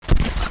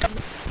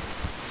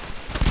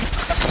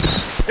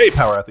Hey,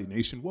 Power Athlete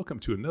Nation. Welcome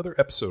to another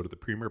episode of the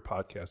Premier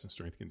Podcast in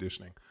Strength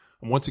Conditioning.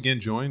 I'm once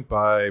again joined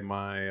by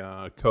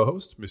my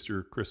co-host,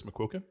 Mr. Chris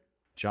McQuilkin.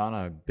 John,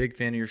 I'm a big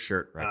fan of your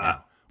shirt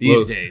now.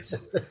 These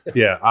days.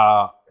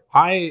 Yeah.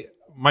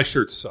 My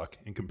shirts suck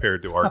in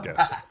compared to our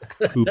guest,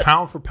 who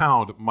pound for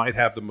pound might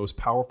have the most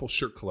powerful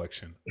shirt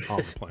collection on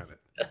the planet.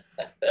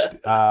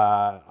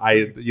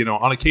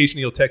 On occasion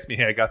he'll text me,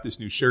 hey, I got this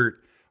new shirt.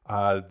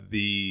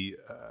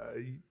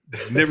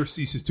 Never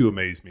ceases to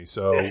amaze me.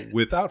 So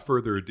without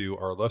further ado,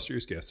 our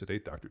illustrious guest today,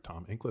 Dr.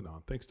 Tom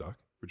Incledon. Thanks, Doc,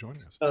 for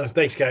joining us.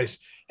 Thanks, guys.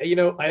 I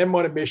am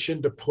on a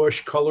mission to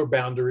push color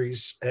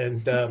boundaries,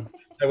 and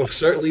I will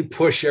certainly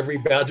push every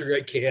boundary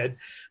I can.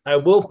 I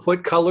will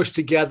put colors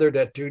together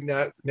that do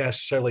not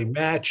necessarily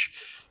match,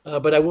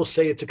 but I will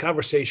say it's a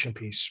conversation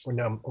piece. When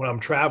I'm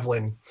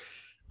traveling,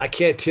 I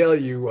can't tell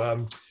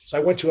you. So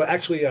I went to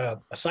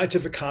a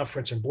scientific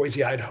conference in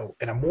Boise, Idaho,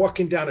 and I'm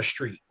walking down a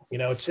street.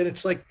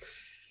 It's like,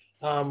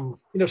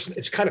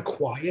 it's kind of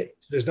quiet.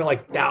 There's not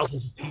like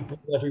thousands of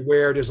people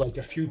everywhere. There's like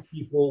a few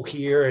people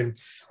here and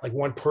like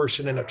one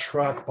person in a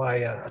truck by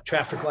a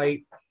traffic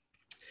light.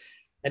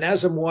 And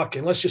as I'm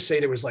walking, let's just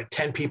say there was like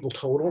 10 people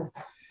total.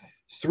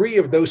 3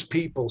 of those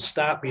people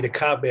stopped me to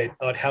comment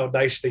on how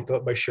nice they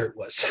thought my shirt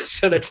was.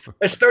 So that's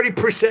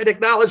 30%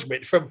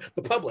 acknowledgement from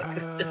the public.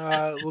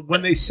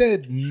 When they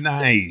said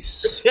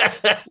nice,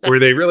 were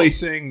they really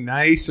saying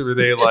nice, or were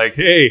they like,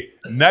 hey,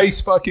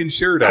 nice fucking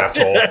shirt,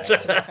 asshole?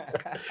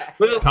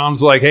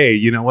 Tom's like, hey,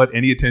 you know what?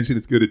 Any attention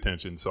is good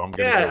attention. So I'm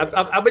going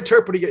to I'm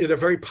interpreting it in a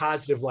very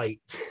positive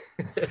light.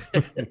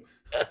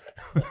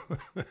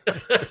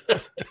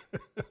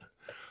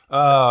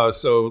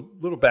 So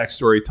little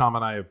backstory. Tom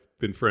and I have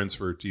been friends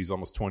for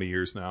almost 20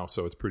 years now,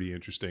 so it's pretty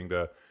interesting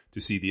to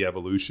see the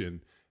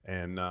evolution.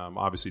 And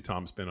obviously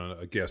Tom's been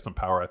a guest on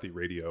Power Athlete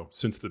Radio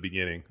since the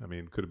beginning. I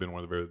mean, could have been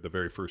one of the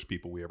very first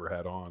people we ever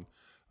had on.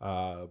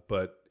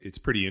 But it's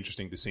pretty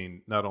interesting to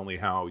see not only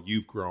how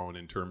you've grown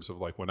in terms of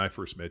like when I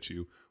first met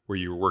you, where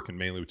you were working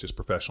mainly with just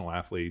professional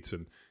athletes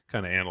and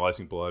kind of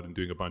analyzing blood and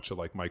doing a bunch of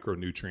like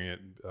micronutrient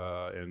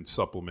and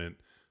supplement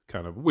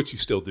kind of, which you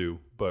still do,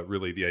 but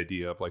really the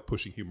idea of like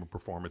pushing human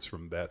performance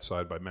from that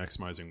side by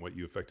maximizing what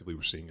you effectively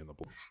were seeing in the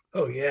blood.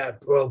 Oh yeah.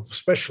 Well,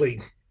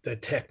 especially the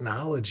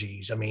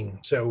technologies. I mean,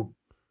 so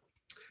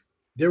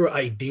there were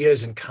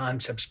ideas and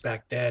concepts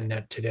back then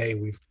that today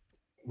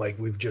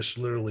we've just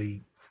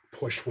literally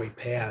pushed way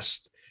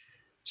past.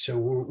 So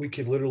we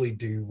could literally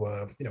do,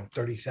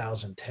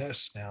 30,000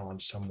 tests now on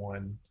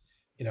someone,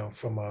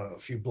 from a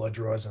few blood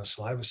draws and a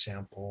saliva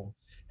sample.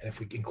 And if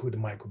we include the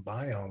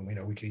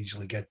microbiome, we could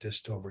easily get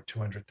this to over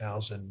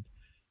 200,000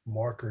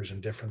 markers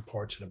in different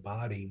parts of the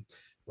body.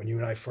 When you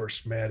and I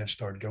first met and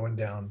started going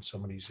down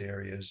some of these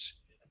areas,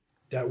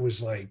 that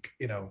was like,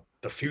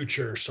 the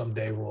future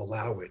someday will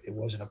allow it. It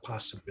wasn't a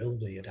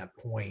possibility at that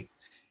point.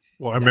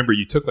 Well, I remember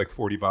you took like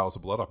 40 vials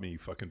of blood off me, you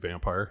fucking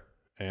vampire.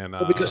 And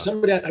because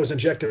some of that I was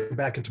injecting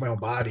back into my own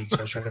body, so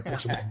I was trying to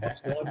put some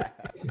blood.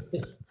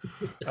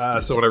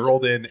 So when I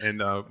rolled in,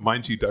 and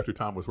mind you, Dr.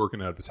 Tom was working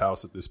out of his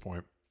house at this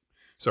point.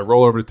 So I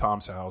roll over to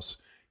Tom's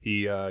house.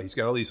 He's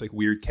got all these like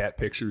weird cat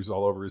pictures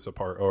all over his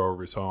apartment or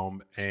over his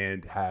home,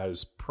 and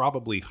has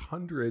probably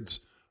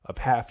hundreds of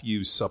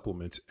half-used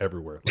supplements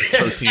everywhere, like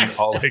protein,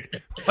 all like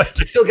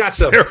still got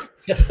some.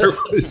 There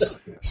was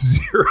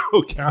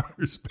zero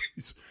counter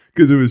space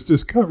because it was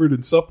just covered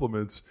in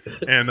supplements,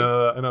 and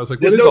I was like,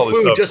 "What is all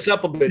this stuff?" Just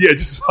supplements. Yeah,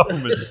 just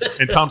supplements.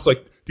 And Tom's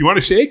like, "Do you want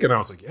a shake?" And I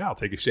was like, "Yeah, I'll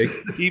take a shake."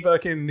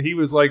 He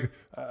was like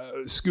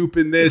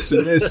scooping this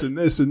and this and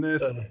this and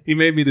this. He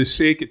made me this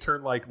shake. It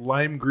turned like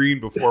lime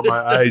green before my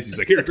eyes. He's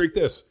like, "Here, drink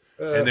this."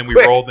 And then we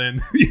rolled in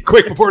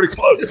quick before it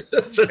explodes.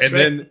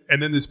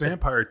 And then this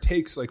vampire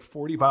takes like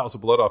 40 vials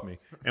of blood off me.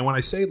 And when I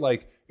say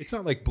like, it's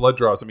not like blood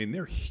draws. I mean,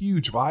 they're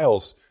huge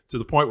vials to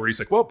the point where he's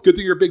like, well, good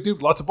thing you're a big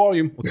dude, lots of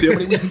volume. Let's see how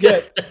many we can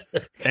get.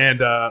 And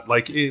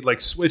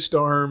it switched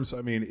arms.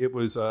 I mean, it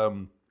was,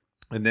 and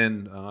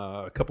then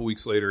a couple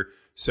weeks later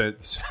said,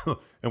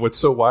 and what's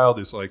so wild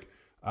is like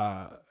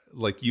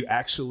you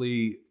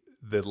actually,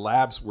 the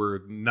labs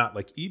were not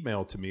like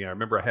emailed to me. I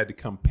remember I had to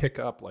come pick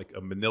up like a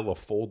manila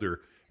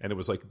folder, and it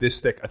was like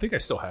this thick. I think I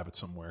still have it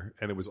somewhere.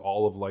 And it was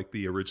all of like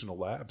the original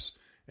labs.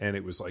 And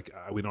it was like,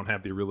 we don't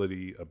have the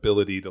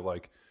ability to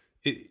like,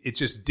 it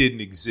just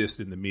didn't exist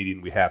in the medium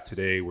we have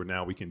today, where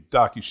now we can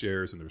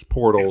DocuShares and there's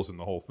portals and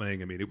the whole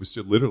thing. I mean, it was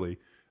just literally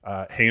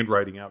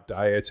handwriting out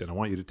diets, and I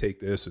want you to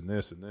take this and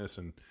this and this.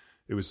 And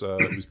it was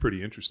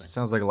pretty interesting.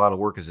 Sounds like a lot of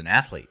work as an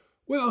athlete.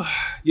 Well,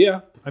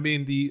 yeah. I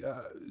mean,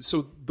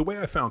 so the way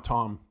I found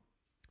Tom,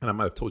 and I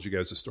might have told you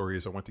guys the story,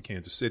 is I went to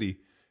Kansas City,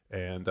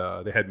 and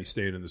they had me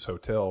staying in this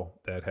hotel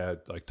that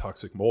had like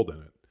toxic mold in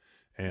it.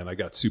 And I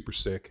got super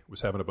sick,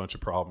 was having a bunch of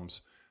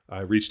problems. I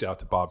reached out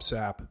to Bob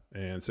Sapp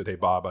and said, hey,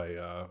 Bob,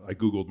 I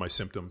Googled my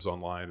symptoms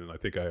online, and I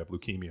think I have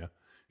leukemia.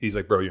 He's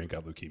like, bro, you ain't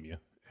got leukemia.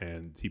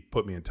 And he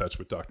put me in touch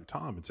with Dr.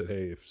 Tom and said,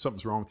 hey, if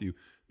something's wrong with you,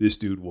 this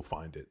dude will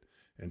find it.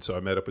 And so I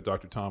met up with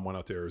Dr. Tom, went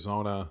out to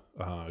Arizona,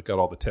 got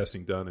all the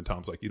testing done. And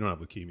Tom's like, you don't have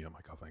leukemia. I'm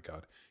like, oh, thank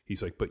God.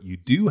 He's like, but you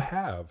do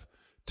have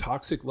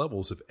toxic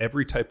levels of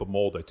every type of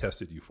mold I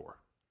tested you for.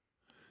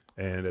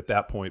 And at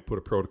that point, put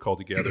a protocol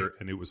together,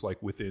 and it was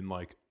like within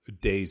like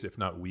days, if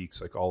not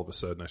weeks, like all of a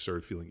sudden I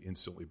started feeling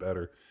instantly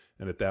better.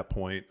 And at that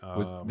point,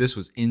 this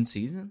was in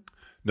season?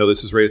 No,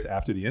 this is right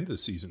after the end of the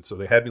season. So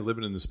they had me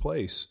living in this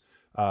place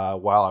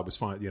while I was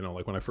fine,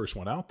 like when I first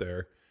went out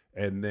there.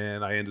 And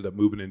then I ended up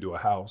moving into a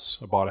house.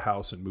 I bought a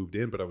house and moved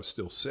in, but I was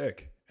still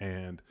sick.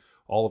 And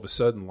all of a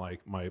sudden, like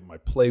my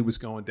play was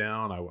going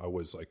down. I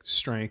was like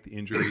strength,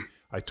 injury.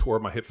 I tore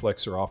my hip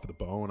flexor off of the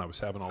bone. I was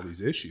having all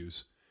these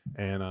issues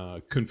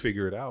and couldn't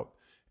figure it out.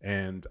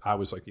 And I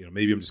was like,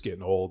 maybe I'm just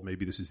getting old.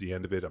 Maybe this is the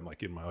end of it. I'm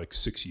like in my like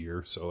 6th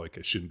year. So like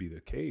it shouldn't be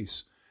the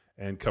case.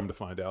 And come to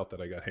find out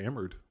that I got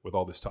hammered with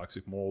all this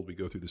toxic mold. We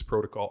go through this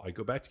protocol. I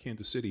go back to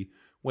Kansas City,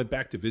 went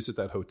back to visit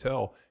that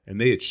hotel, and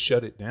they had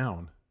shut it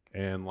down.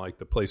 And like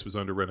the place was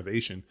under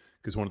renovation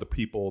because one of the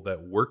people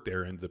that worked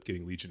there ended up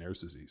getting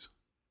Legionnaire's disease,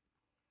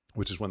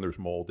 which is when there's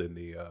mold in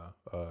the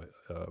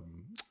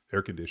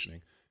air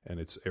conditioning and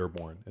it's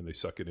airborne and they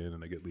suck it in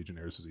and they get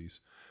Legionnaire's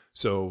disease.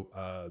 So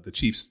the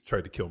Chiefs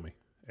tried to kill me,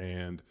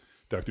 and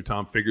Dr.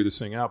 Tom figured this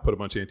thing out, put a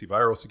bunch of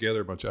antivirals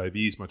together, a bunch of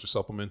IVs, a bunch of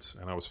supplements,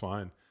 and I was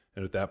fine.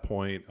 And at that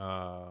point,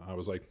 I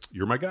was like,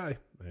 "You're my guy."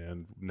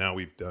 And now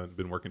we've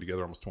been working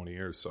together almost 20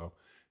 years. So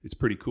it's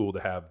pretty cool to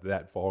have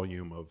that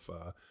volume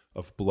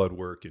of blood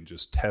work and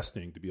just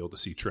testing to be able to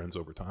see trends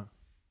over time.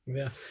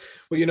 Yeah.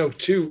 Well,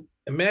 too,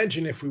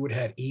 imagine if we would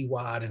have had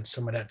EWOD and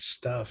some of that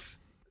stuff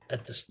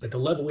at the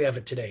level we have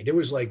it today. There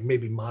was like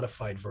maybe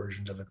modified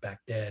versions of it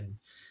back then,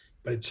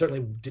 but it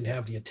certainly didn't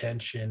have the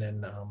attention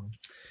and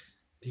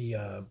the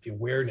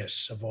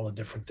awareness of all the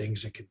different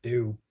things it could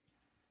do.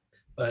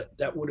 But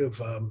that would have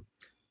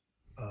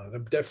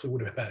definitely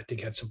would have, I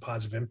think, had some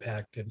positive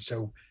impact. And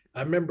so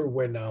I remember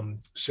when,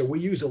 so we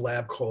used a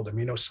lab called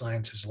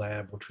Immunosciences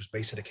Lab, which was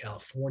based out of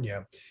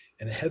California.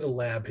 And the head of the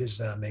lab, his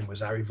name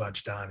was Ari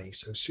Vajdani.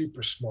 So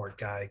super smart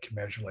guy, can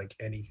measure like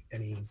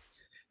any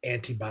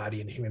antibody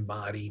in the human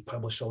body,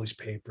 published all these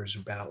papers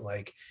about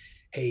like,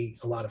 hey,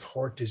 a lot of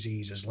heart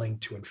disease is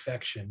linked to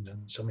infection,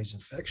 and some of these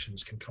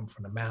infections can come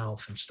from the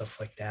mouth and stuff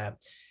like that.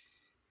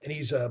 And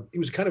he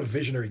was kind of a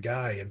visionary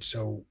guy. And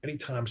so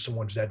anytime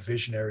someone's that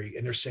visionary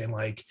and they're saying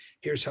like,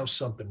 here's how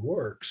something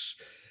works,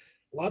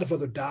 a lot of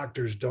other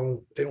doctors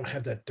don't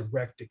have that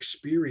direct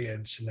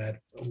experience and that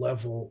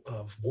level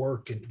of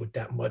work and with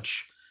that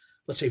much,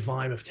 let's say,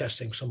 volume of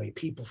testing so many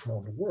people from all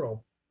over the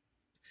world.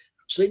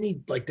 So they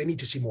need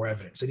to see more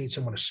evidence. They need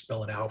someone to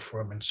spell it out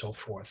for them and so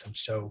forth. And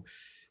so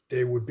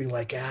they would be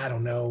like, I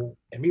don't know.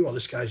 And meanwhile,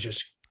 this guy's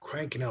just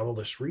cranking out all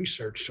this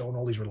research, showing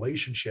all these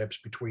relationships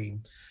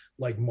between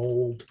like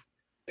mold,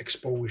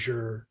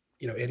 exposure,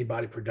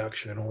 antibody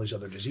production and all these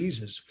other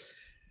diseases.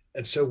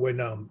 And so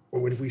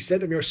when we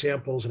sent him your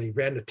samples and he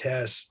ran the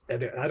tests,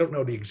 and I don't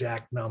know the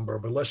exact number,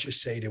 but let's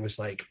just say there was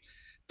like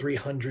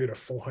 300 or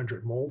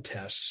 400 mold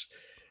tests,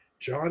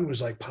 John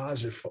was like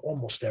positive for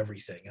almost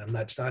everything. And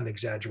that's not an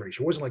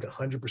exaggeration. It wasn't like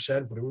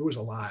 100%, but it was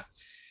a lot.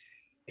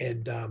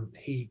 And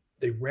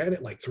they ran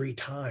it like 3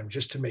 times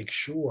just to make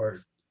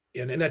sure.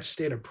 And that's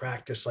standard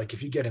practice. Like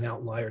if you get an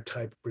outlier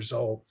type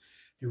result,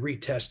 you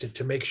retest it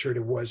to make sure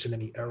there wasn't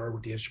any error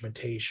with the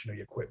instrumentation or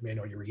your equipment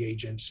or your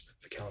reagents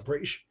for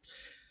calibration.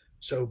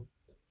 So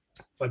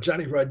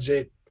Johnny runs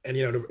it, and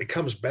it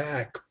comes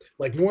back.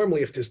 Like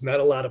normally, if there's not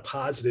a lot of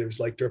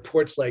positives, like the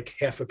report's like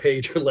half a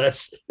page or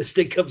less, this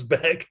thing comes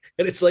back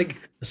and it's like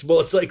a small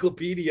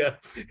encyclopedia.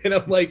 And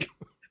I'm like,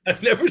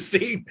 I've never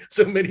seen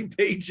so many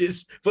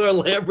pages for a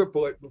lab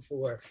report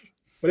before.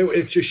 But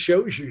it just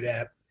shows you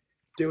that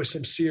there was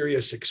some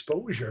serious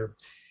exposure.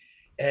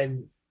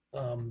 And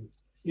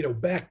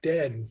back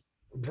then,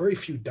 very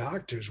few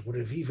doctors would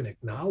have even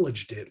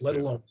acknowledged it, let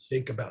alone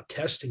think about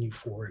testing you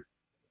for it.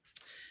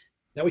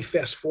 Now we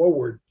fast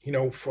forward,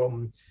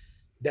 from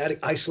that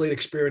isolated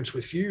experience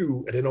with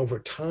you, and then over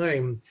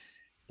time,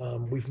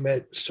 we've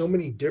met so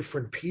many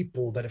different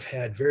people that have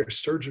had various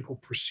surgical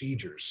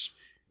procedures,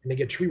 and they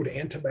get treated with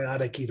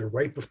antibiotic either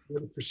right before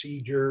the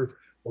procedure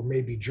or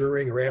maybe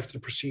during or after the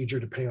procedure,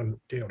 depending on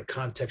the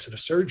context of the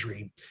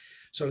surgery.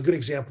 So a good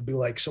example would be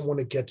like someone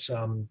that gets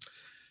women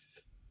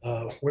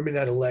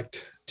that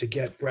elect to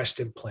get breast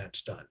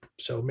implants done.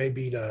 So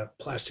maybe the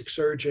plastic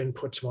surgeon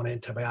puts them on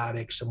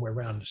antibiotics somewhere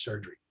around the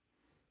surgery.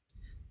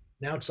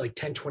 Now it's like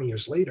 10, 20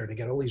 years later, they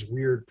got all these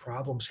weird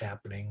problems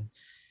happening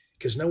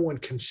because no one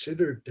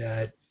considered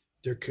that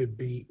there could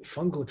be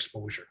fungal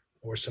exposure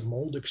or some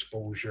mold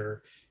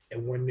exposure.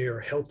 And when their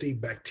healthy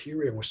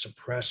bacteria was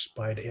suppressed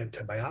by the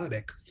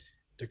antibiotic,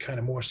 they're kind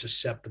of more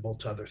susceptible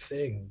to other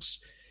things.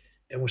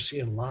 And we're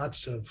seeing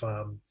lots of,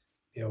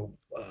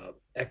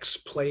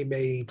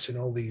 ex-playmates and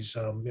all these,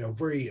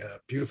 very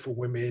beautiful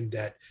women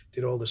that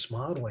did all this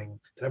modeling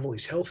that have all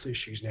these health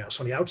issues now.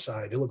 So on the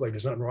outside, they look like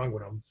there's nothing wrong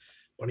with them.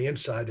 On the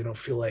inside, they don't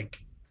feel like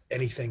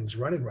anything's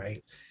running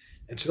right.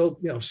 And so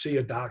they'll see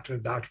a doctor,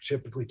 and the doctor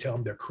typically tell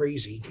them they're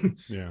crazy.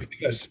 Yeah,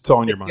 because it's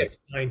all in your mind.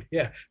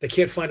 They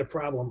can't find a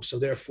problem. So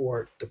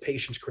therefore the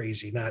patient's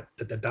crazy, not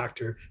that the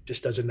doctor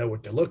just doesn't know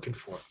what they're looking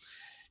for.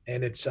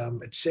 And it's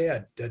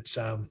sad. That's,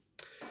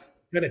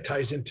 kind of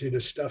ties into the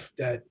stuff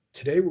that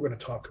today we're going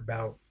to talk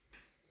about.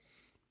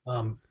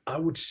 I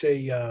would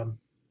say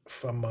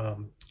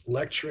from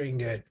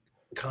lecturing at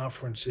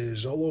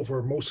conferences all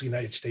over, mostly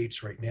United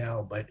States right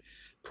now, but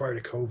prior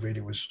to COVID,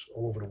 it was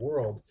all over the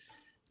world.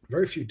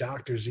 Very few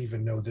doctors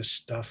even know this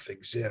stuff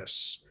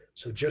exists.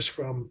 So just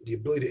from the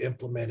ability to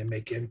implement and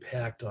make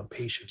impact on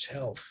patients'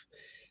 health,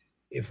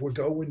 if we're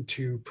going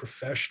to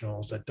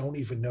professionals that don't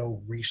even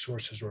know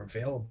resources are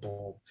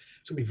available,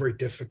 it's gonna be very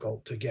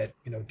difficult to get,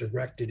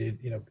 directed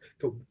in,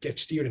 go get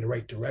steered in the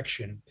right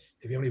direction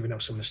if you don't even know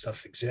some of the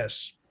stuff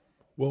exists.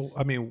 Well,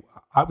 I mean,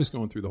 I was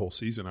going through the whole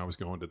season. I was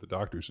going to the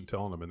doctors and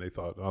telling them, and they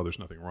thought, oh, there's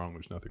nothing wrong.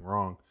 There's nothing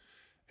wrong.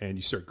 And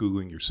you start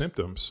Googling your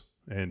symptoms,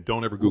 and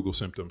don't ever Google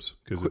symptoms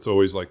because it's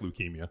always like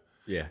leukemia.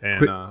 Yeah.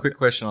 And quick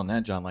question on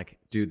that, John. Like,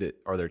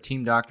 are there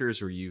team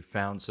doctors, or you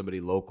found somebody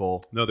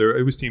local? No,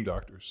 it was team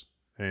doctors.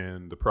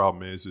 And the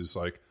problem is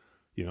like,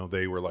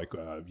 they were like,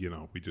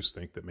 we just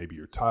think that maybe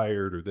you're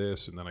tired or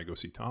this. And then I go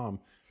see Tom.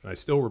 And I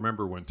still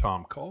remember when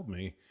Tom called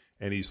me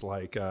and he's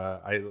like,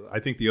 I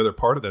think the other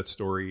part of that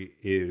story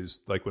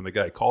is like when the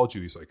guy called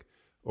you, he's like,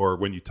 or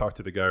when you talked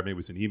to the guy, maybe it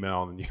was an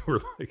email and you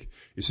were like,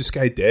 is this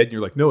guy dead? And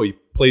you're like, no, he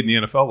played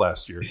in the NFL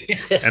last year.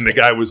 And the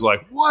guy was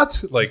like,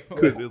 what?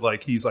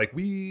 He's like,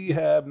 we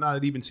have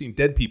not even seen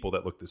dead people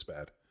that look this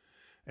bad.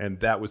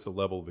 And that was the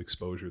level of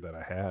exposure that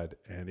I had.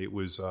 And it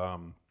was,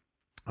 I'm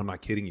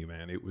not kidding you,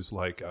 man. It was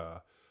like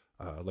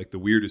the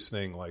weirdest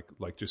thing,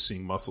 like just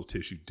seeing muscle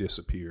tissue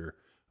disappear,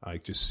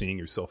 like just seeing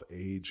yourself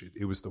age.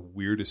 It was the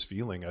weirdest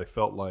feeling. I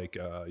felt like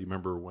you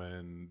remember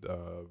when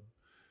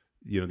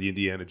the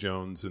Indiana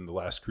Jones in The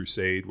Last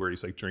Crusade, where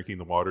he's like drinking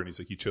the water and he's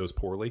like, you chose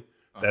poorly.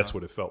 That's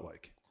what it felt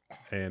like,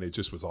 and it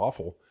just was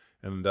awful.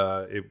 And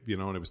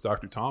and it was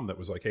Dr. Tom that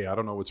was like, hey, I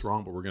don't know what's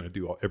wrong, but we're going to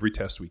do every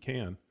test we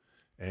can.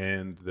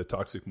 And the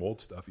toxic mold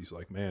stuff, he's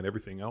like, man,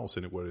 everything else.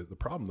 And the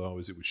problem, though,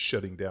 is it was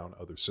shutting down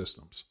other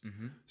systems.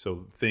 Mm-hmm.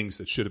 So things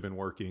that should have been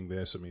working,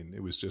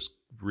 it was just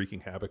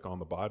wreaking havoc on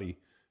the body.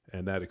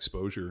 And that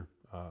exposure,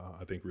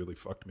 I think, really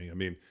fucked me. I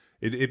mean,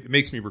 it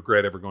makes me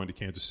regret ever going to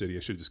Kansas City.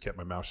 I should have just kept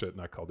my mouth shut and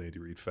not called Andy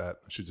Reid fat.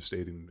 I should have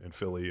stayed in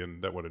Philly,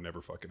 and that would have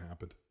never fucking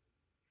happened.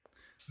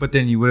 But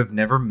then you would have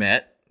never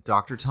met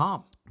Dr.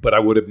 Tom. But I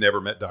would have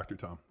never met Dr.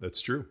 Tom.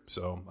 That's true.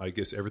 So I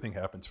guess everything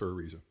happens for a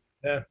reason.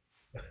 Yeah.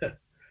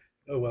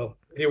 Oh, well,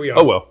 here we are.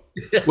 Oh, well.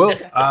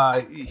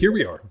 Well, here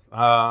we are.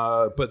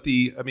 But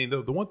the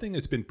one thing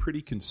that's been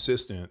pretty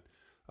consistent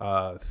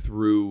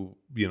through,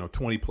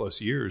 20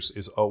 plus years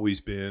has always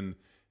been,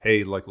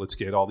 hey, like, let's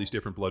get all these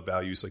different blood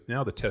values. Like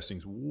now the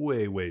testing's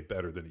way, way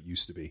better than it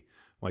used to be.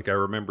 Like I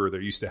remember there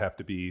used to have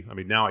to be,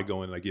 now I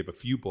go in and I give a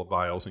few blood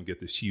vials and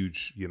get this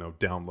huge,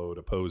 download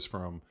opposed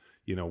from,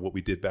 what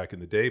we did back in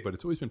the day. But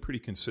it's always been pretty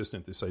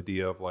consistent, this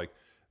idea of like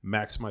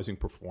maximizing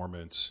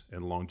performance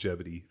and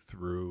longevity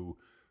through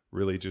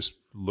really just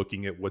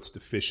looking at what's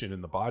deficient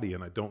in the body.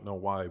 And I don't know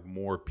why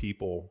more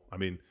people,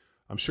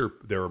 I'm sure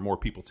there are more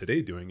people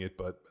today doing it,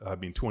 but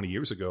 20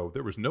 years ago,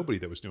 there was nobody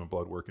that was doing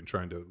blood work and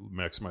trying to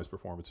maximize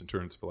performance in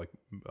terms of like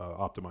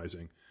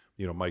optimizing,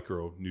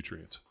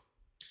 micronutrients.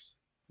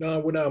 No,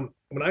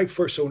 when I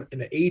first, so in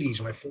the 80s,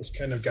 when I first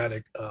kind of got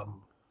it,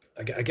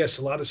 I guess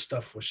a lot of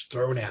stuff was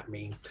thrown at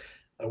me.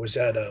 I was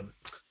at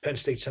Penn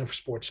State Center for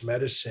Sports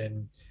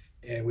Medicine,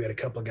 and we had a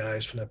couple of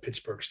guys from the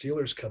Pittsburgh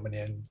Steelers coming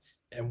in.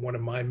 And one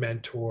of my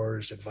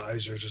mentors,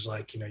 advisors, was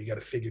like, you got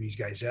to figure these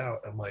guys out.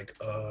 I'm like,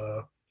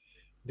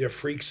 they're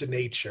freaks of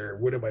nature.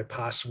 What am I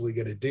possibly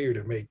going to do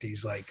to make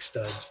these like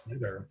studs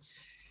better?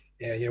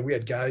 And, we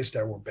had guys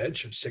that were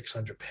benching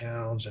 600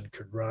 pounds and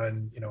could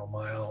run, a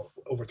mile,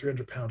 over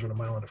 300 pounds on a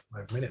mile in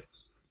 5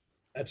 minutes.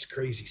 That's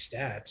crazy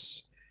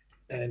stats.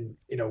 And,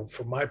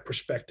 from my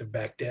perspective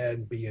back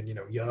then, being,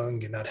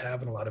 young and not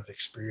having a lot of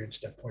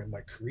experience at that point in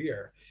my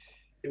career,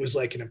 it was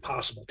like an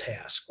impossible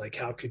task. Like,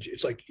 how could you,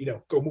 it's like,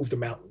 go move the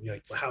mountain. You're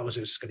like, well, how is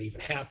this going to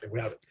even happen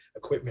without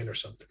equipment or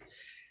something?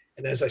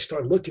 And as I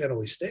started looking at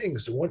all these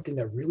things, the one thing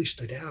that really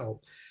stood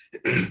out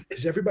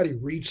is everybody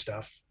reads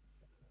stuff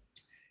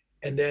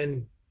and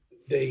then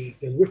they're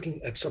looking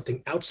at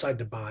something outside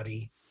the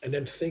body and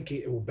then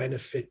thinking it will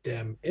benefit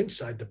them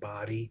inside the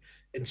body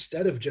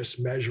instead of just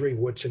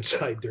measuring what's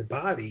inside their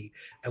body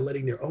and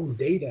letting their own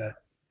data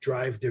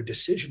drive their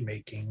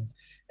decision-making.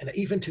 And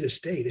even to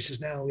this day, this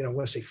is now, I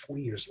want to say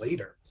 40 years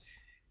later,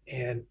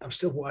 and I'm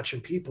still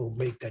watching people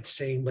make that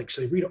same, like,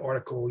 so they read an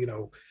article,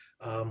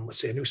 let's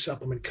say a new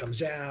supplement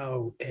comes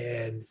out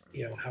and,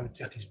 how it's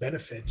got these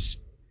benefits,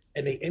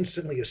 and they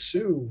instantly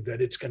assume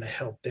that it's going to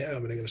help them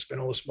and they're going to spend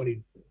all this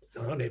money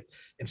on it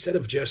instead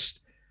of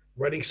just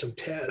running some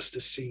tests to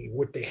see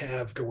what they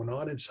have going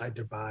on inside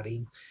their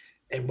body.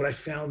 And what I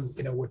found,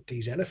 with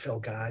these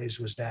NFL guys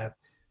was that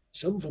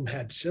some of them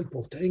had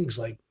simple things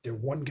like their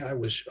one guy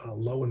was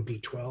low in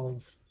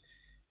B12.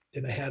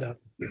 Then I had a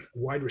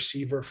wide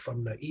receiver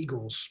from the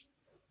Eagles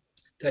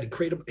that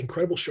had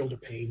incredible shoulder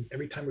pain.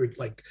 Every time he would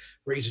like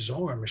raise his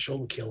arm, his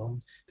shoulder would kill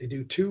him. They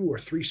do 2 or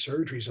 3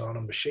 surgeries on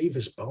him to shave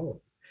his bone.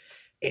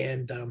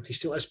 And he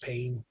still has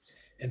pain.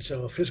 And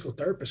so a physical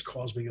therapist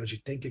calls me and goes, you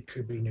think it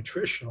could be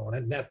nutritional? And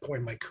at that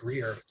point in my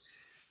career,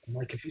 I'm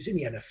like, if he's in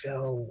the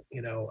NFL,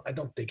 I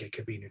don't think it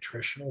could be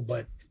nutritional,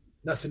 but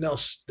nothing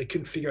else. They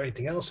couldn't figure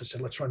anything else. I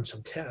said, let's run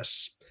some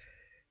tests.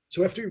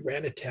 So after we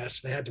ran a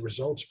test and I had the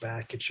results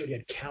back, it showed he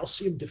had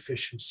calcium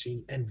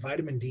deficiency and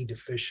vitamin D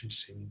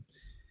deficiency.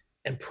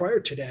 And prior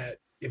to that,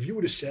 if you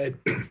would have said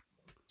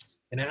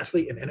an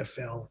athlete in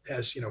NFL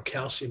has,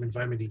 calcium and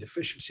vitamin D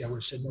deficiency, I would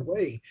have said, no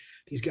way.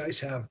 These guys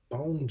have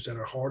bones that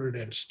are harder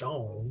than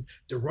stone.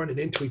 They're running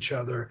into each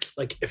other.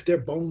 Like if their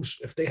bones,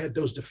 if they had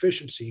those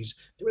deficiencies,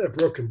 they would have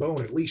broken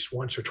bone at least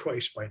once or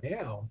twice by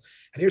now.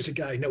 And here's a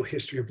guy, no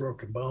history of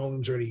broken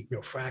bones or any,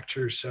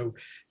 fractures. So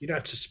you're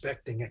not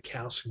suspecting a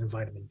calcium and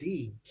vitamin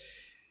D.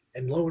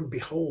 And lo and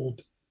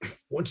behold,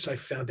 once I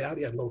found out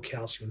he had low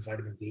calcium and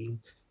vitamin D,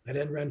 I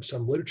then ran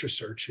some literature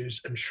searches,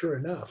 and sure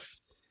enough,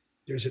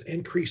 there's an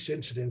increased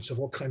incidence of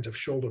all kinds of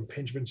shoulder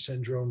impingement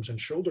syndromes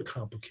and shoulder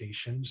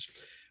complications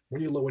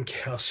when you're low in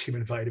calcium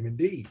and vitamin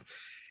D.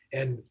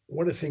 And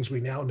one of the things we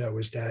now know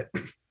is that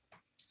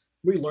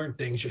we learn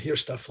things. You hear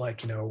stuff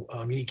like, you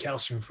need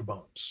calcium for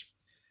bones.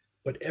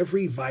 But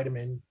every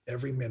vitamin,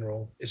 every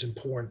mineral is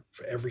important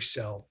for every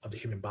cell of the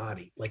human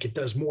body. Like it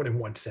does more than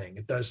one thing.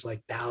 It does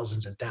like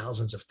thousands and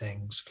thousands of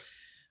things.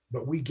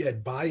 But we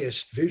get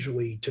biased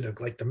visually to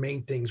the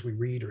main things we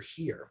read or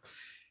hear.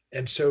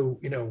 And so,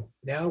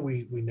 now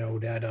we know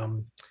that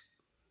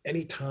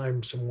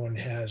anytime someone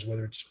has,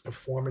 whether it's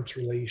performance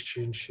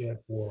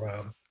relationship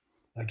or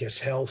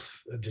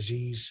health,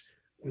 disease,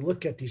 we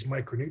look at these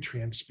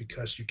micronutrients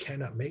because you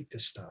cannot make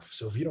this stuff.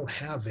 So if you don't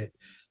have it,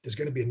 there's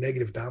going to be a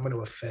negative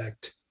domino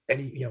effect,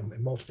 in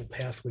multiple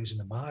pathways in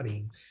the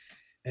body.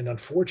 And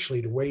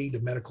unfortunately, the way the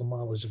medical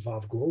model has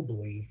evolved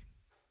globally,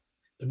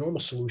 the normal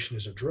solution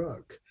is a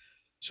drug.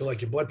 So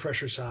like your blood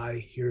pressure's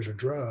high, here's a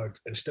drug.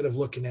 Instead of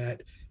looking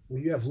at, well,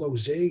 you have low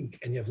zinc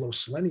and you have low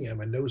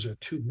selenium, and those are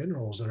two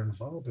minerals that are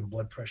involved in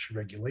blood pressure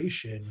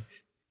regulation.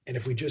 And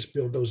if we just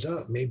build those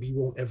up, maybe you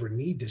won't ever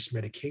need this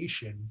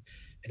medication.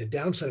 And the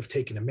downside of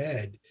taking a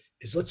med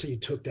is, let's say you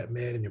took that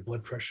med and your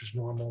blood pressure is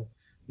normal,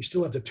 you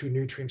still have the two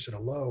nutrients that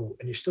are low,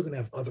 and you're still going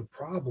to have other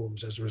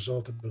problems as a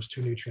result of those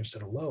two nutrients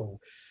that are low.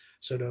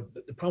 So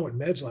the problem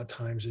with meds a lot of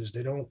times is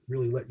they don't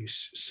really let you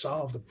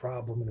solve the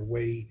problem in a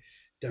way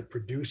that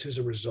produces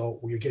a result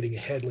where you're getting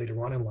ahead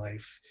later on in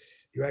life.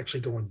 You're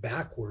actually going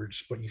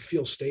backwards, but you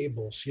feel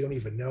stable. So you don't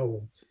even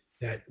know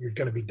that you're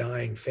going to be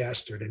dying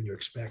faster than you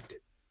expected.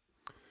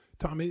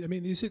 Tommy, I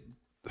mean, is it,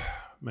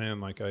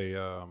 man, like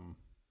I'm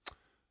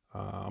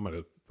going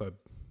to,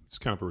 it's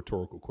kind of a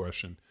rhetorical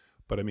question,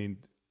 but I mean,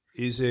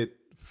 is it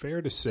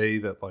fair to say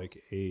that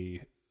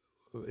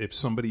if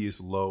somebody is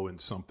low in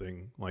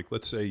something, like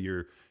let's say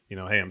you're, hey,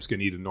 I'm just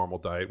going to eat a normal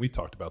diet. We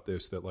talked about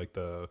this, that like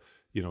the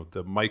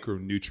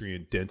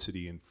micronutrient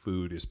density in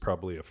food is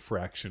probably a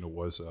fraction of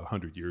what was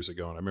 100 years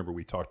ago. And I remember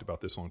we talked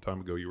about this a long time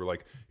ago. You were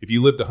like, if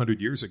you lived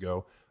 100 years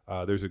ago,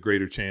 there's a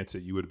greater chance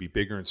that you would be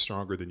bigger and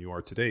stronger than you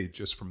are today,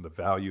 just from the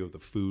value of the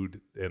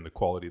food and the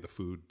quality of the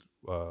food,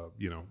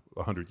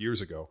 100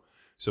 years ago.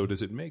 So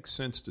does it make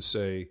sense to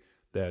say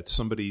that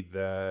somebody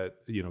that,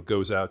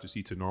 goes out, just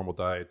eats a normal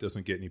diet,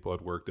 doesn't get any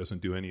blood work,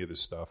 doesn't do any of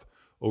this stuff,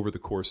 over the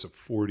course of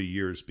 40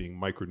 years being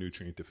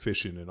micronutrient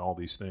deficient in all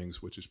these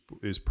things, which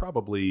is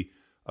probably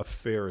a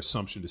fair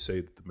assumption to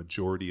say that the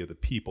majority of the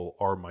people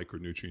are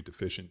micronutrient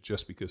deficient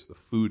just because the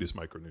food is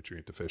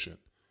micronutrient deficient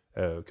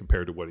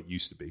compared to what it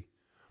used to be.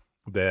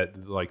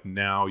 That like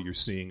now you're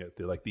seeing at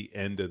the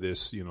end of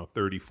this,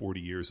 30, 40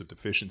 years of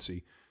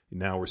deficiency.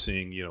 Now we're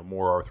seeing,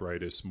 more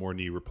arthritis, more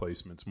knee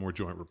replacements, more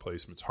joint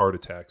replacements, heart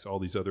attacks, all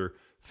these other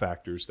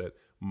factors that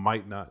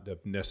might not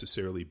have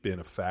necessarily been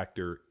a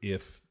factor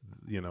if,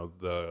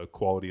 the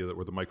quality of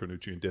or the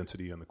micronutrient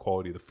density and the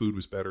quality of the food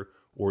was better,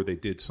 or they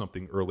did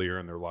something earlier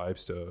in their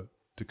lives to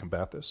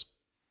combat this.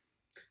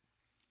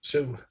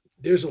 So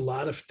there's a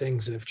lot of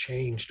things that have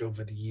changed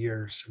over the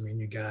years. I mean,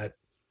 you got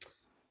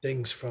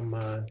things from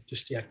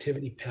just the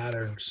activity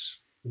patterns,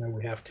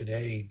 we have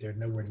today. They're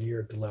nowhere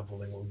near the level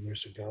they were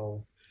years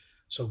ago.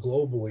 So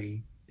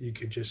globally, you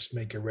could just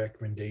make a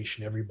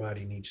recommendation.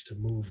 Everybody needs to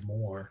move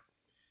more,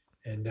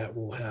 and that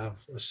will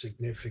have a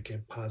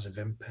significant positive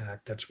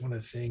impact. That's one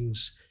of the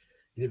things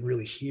you didn't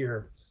really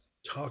hear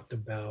talked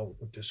about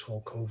with this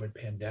whole COVID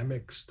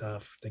pandemic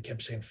stuff. They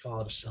kept saying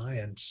follow the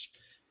science,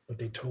 but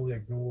they totally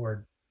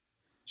ignored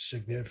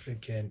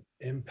significant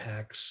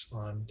impacts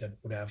on that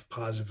would have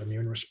positive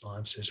immune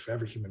responses for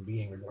every human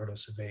being,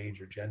 regardless of age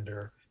or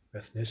gender,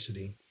 or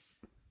ethnicity.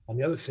 And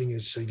the other thing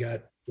is, so you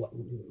got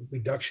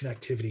reduction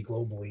activity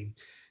globally.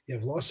 You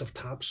have loss of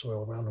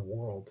topsoil around the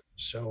world.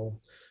 So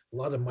a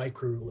lot of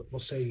micro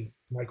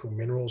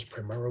minerals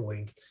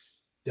primarily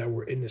that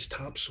were in this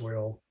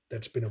topsoil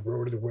that's been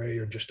eroded away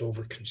or just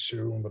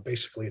overconsumed, but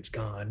basically it's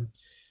gone.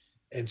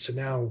 And so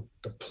now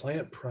the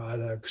plant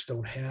products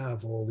don't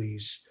have all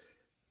these,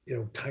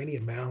 tiny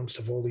amounts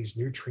of all these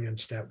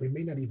nutrients that we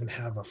may not even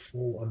have a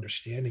full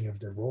understanding of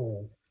their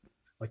role,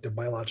 like their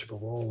biological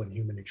role in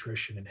human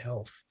nutrition and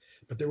health,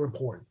 but they're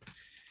important.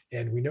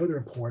 And we know they're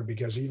important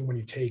because even when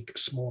you take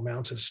small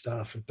amounts of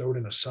stuff and throw it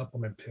in a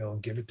supplement pill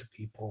and give it to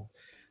people,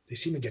 they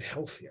seem to get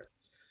healthier.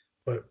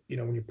 But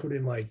when you put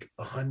in like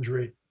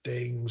 100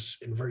 things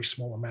in very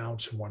small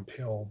amounts in one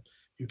pill,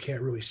 you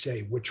can't really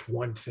say which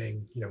one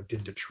thing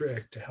did the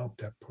trick to help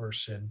that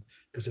person,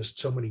 because there's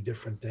so many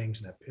different things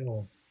in that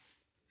pill.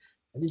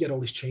 And you get all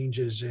these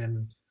changes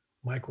in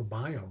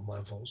microbiome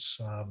levels.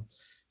 I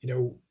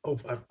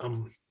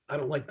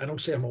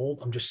don't say I'm old.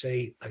 I'm just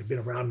saying I've been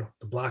around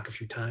the block a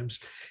few times.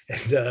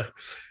 And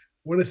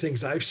one of the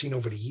things I've seen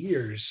over the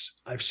years,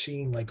 I've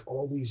seen like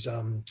all these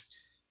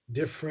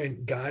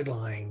different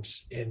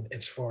guidelines in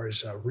as far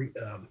as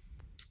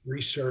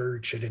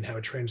research and then how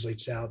it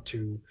translates out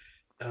to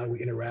how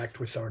we interact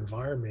with our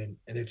environment.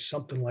 And it's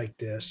something like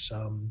this.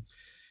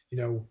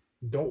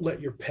 Don't let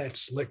your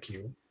pets lick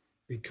you,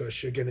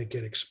 because you're going to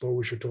get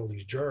exposure to all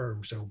these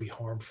germs that will be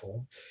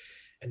harmful.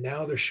 And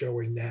now they're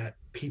showing that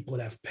people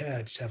that have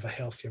pets have a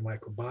healthier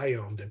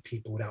microbiome than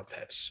people without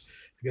pets,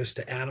 because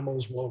the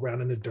animals will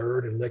around in the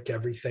dirt and lick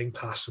everything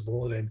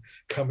possible and then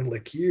come and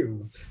lick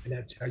you. And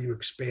that's how you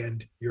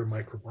expand your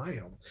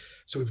microbiome.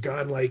 So we've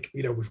gone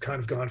we've kind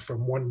of gone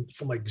from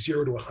like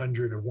 0 to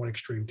 100 or one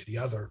extreme to the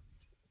other.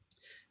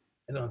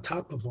 And on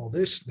top of all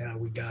this, now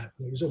we got,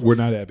 we're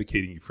not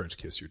advocating you French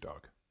kiss your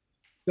dog.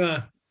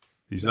 Nah.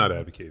 He's not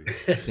advocating.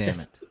 Damn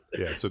it.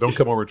 Yeah, so don't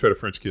come over and try to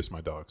French kiss my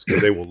dogs,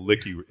 because they will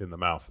lick you in the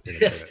mouth in a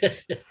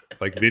minute.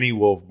 Like Vinny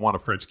will want to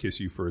French kiss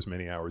you for as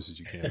many hours as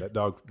you can. That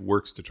dog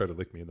works to try to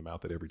lick me in the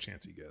mouth at every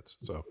chance he gets.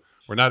 So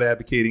we're not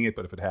advocating it,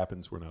 but if it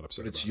happens, we're not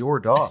upset. But it's your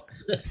dog.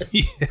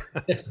 Yeah.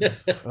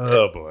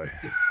 Oh boy.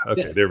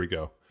 Okay, there we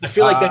go. I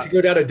feel like that could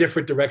go down a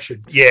different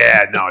direction.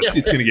 Yeah, no, it's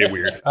going to get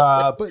weird.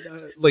 But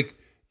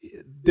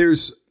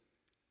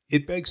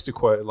it begs the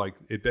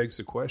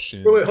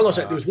question. Wait, hold on a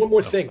second. There's one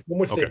more thing.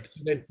 Okay. And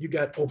then you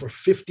got over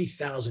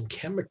 50,000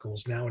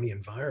 chemicals now in the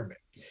environment.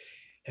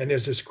 And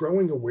there's this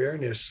growing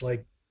awareness,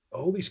 like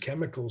all these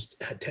chemicals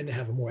tend to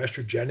have a more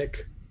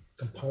estrogenic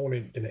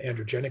component than an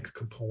androgenic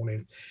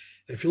component.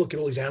 And if you look at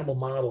all these animal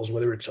models,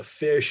 whether it's a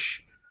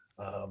fish,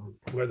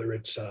 whether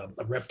it's a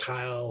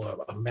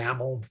reptile, a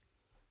mammal,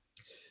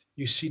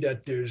 you see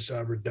that there's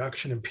a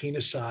reduction in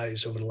penis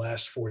size over the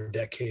last 4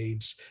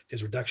 decades.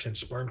 There's a reduction in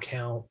sperm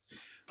count.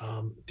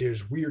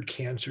 There's weird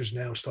cancers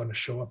now starting to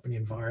show up in the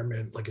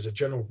environment. Like as a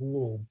general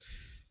rule,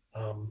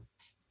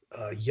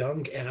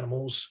 young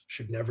animals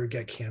should never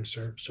get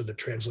cancer. So the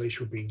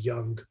translation would be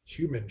young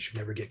humans should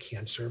never get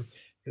cancer,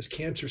 because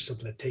cancer is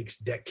something that takes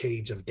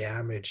decades of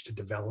damage to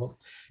develop.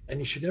 And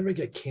you should never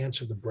get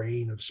cancer of the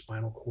brain or the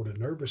spinal cord or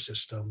nervous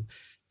system,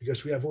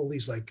 because we have all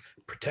these like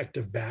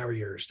protective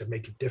barriers that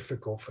make it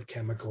difficult for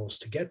chemicals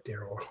to get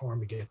there or harm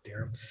to get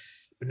there.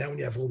 But now when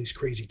you have all these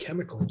crazy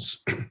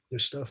chemicals,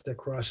 there's stuff that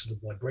crosses the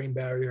blood-brain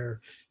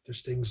barrier.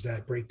 There's things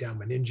that break down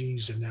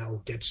meninges and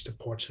now gets to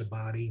parts of the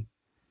body.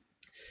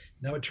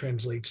 Now it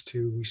translates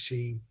to, we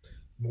see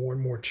more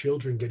and more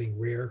children getting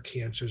rare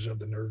cancers of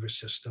the nervous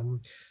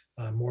system,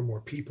 more and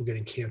more people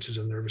getting cancers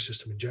of the nervous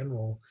system in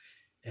general,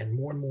 and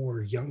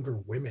more younger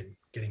women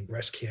getting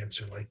breast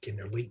cancer, like in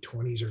their late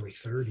 20s, early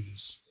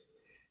 30s.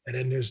 And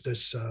then there's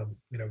this,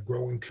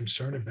 growing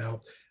concern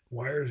about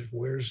why are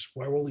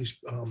all these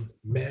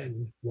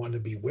men want to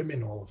be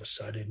women all of a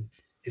sudden?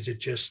 Is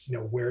it just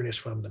awareness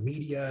from the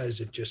media?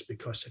 Is it just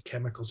because of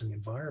chemicals in the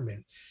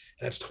environment?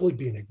 And that's totally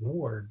being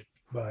ignored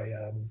by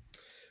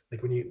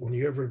like when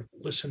you ever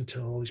listen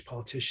to all these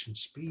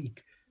politicians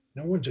speak,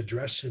 no one's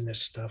addressing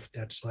this stuff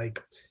that's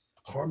like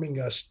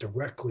harming us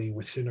directly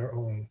within our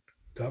own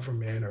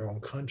government, our own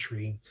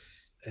country.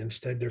 And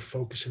instead, they're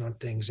focusing on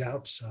things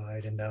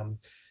outside, and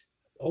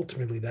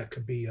ultimately that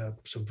could be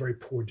some very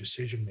poor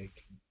decision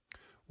making.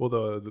 Well,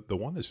 the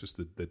one that's just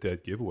the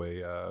dead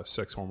giveaway,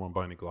 sex hormone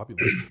binding globulin.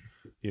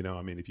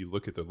 If you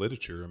look at the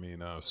literature,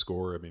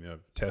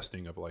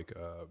 testing of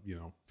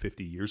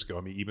 50 years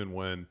ago. Even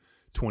when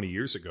 20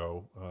 years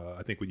ago,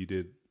 I think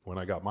when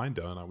I got mine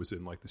done, I was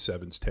in like the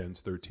 7s,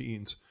 10s,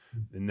 13s.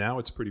 And now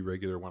it's pretty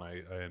regular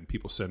and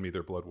people send me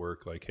their blood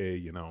work, like,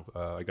 hey,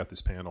 I got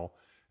this panel.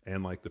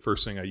 And like the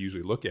first thing I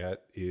usually look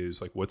at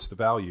is like, what's the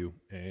value?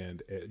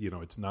 And,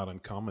 it's not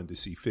uncommon to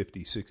see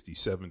 50, 60,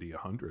 70,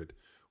 100.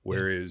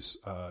 Whereas,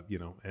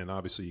 and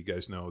obviously you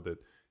guys know that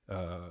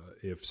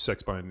if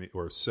sex binding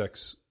or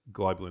sex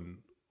globulin,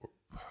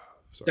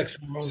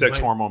 sex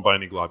hormone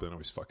binding globulin, I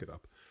always fuck it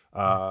up,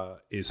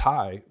 is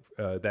high,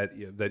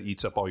 that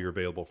eats up all your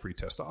available free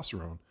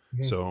testosterone.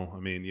 Mm-hmm.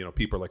 So,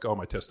 people are like, oh,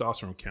 my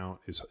testosterone count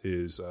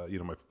is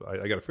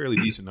I got a fairly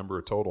decent number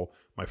of total.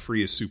 My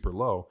free is super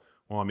low.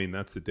 Well,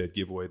 that's the dead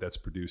giveaway that's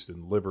produced in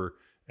the liver.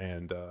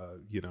 And,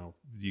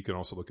 you can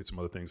also look at some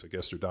other things like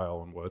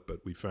estradiol and but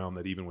we found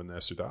that even when the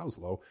estradiol is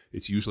low,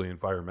 it's usually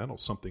environmental.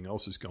 Something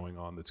else is going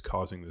on that's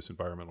causing this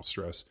environmental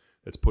stress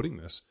that's putting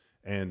this.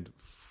 And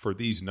for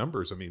these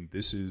numbers,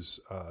 this is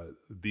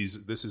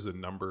a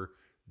number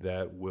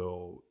that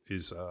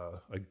is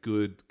a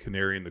good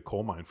canary in the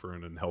coal mine for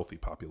an unhealthy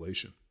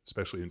population,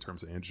 especially in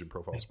terms of androgen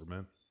profiles for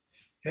men.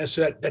 Yeah,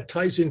 so that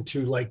ties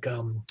into like,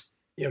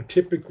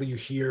 typically you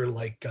hear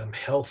like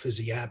health is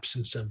the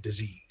absence of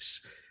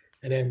disease.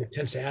 And then it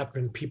tends to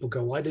happen. People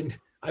go,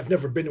 I've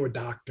never been to a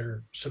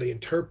doctor, so they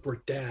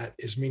interpret that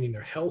as meaning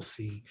they're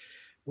healthy,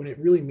 when it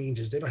really means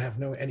is they don't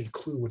have any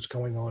clue what's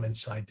going on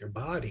inside their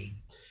body.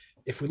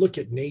 If we look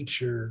at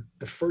nature,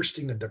 the first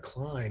thing to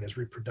decline is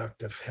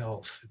reproductive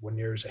health. When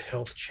there's a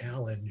health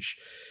challenge,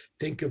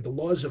 think of the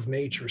laws of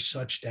nature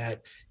such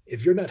that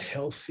if you're not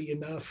healthy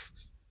enough,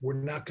 we're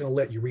not going to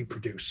let you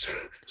reproduce.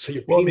 So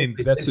you're, well, I mean,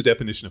 that's the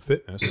definition of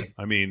fitness.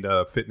 I mean,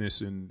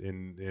 fitness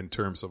in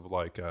terms of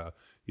like,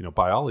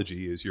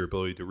 biology is your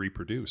ability to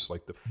reproduce.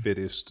 Like the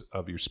fittest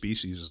of your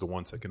species is the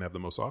ones that can have the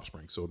most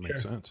offspring. So it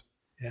makes sense.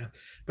 Yeah.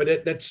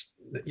 But that's,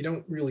 you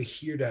don't really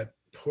hear that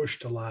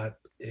pushed a lot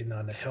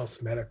on the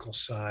health medical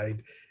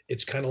side.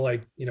 It's kind of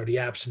like, the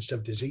absence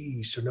of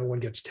disease. So no one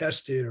gets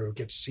tested or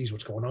sees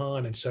what's going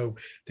on. And so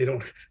they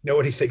don't know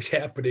anything's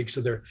happening.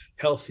 So they're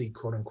healthy,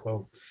 quote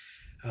unquote.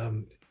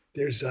 When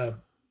do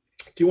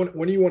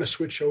you want to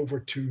switch over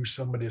to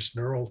some of this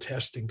neural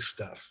testing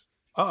stuff?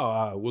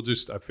 I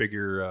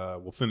figure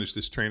we'll finish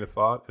this train of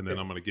thought and then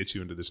I'm going to get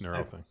you into this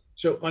neural thing.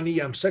 So on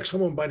the sex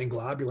hormone binding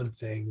globulin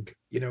thing,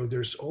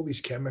 there's all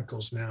these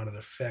chemicals now that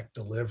affect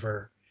the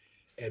liver.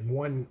 And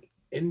one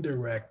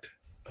indirect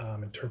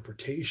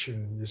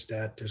interpretation is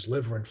that there's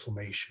liver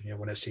inflammation,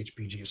 when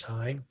SHBG is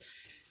high.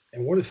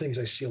 And one of the things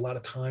I see a lot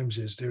of times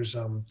is there's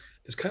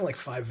kind of like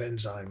 5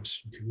 enzymes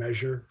you can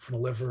measure from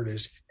the liver. It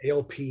is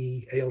ALP,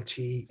 ALT,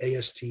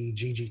 AST,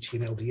 GGT,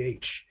 and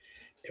LDH.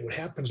 And what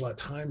happens a lot of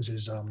times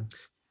is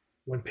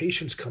when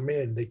patients come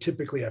in, they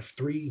typically have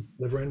 3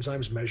 liver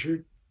enzymes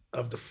measured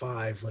of the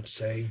 5, let's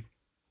say.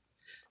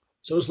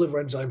 So those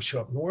liver enzymes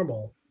show up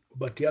normal,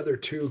 but the other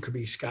 2 could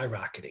be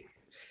skyrocketing.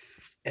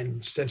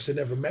 And since they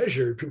never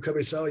measured, people come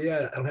and say, oh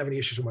yeah, I don't have any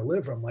issues with my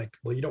liver. I'm like,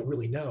 well, you don't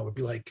really know. It'd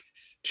be like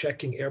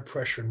checking air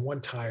pressure in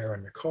one tire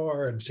on your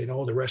car and saying,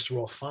 oh, the rest are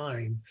all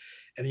fine.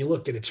 And you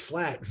look and it's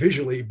flat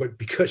visually, but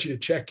because you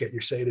didn't check it,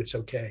 you're saying it's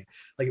okay.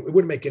 Like it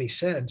wouldn't make any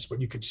sense, but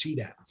you could see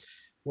that.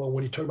 Well,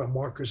 when you talk about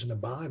markers in the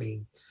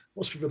body,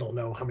 most people don't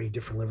know how many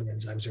different liver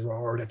enzymes there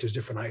are, that there's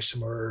different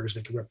isomers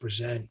that can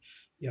represent,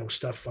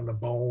 stuff on the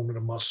bone or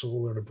the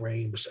muscle or the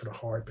brain or the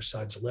heart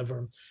besides the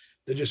liver.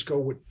 They just go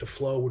with the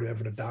flow,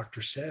 whatever the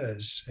doctor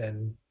says.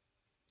 And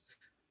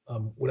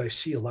what I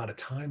see a lot of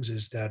times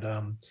is that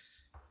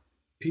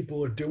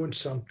people are doing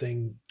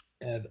something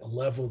at a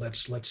level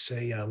that's, let's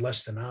say,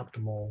 less than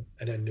optimal.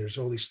 And then there's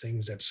all these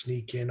things that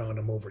sneak in on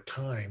them over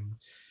time.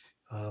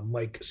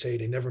 Like say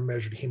they never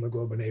measured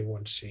hemoglobin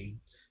A1C.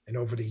 And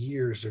over the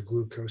years, their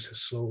glucose has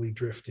slowly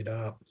drifted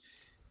up.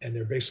 And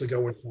they're basically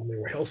going from they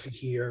were healthy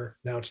here,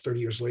 now it's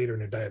 30 years later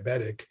and they're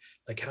diabetic.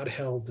 Like how the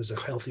hell does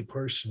a healthy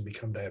person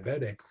become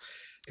diabetic?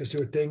 Because there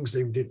were things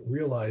they didn't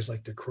realize,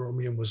 like the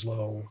chromium was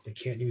low, they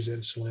can't use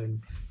insulin,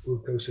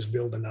 glucose is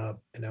building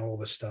up, and now all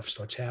this stuff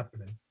starts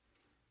happening.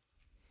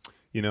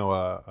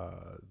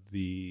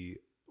 When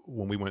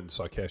we went and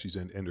saw Cashy's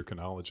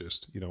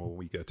endocrinologist, when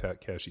we got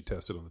Cashy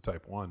tested on the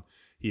type 1,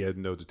 he had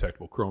no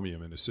detectable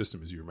chromium in his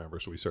system, as you remember.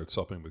 So we started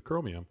supplementing with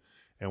chromium.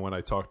 And when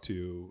I talked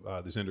to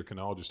this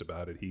endocrinologist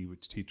about it,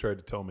 he tried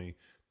to tell me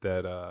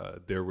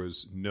that there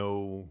was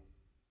no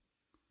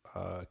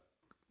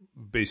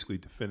basically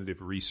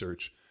definitive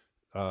research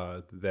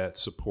that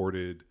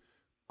supported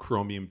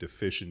chromium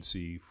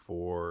deficiency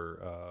for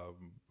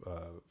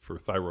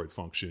thyroid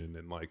function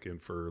and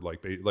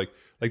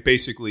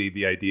basically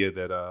the idea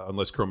that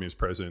unless chromium is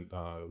present,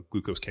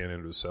 glucose can't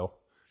enter the cell,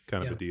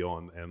 kind of a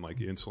deal, and like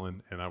insulin.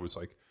 And I was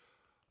like,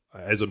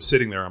 as I'm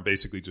sitting there, I'm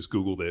basically just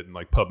Googled it and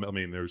like PubMed. I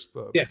mean, there's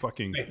I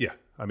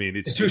mean,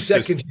 it's in 2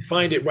 seconds you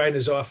find it right in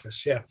his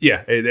office. Yeah.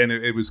 Yeah. And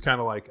it was kind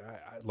of like,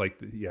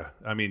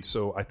 I mean,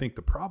 so I think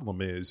the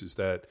problem is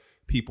that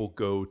people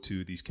go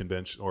to these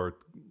conventional, or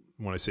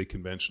when I say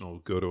conventional,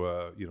 go to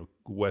a,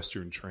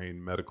 Western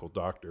trained medical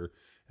doctor.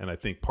 And I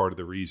think part of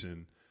the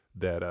reason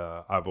that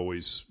I've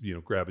always,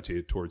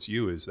 gravitated towards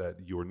you is that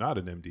you're not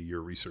an MD,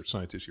 you're a research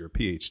scientist, you're a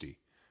PhD,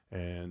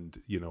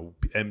 and,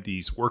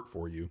 MDs work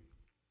for you.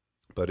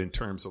 But in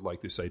terms of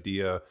like this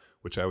idea,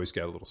 which I always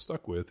got a little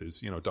stuck with,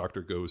 is,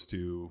 doctor goes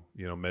to,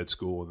 med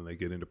school and then they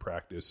get into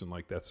practice. And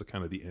like, that's the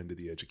kind of the end of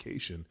the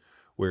education.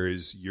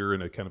 Whereas you're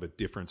in a kind of a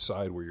different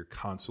side where you're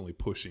constantly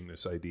pushing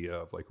this idea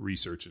of like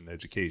research and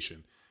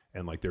education.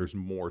 And like, there's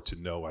more to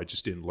know. I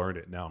just didn't learn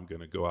it. Now I'm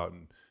going to go out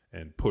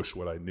and push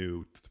what I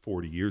knew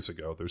 40 years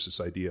ago. There's this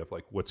idea of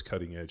like, what's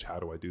cutting edge? How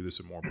do I do this?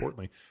 And more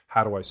importantly,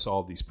 how do I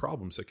solve these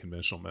problems that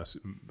conventional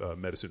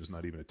medicine is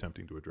not even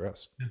attempting to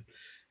address?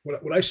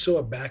 What I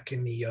saw back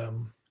in the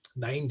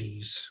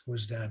 90s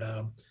was that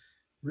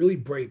really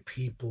bright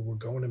people were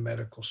going to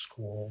medical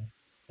school,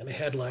 and they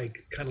had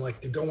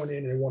they're going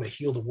in and they want to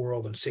heal the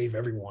world and save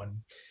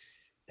everyone.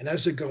 And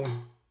as they're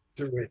going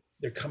through it,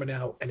 they're coming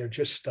out and they're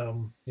just,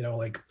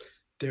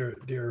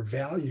 their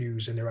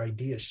values and their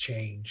ideas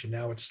change. And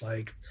now it's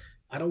like,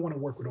 I don't want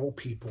to work with old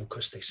people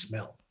because they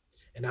smell.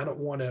 And I don't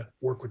want to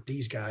work with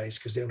these guys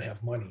because they don't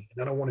have money.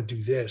 And I don't want to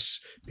do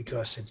this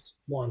because it's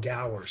long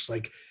hours.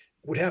 Like,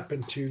 what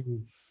happened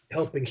to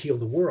helping heal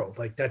the world?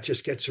 Like that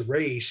just gets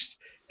erased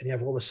and you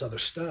have all this other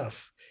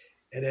stuff.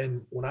 And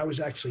then when I was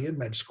actually in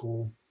med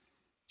school,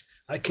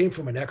 I came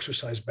from an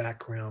exercise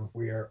background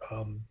where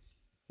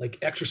like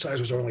exercise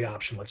was our only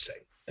option, let's say.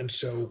 And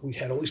so we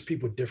had all these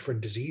people with different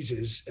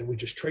diseases and we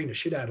just trained the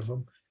shit out of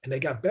them and they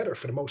got better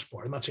for the most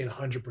part. I'm not saying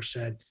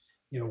 100%,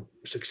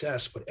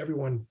 success, but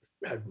everyone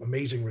had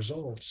amazing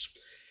results.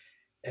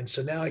 And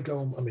so now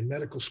I'm in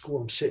medical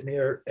school, I'm sitting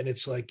there and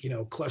it's like,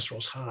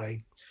 cholesterol's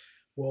high.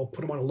 Well,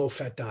 put them on a low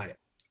fat diet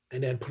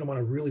and then put them on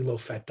a really low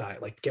fat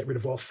diet, like get rid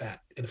of all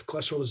fat. And if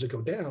cholesterol doesn't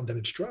go down, then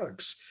it's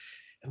drugs.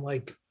 And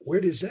like,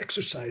 where does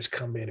exercise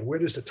come in? And where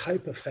does the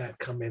type of fat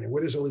come in? And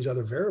where does all these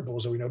other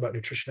variables that we know about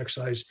nutrition,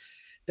 exercise?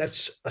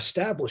 That's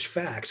established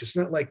facts. It's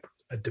not like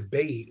a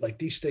debate. Like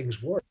these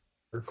things work.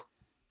 And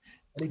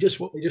they just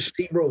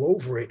steamroll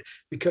over it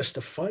because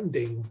the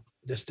funding,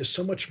 there's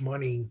so much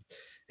money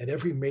at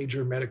every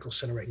major medical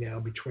center right now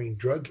between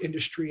drug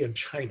industry and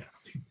China.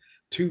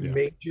 Two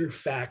major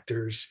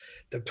factors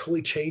that are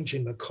totally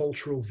changing the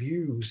cultural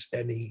views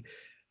and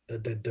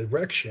the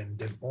direction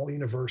that all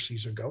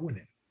universities are going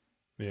in.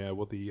 Yeah,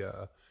 well,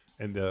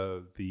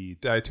 the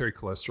dietary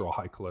cholesterol,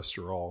 high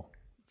cholesterol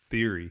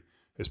theory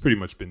has pretty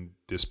much been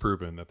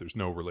disproven that there's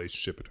no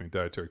relationship between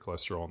dietary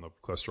cholesterol and the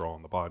cholesterol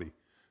in the body.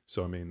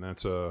 So, I mean,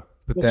 that's a...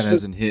 But that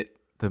hasn't hit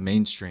the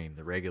mainstream,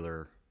 the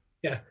regular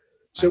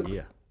So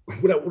idea.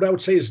 What I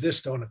would say is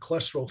this, though, on the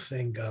cholesterol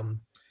thing.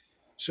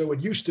 So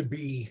it used to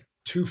be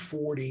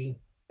 240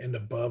 and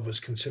above was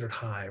considered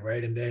high,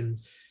 right? And then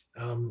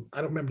I don't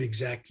remember the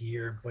exact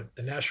year, but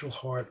the National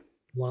Heart,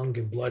 Lung,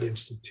 and Blood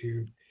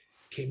Institute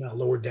came out,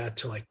 lowered that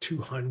to like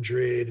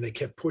 200, and they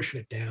kept pushing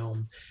it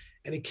down.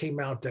 And it came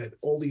out that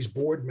all these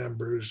board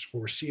members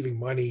were receiving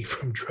money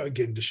from drug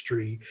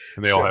industry.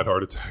 And they all had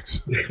heart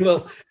attacks.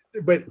 Well,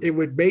 but it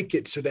would make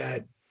it so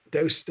that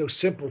those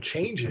simple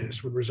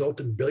changes would result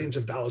in billions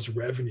of dollars of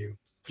revenue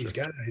for these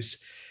guys.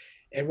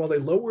 And while they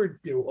lowered,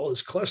 all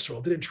this cholesterol,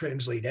 it didn't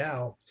translate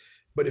out.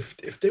 But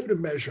if they were to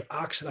measure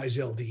oxidized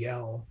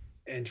LDL,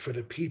 and for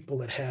the people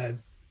that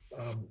had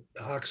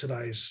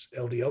oxidized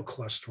LDL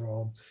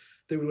cholesterol,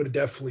 they would have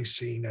definitely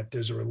seen that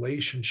there's a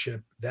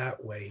relationship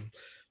that way.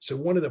 So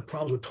one of the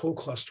problems with total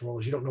cholesterol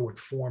is you don't know what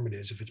form it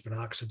is, if it's been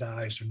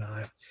oxidized or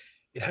not.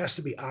 It has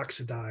to be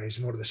oxidized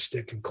in order to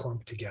stick and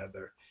clump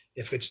together.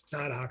 If it's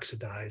not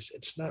oxidized,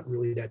 it's not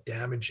really that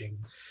damaging.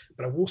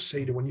 But I will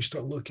say that when you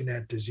start looking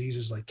at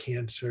diseases like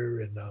cancer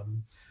and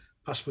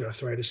possibly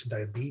arthritis and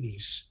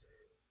diabetes,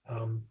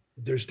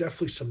 there's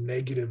definitely some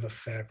negative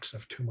effects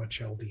of too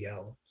much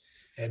LDL.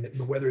 And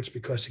whether it's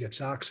because it gets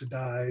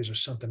oxidized or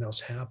something else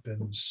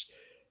happens,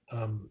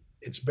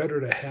 it's better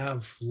to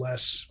have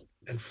less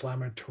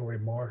inflammatory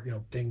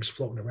things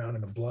floating around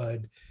in the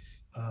blood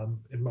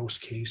in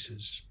most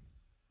cases.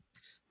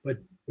 But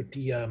with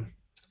the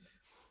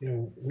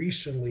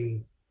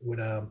recently when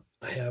I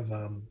have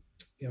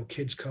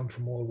kids come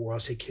from all over the world. I'll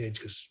say kids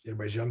because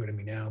everybody's younger than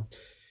me now,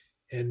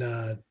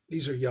 and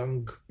these are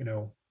young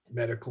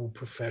medical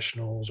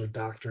professionals or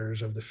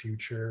doctors of the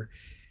future,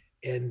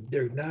 and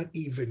they're not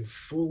even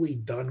fully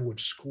done with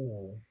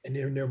school, and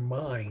in their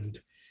mind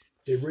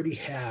they already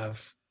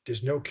have,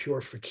 there's no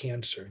cure for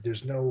cancer,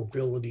 there's no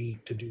ability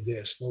to do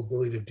this, no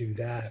ability to do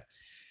that.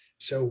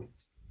 So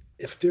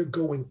if they're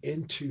going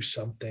into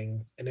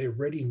something and they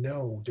already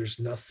know there's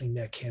nothing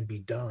that can be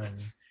done,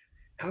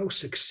 how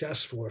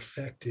successful or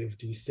effective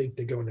do you think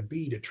they're going to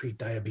be to treat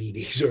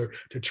diabetes or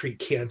to treat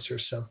cancer or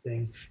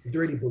something? They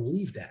already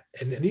believe that.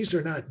 And these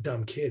are not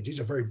dumb kids. These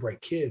are very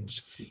bright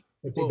kids,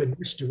 but they've been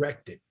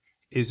misdirected.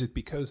 Is it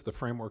because the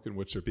framework in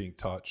which they're being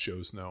taught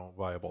shows no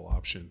viable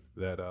option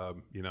that,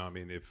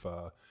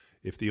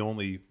 if the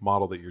only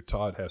model that you're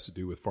taught has to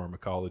do with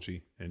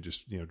pharmacology and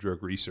just,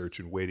 drug research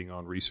and waiting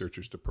on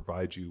researchers to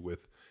provide you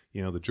with,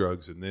 the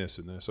drugs and this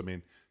and this, I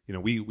mean,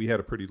 we had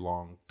a pretty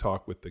long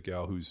talk with the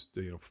gal who's,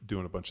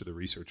 doing a bunch of the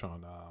research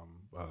on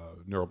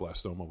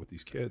neuroblastoma with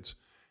these kids.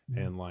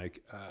 Mm-hmm.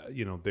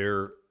 And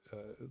they're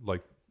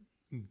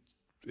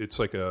it's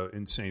like a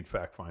insane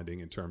fact finding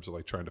in terms of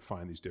like trying to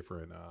find these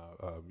different,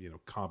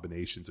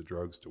 combinations of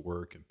drugs to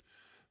work. And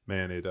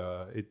man,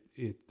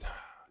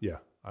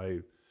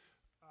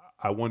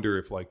 I wonder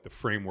if like the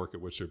framework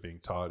at which they're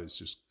being taught is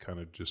just kind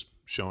of just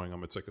showing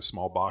them it's like a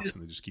small box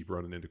and they just keep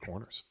running into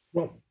corners.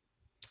 Well,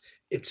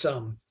 it's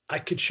I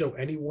could show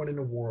anyone in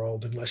the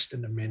world in less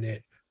than a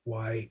minute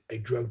why a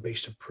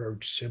drug-based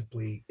approach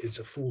simply is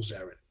a fool's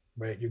errand,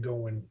 right? You're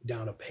going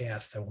down a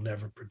path that will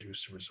never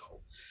produce a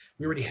result.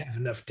 We already have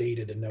enough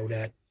data to know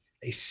that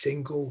a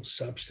single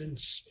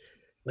substance,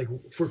 like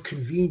for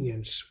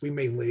convenience, we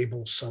may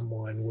label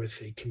someone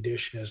with a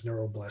condition as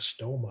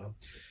neuroblastoma,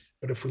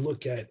 but if we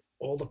look at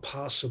all the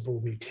possible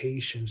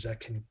mutations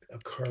that can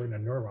occur in a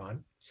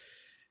neuron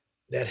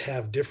that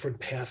have different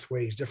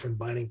pathways, different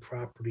binding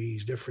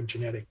properties, different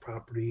genetic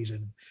properties.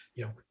 And,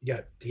 you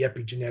got the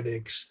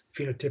epigenetics,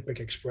 phenotypic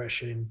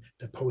expression,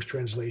 the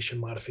post-translation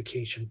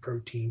modification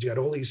proteins. You got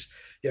all these,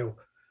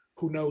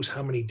 who knows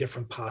how many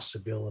different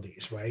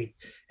possibilities, right?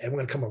 And we're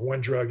going to come up with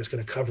one drug that's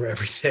going to cover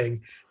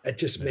everything. That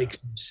just makes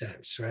no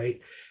sense, right?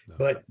 No.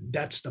 But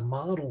that's the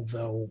model,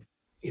 though.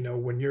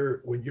 When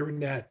you're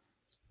in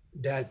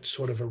that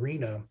sort of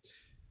arena,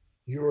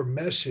 Your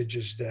message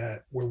is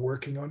that we're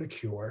working on a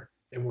cure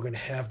and we're going to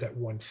have that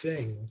one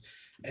thing.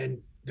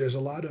 And there's a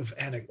lot of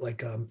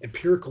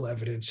empirical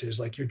evidence is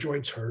like your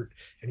joints hurt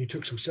and you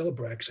took some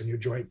Celebrex and your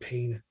joint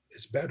pain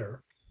is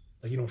better.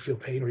 Like you don't feel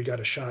pain, or you got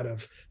a shot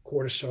of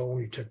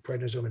cortisone, you took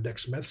prednisone and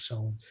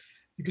dexamethasone.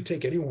 You could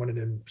take anyone and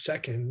in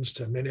seconds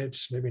to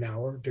minutes, maybe an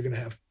hour, they're going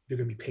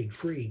to be pain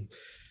free.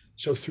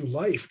 So through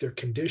life, they're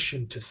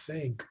conditioned to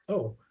think,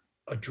 oh,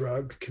 a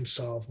drug can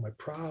solve my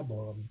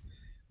problem.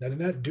 Now they're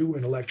not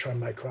doing electron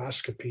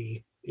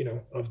microscopy,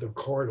 of the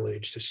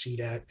cartilage to see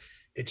that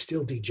it's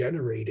still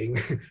degenerating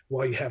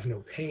while you have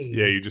no pain.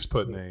 Yeah, you're just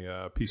putting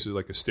a piece of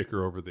like a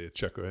sticker over the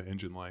check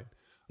engine light.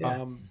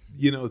 Yeah.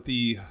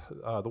 The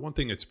one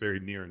thing that's very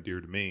near and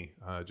dear to me,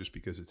 just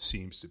because it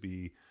seems to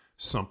be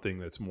something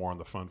that's more on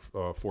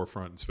the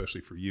forefront, especially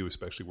for you,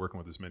 especially working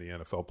with as many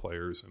NFL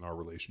players in our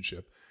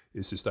relationship,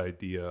 is this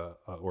idea,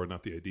 or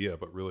not the idea,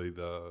 but really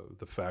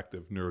the fact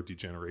of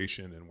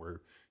neurodegeneration, and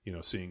we're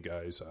seeing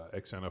guys,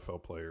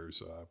 ex-NFL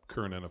players,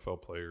 current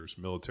NFL players,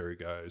 military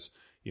guys,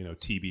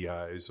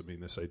 TBIs. I mean,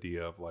 this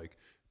idea of like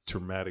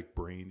traumatic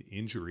brain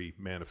injury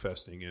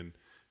manifesting in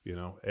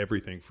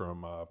everything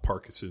from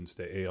Parkinson's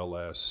to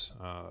ALS,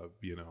 to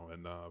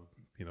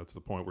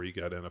the point where you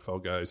got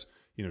NFL guys,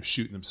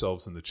 shooting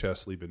themselves in the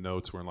chest, leaving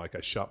notes where like,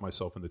 I shot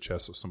myself in the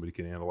chest so somebody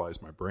can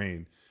analyze my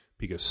brain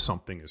because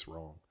something is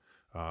wrong.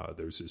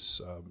 There's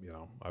this,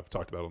 I've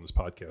talked about on this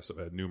podcast,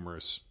 I've had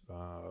numerous,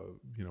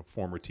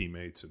 former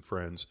teammates and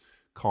friends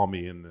call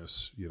me in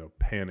this,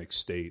 panic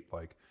state,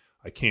 like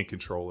I can't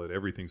control it.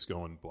 Everything's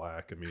going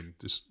black. I mean,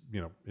 just,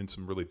 in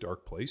some really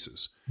dark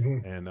places.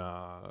 Mm-hmm.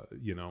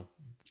 And,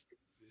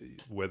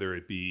 whether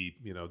it be,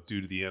 due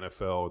to the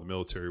NFL or the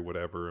military or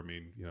whatever, I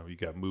mean, you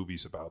got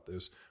movies about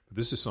this, but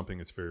this is something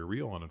that's very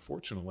real. And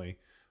unfortunately,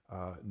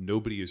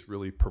 nobody is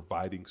really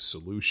providing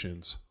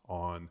solutions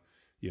on,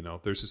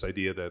 there's this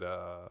idea that,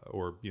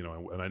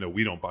 and I know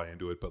we don't buy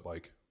into it, but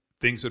like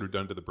things that are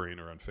done to the brain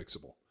are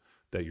unfixable,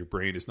 that your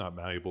brain is not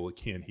malleable. It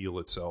can't heal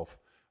itself.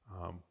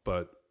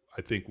 But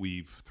I think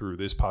we've, through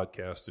this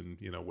podcast and,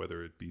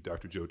 whether it be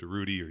Dr. Joe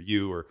DeRudy or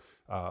you or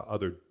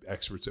other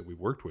experts that we've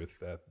worked with,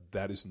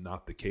 that is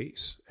not the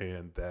case.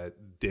 And that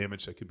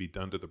damage that can be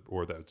done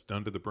that's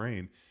done to the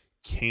brain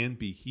can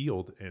be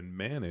healed and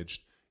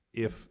managed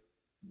if,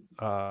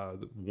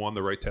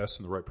 the right tests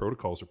and the right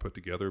protocols are put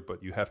together,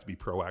 but you have to be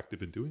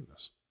proactive in doing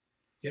this.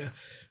 Yeah.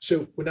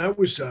 So when I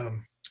was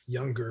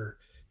younger,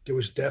 there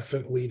was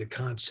definitely the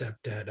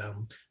concept that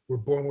we're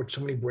born with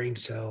so many brain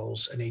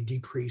cells and they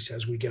decrease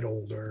as we get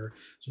older.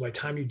 So by the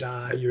time you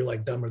die, you're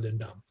like dumber than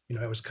dumb.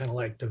 It was kind of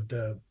like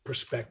the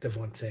perspective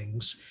on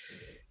things.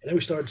 And then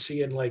we started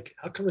seeing like,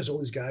 how come there's all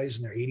these guys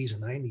in their 80s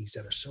and 90s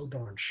that are so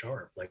darn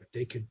sharp? Like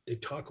they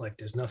talk like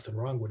there's nothing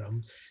wrong with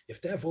them.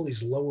 If they have all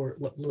these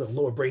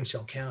lower brain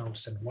cell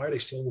counts, then why are they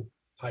still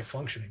high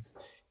functioning?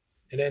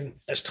 And then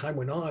as time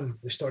went on,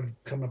 they started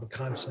coming up with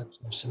concepts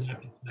of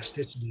synaptic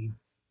plasticity.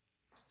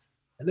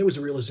 And there was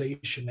a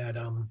realization that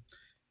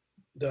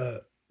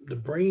the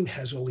brain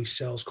has all these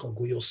cells called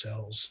glial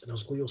cells, and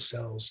those glial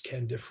cells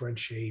can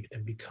differentiate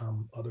and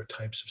become other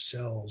types of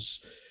cells.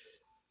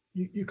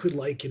 You could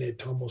liken it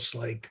to almost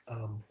like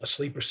a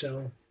sleeper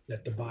cell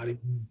that the body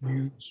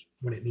uses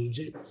when it needs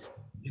it.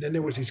 And then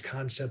there was these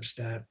concepts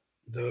that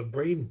the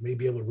brain may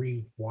be able to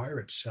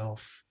rewire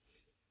itself.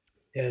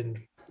 And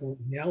we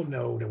now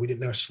know that we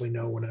didn't necessarily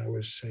know when I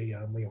was, say,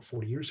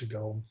 40 years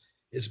ago,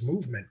 is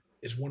movement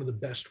is one of the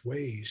best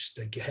ways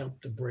to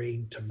help the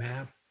brain to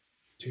map,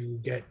 to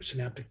get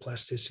synaptic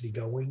plasticity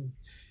going.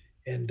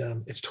 And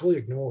it's totally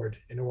ignored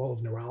in all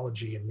of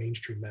neurology and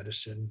mainstream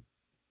medicine.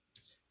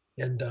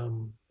 And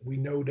we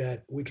know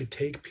that we could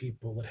take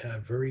people that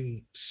have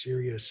very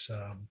serious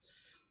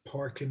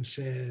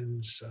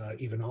Parkinson's,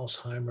 even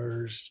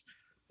Alzheimer's,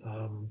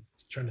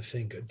 trying to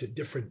think of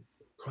different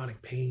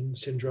chronic pain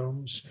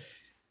syndromes,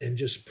 and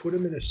just put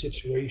them in a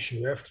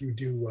situation where after you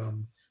do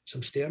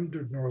some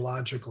standard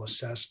neurological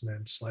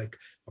assessments like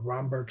a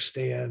Romberg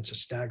stance, a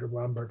staggered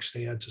Romberg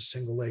stance, a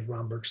single leg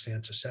Romberg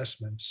stance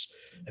assessments.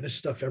 And this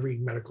stuff every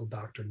medical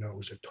doctor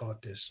knows. They're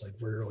taught this like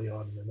very early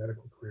on in their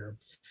medical career.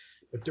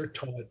 But they're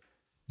taught,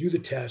 do the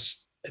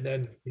test, and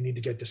then you need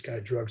to get this guy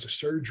drugs or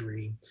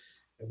surgery.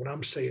 And what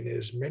I'm saying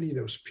is many of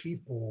those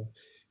people,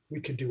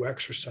 we could do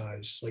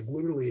exercise. Like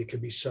literally it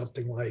could be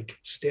something like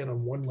stand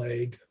on one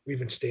leg, or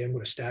even stand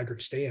with a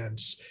staggered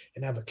stance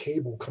and have a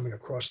cable coming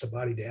across the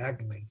body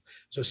diagonally.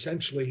 So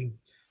essentially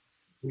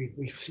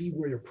we see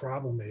where your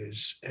problem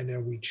is, and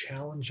then we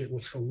challenge it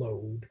with the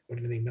load, but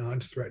in a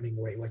non-threatening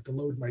way. Like the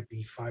load might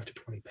be 5 to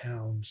 20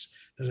 pounds.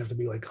 It doesn't have to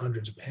be like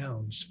hundreds of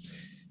pounds.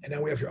 And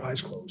now we have your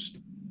eyes closed,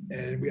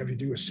 and we have you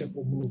do a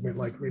simple movement,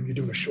 like maybe you're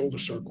doing a shoulder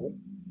circle.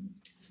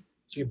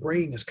 So your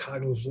brain is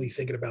cognitively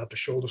thinking about the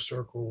shoulder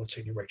circle, let's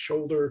say your right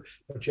shoulder,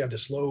 but you have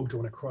this load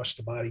going across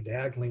the body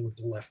diagonally with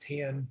the left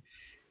hand,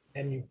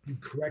 and you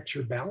correct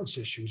your balance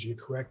issues, you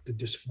correct the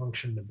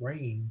dysfunction in the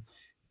brain.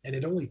 And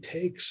it only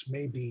takes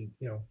maybe,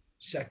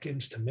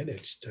 seconds to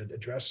minutes to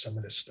address some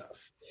of this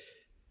stuff.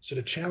 So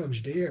the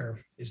challenge there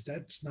is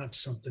that's not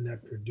something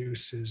that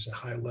produces a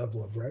high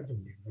level of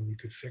revenue when you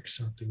could fix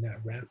something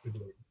that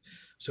rapidly.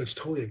 So it's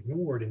totally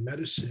ignored in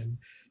medicine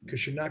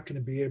because you're not going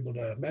to be able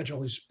to imagine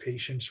all these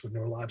patients with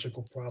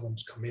neurological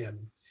problems come in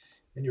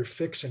and you're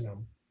fixing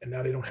them and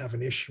now they don't have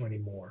an issue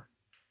anymore.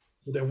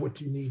 Well, then what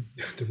do you need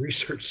the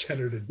research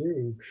center to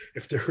do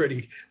if they're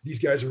already, these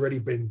guys already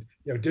been,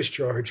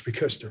 discharged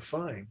because they're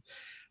fine.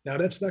 Now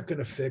that's not going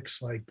to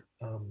fix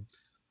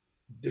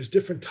there's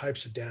different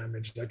types of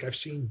damage. Like I've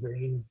seen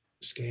brain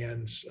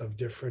scans of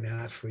different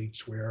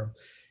athletes where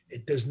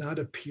it does not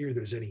appear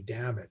there's any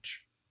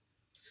damage.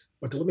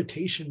 But the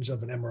limitations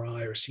of an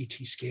MRI or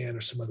CT scan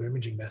or some other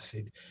imaging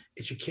method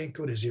is you can't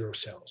go to zero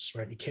cells,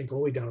 right? You can't go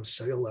all the way down to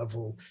cellular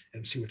level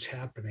and see what's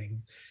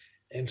happening.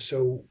 And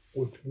so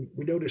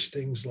we notice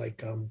things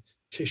like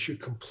tissue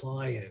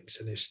compliance,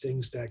 and there's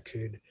things that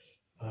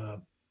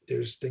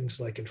there's things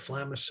like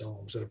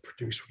inflammasomes that are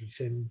produced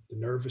within the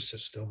nervous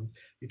system.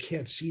 You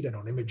can't see that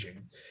on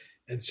imaging.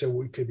 And so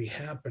what could be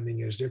happening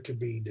is there could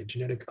be the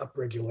genetic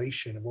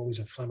upregulation of all these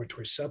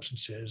inflammatory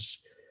substances,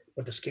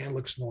 but the scan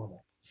looks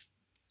normal.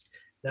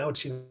 Now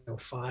it's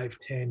 5,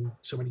 10,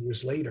 so many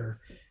years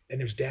later, and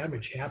there's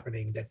damage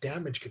happening. That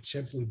damage could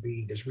simply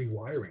be there's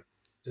rewiring.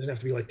 It doesn't have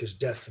to be like this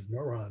death of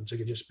neurons. It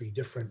could just be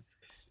different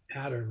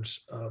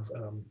patterns of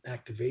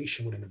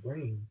activation within the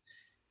brain.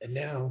 And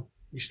now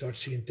you start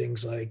seeing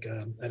things like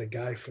I had a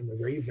guy from the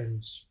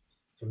Ravens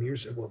from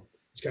years ago. Well,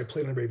 this guy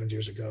played on the Ravens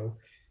years ago.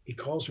 He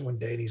calls me one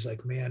day and he's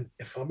like, man,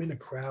 if I'm in a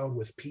crowd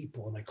with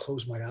people and I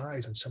close my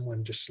eyes and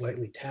someone just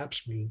slightly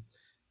taps me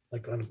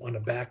like on the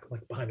back,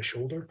 like behind the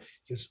shoulder,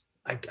 he goes,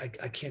 I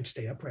can't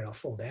stay upright. I'll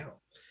fall down.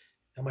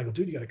 I'm like, well,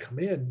 dude, you got to come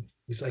in.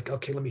 He's like,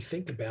 okay, let me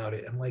think about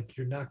it. I'm like,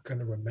 you're not going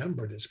to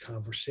remember this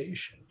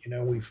conversation.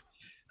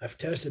 I've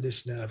tested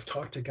this now. I've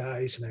talked to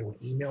guys and I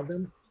would email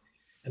them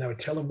and I would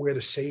tell them where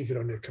to save it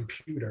on their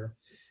computer.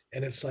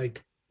 And it's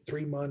like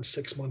 3 months,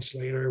 6 months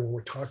later when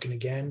we're talking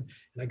again.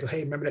 And I go,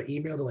 hey, remember that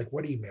email? They're like,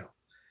 what email?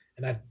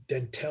 And I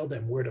then tell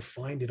them where to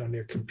find it on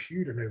their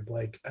computer. And they're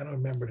like, I don't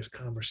remember this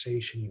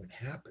conversation even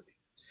happening.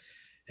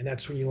 And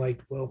that's when you're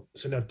like, well,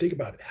 so now think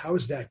about it. How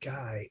is that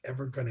guy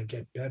ever going to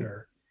get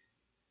better?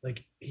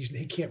 Like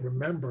he can't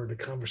remember the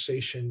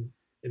conversation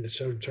in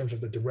terms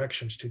of the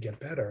directions to get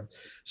better.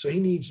 So he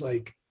needs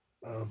like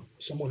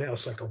someone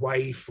else, like a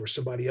wife or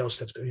somebody else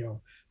that's going to,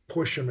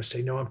 push him and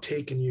say, no, I'm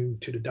taking you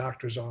to the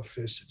doctor's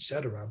office,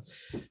 etc.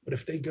 But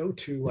if they go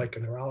to like a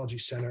neurology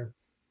center,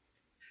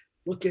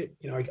 look at,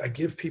 I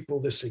give people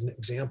this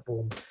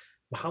example.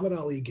 Muhammad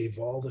Ali gave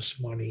all this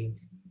money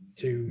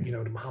to,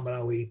 the Muhammad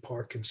Ali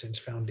Parkinson's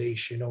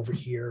Foundation over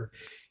here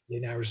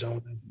in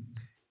Arizona.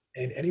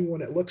 And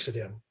anyone that looks at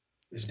him,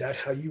 is that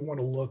how you want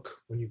to look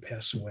when you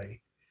pass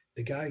away?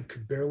 The guy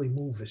could barely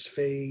move his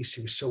face.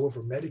 He was so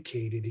over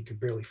medicated, he could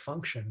barely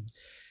function.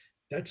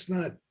 That's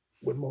not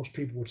what most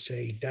people would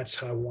say. That's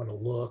how I want to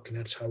look. And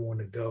that's how I want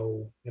to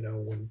go,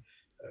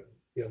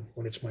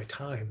 when it's my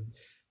time.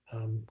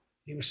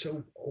 He was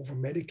so over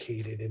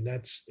medicated. And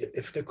that's,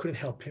 if they couldn't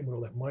help him with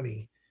all that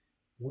money,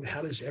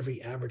 how does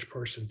every average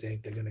person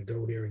think they're going to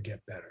go there and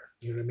get better?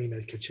 You know what I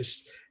mean?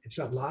 It's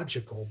not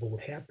logical, but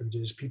what happens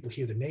is people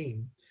hear the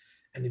name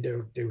and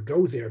they would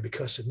go there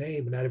because of the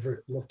name and not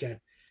ever look at,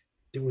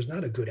 there was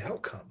not a good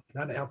outcome,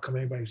 not an outcome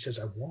anybody says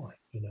I want,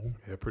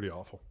 Yeah, pretty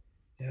awful.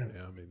 Yeah.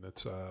 I mean,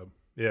 that's, Tom,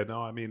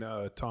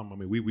 I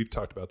mean, we've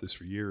talked about this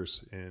for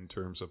years in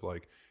terms of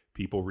like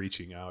people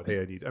reaching out.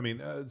 Hey,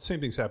 the same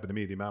things happened to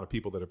me. The amount of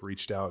people that have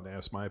reached out and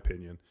asked my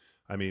opinion.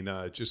 I mean,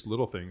 just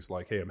little things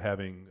like, hey, I'm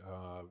having,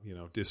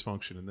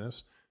 dysfunction in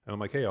this. And I'm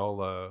like, hey,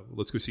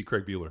 let's go see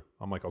Craig Bueller.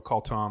 I'm like, I'll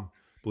call Tom.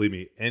 Believe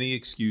me, any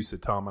excuse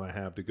that Tom and I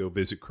have to go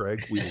visit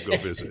Craig, we will go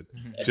visit.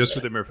 Just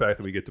for the mere fact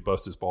that we get to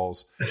bust his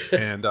balls.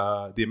 And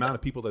the amount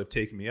of people that have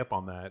taken me up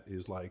on that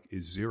is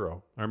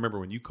zero. I remember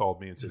when you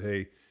called me and said,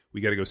 hey,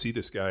 we got to go see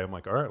this guy. I'm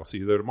like, all right, I'll see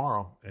you there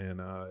tomorrow.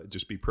 And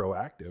just be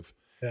proactive.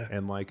 Yeah.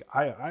 And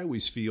I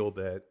always feel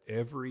that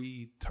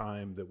every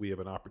time that we have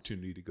an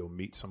opportunity to go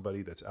meet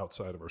somebody that's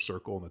outside of our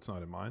circle and that's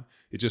not in mine,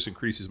 it just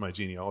increases my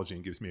genealogy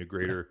and gives me a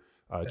greater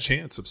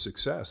chance of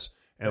success.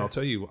 And I'll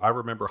tell you, I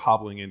remember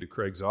hobbling into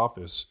Craig's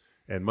office,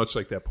 and much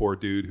like that poor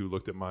dude who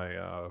looked at my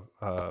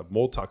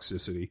mold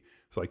toxicity,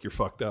 it's like, you're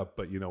fucked up,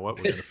 but you know what?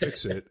 We're going to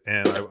fix it.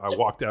 And I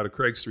walked out of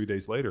Craig's 3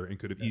 days later and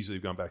could have easily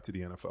gone back to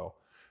the NFL.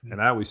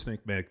 And I always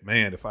think,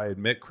 man, if I had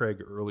met Craig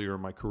earlier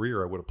in my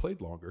career, I would have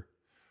played longer.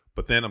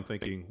 But then I'm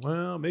thinking,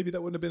 well, maybe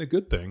that wouldn't have been a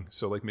good thing.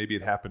 So maybe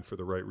it happened for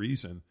the right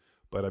reason.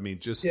 But I mean,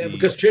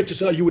 because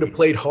chances are you would have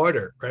played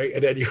harder, right?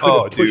 And then you would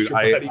have pushed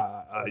your body.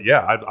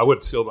 I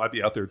would still. I'd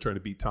be out there trying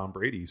to beat Tom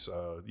Brady's,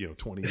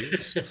 20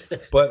 years.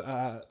 But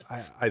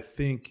I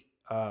think,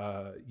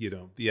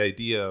 the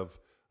idea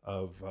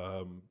of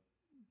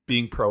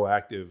being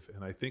proactive,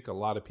 and I think a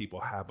lot of people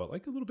have a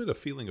little bit of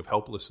feeling of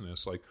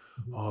helplessness, like,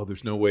 oh,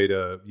 there's no way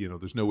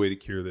to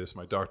cure this.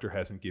 My doctor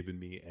hasn't given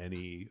me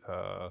any,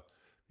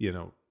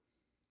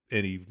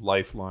 any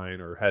lifeline,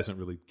 or hasn't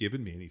really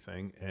given me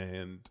anything.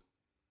 And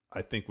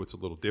I think what's a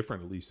little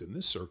different, at least in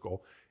this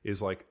circle,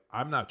 is like,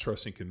 I'm not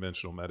trusting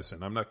conventional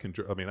medicine. I'm not,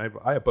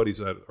 I have buddies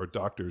that are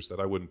doctors that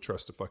I wouldn't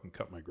trust to fucking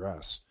cut my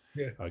grass.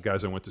 Yeah.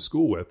 Guys I went to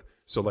school with.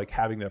 So like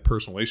having that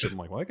personal relationship, I'm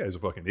like, well, that guy's a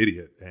fucking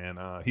idiot, and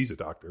he's a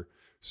doctor.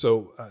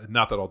 So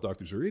not that all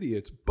doctors are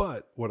idiots,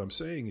 but what I'm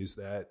saying is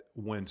that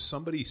when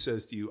somebody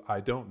says to you, I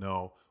don't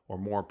know, or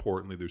more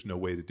importantly, there's no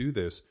way to do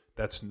this,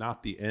 that's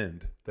not the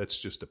end. That's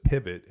just a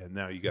pivot. And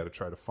now you got to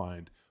try to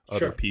find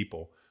other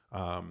people.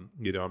 I'm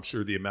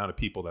sure the amount of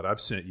people that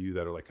I've sent you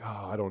that are like,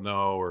 oh, I don't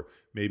know, or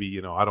maybe,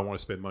 I don't want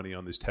to spend money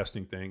on this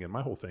testing thing. And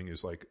my whole thing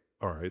is like,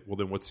 all right, well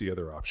then what's the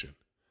other option?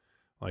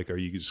 Like, are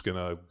you just going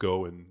to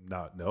go and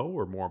not know?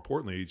 Or more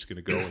importantly, are you just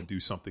going to go and do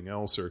something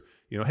else? Or,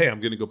 hey, I'm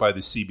going to go buy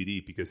this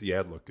CBD because the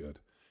ad looked good.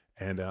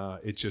 And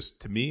it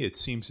just, to me, it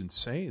seems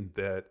insane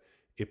that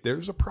if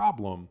there's a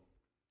problem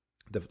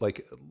that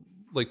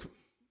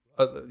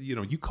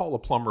you call a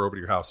plumber over to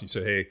your house and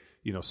you say,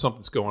 hey,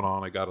 something's going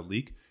on. I got a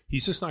leak.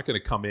 He's just not going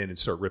to come in and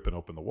start ripping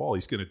open the wall.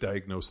 He's going to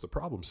diagnose the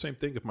problem. Same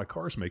thing if my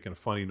car's making a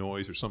funny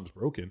noise or something's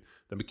broken,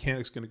 the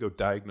mechanic's going to go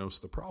diagnose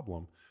the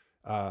problem.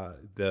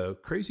 The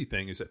crazy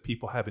thing is that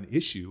people have an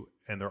issue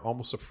and they're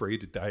almost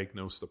afraid to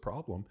diagnose the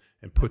problem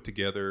and put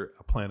together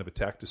a plan of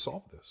attack to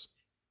solve this.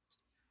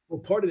 Well,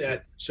 part of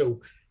that,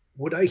 so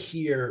what I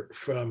hear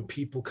from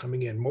people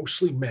coming in,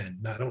 mostly men,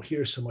 now I don't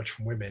hear so much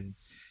from women,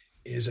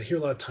 is I hear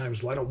a lot of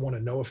times, well, I don't want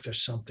to know if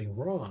there's something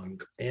wrong.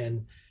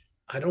 And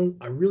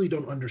I really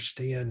don't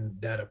understand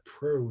that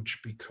approach,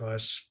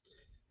 because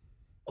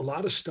a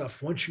lot of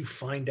stuff, once you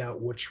find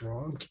out what's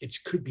wrong, it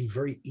could be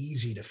very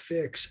easy to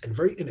fix and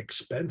very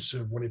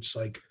inexpensive when it's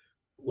like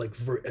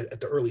at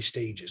the early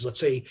stages. Let's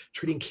say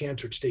treating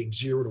cancer at stage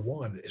 0 to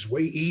 1 is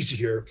way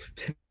easier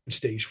than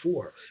stage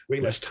 4, way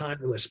less time,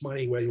 way less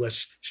money, way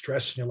less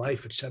stress in your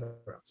life, etc.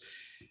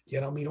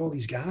 Yet I'll meet all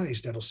these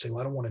guys that'll say,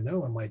 well, I don't want to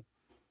know. I'm like,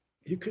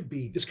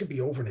 this could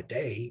be over in a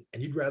day,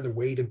 and you'd rather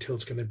wait until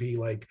it's going to be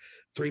like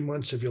 3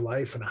 months of your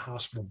life in a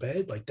hospital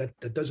bed. Like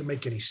that doesn't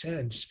make any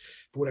sense.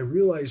 But what I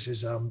realize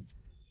is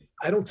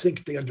I don't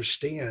think they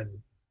understand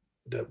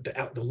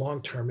the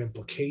long-term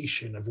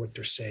implication of what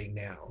they're saying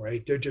now,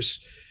 right?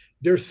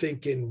 They're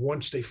thinking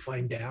once they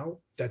find out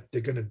that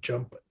they're going to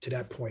jump to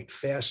that point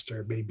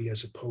faster, maybe,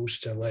 as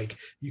opposed to like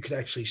you could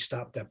actually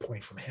stop that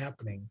point from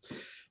happening.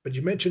 But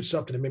you mentioned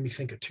something that made me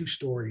think of two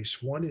stories.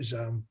 One is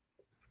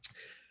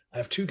I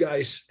have two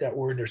guys that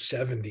were in their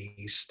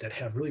 70s that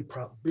have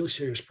really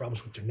serious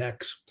problems with their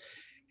necks.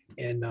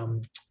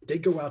 And they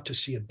go out to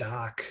see a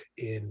doc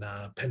in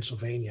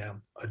Pennsylvania,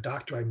 a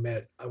doctor I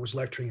met. I was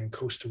lecturing in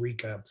Costa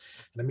Rica,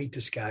 and I meet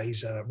this guy.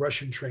 He's a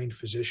Russian-trained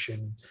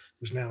physician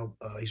who's now,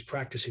 he's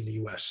practicing in the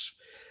U.S.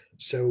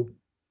 So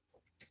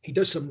he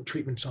does some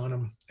treatments on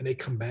them, and they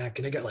come back,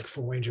 and they got like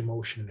full range of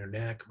motion in their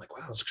neck. I'm like,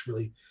 wow, this looks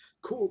really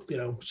cool,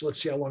 so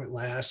let's see how long it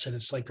lasts. And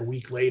it's like a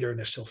week later, and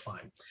they're still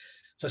fine.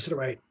 So I said, all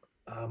right,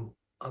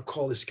 I'll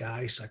call this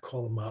guy. So I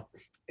call him up,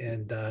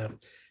 and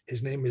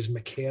his name is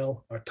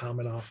Mikhail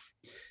Artamonov.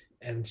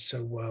 And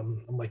so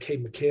I'm like, hey,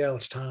 Mikhail,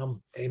 it's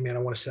Tom. Hey, man, I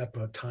want to set up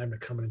a time to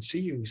come in and see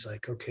you. He's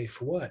like, okay,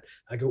 for what?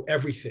 I go,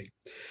 everything.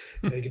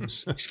 And he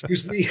goes,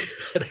 excuse me?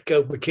 And I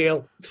go,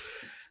 Mikhail,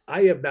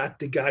 I am not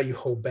the guy you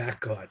hold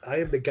back on. I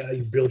am the guy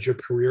you build your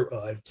career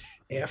on.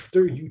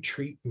 After you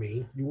treat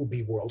me, you will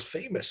be world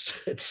famous.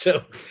 And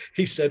so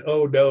he said,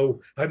 oh, no,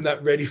 I'm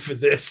not ready for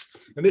this.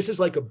 And this is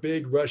like a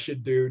big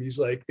Russian dude. He's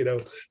like,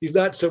 he's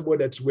not someone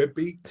that's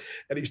wimpy.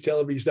 And he's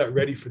telling me he's not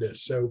ready for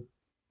this. So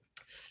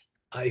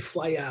I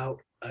fly out,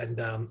 and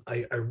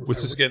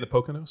What's this again, the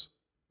Poconos?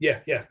 Yeah.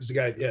 There's a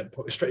guy,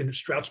 in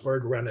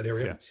Stroudsburg, around that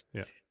area.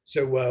 Yeah.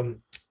 So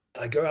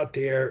I go out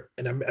there,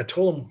 and I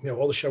told him,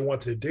 all the shit I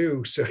wanted to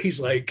do. So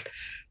he's like,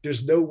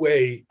 there's no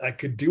way I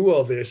could do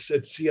all this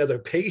and see other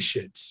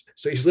patients.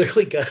 So he's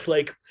literally got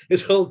like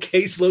his whole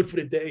caseload for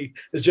the day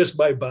is just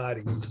my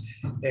body.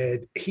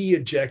 And he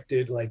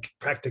injected like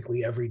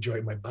practically every joint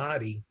in my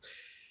body.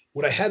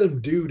 What I had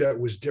him do that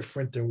was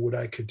different than what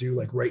I could do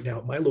like right now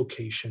at my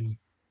location,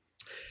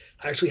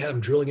 I actually had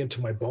him drilling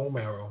into my bone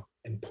marrow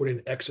and put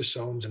in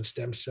exosomes and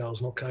stem cells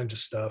and all kinds of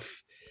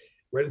stuff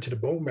right into the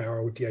bone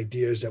marrow, with the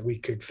idea is that we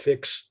could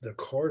fix the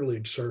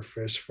cartilage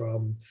surface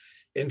from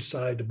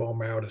inside the bone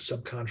marrow to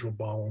subchondral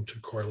bone to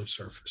the cartilage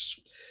surface.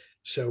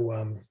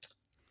 So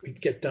we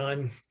get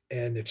done,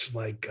 and it's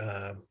like,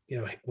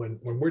 when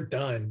we're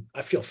done,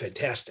 I feel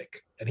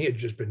fantastic. And he had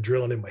just been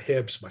drilling in my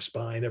hips, my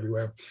spine,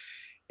 everywhere.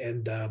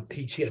 And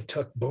he had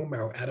tucked bone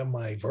marrow out of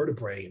my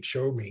vertebrae and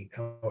showed me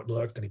how it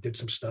looked. And he did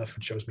some stuff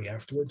and shows me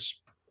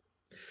afterwards.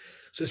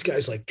 So this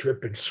guy's like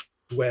dripping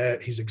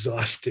sweat. He's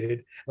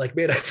exhausted. Like,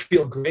 man, I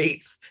feel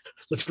great.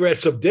 Let's grab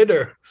some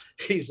dinner.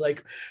 He's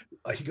like,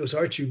 he goes,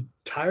 aren't you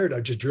tired? I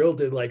just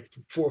drilled in like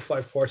 4 or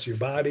 5 parts of your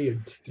body.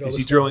 And is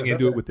he drilling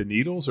into it with the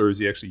needles, or is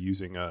he actually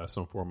using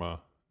some form of?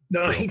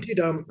 No, he did.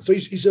 So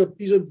he's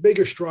a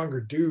bigger,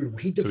 stronger dude.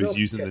 So he's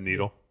using the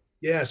needle.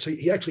 Yeah. So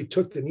he actually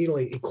took the needle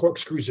and he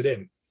corkscrews it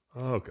in.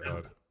 Oh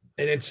God.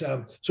 And it's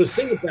so the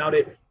thing about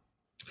it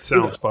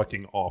sounds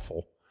fucking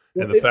awful.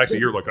 And the fact that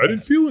you're like, I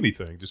didn't feel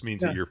anything, just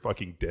means that you're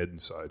fucking dead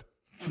inside.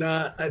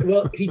 Nah,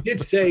 well, he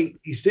did say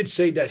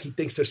that he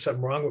thinks there's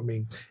something wrong with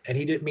me, and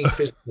he didn't mean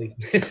physically.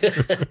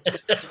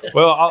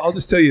 Well, I'll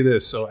just tell you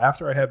this. So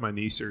after I had my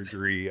knee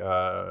surgery,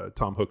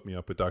 Tom hooked me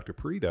up with Dr.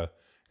 Parita,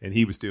 and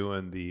he was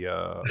doing the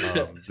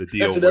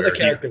deal. That's another where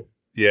character.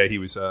 he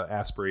was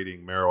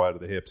aspirating marrow out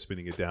of the hip,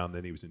 spinning it down,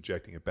 then he was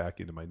injecting it back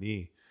into my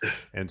knee.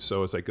 And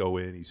so as I go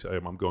in,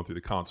 I'm going through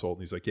the consult,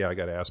 and he's like, "Yeah, I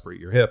got to aspirate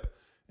your hip,"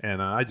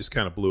 and I just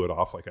kind of blew it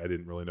off like I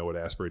didn't really know what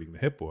aspirating the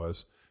hip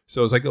was.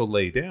 So as I go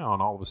lay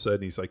down, all of a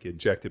sudden he's like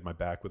injected my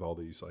back with all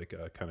these like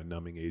kind of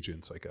numbing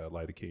agents, like a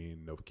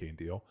lidocaine, novocaine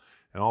deal.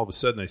 And all of a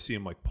sudden I see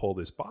him like pull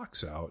this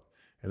box out,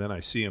 and then I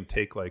see him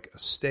take like a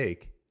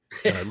steak,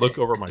 and I look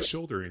over my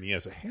shoulder, and he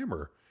has a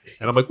hammer.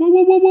 And I'm like, whoa,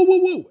 whoa, whoa, whoa, whoa,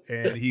 whoa.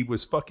 And he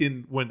was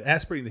fucking, when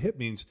aspirating the hip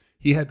means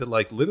he had to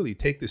like literally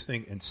take this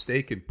thing and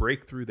stake and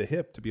break through the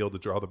hip to be able to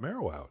draw the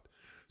marrow out.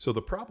 So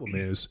the problem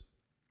is,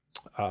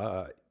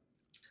 I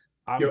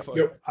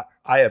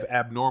have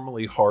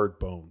abnormally hard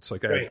bones.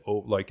 Like I have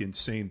like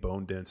insane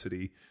bone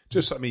density.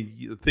 Just, I mean,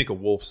 you think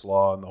of Wolf's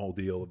Law and the whole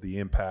deal of the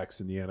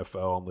impacts in the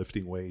NFL and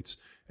lifting weights,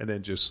 and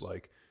then just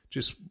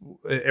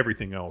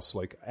everything else,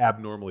 like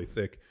abnormally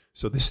thick.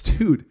 So this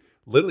dude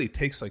literally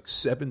takes like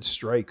 7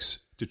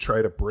 strikes to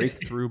try to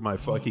break through my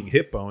fucking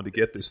hip bone to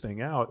get this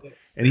thing out.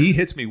 And he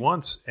hits me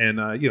once, and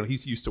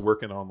he's used to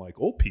working on like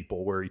old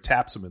people where he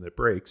taps them and it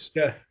breaks.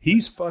 Yeah.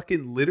 He's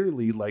fucking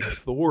literally like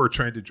Thor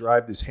trying to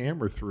drive this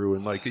hammer through,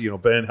 and like,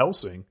 Van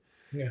Helsing.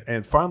 Yeah.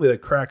 And finally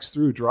that cracks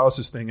through, draws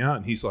this thing out,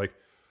 and he's like,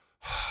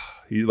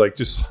 he like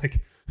just like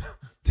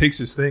takes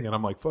his thing, and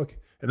I'm like, fuck.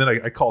 And then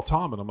I call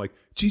Tom, and I'm like,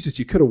 Jesus,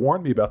 you could have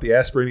warned me about the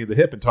aspirating of the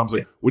hip. And Tom's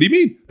like, what do you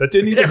mean? That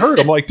didn't even hurt.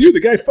 I'm like, dude, the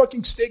guy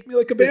fucking staked me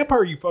like a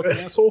vampire, you fucking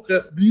asshole.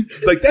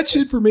 Like, that's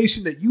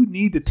information that you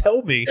need to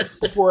tell me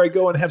before I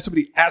go and have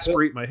somebody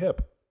aspirate my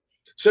hip.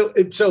 So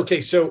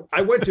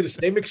I went through the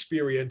same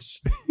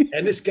experience,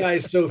 and this guy.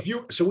 So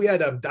we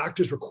had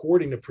doctors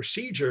recording the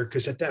procedure,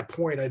 because at that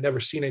point I'd never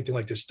seen anything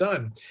like this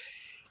done.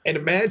 And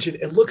imagine,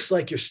 it looks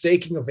like you're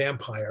staking a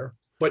vampire,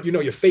 but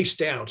you're face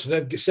down. So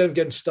then instead of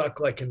getting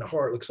stuck like in the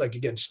heart, it looks like you're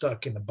getting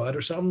stuck in the butt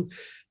or something.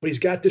 But he's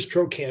got this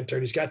trochanter,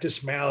 and he's got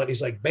this mallet.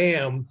 He's like,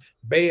 bam,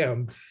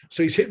 bam.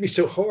 So he's hit me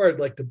so hard,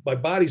 like my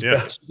body's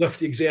bouncing off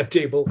the exam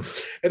table.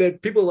 And then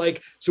people are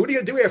like, so what are you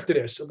gonna do after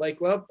this? I'm like,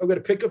 well, I'm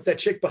gonna pick up that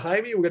chick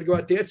behind me. We're gonna go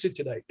out dancing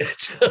tonight.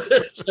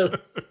 so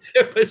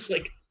it was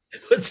like,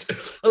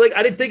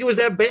 I didn't think it was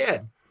that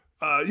bad.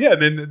 And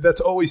then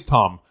that's always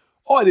Tom.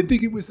 Oh, I didn't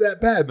think it was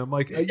that bad. And I'm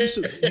like,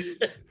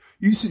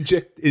 you just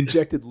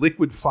injected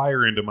liquid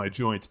fire into my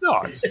joints.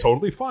 No, it's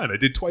totally fine. I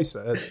did twice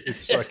that.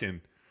 It's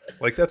fucking,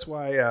 like, that's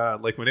why,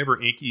 like,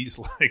 whenever Inky's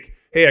like,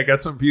 hey, I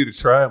got something for you to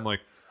try, I'm like,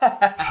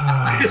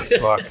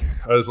 fuck.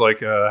 I was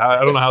like, I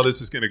don't know how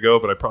this is going to go,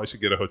 but I probably should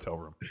get a hotel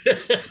room.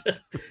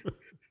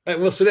 Right,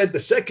 well, so then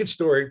the second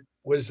story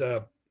was,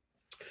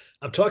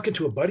 I'm talking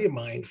to a buddy of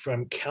mine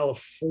from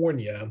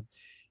California,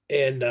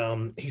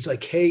 and he's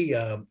like, hey,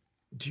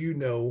 do you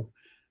know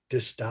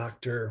this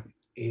doctor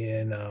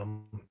in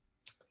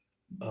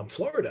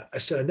Florida? I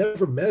said, I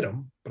never met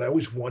him, but I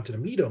always wanted to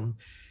meet him.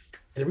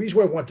 And the reason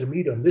why I wanted to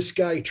meet him, this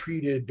guy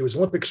there was an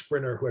Olympic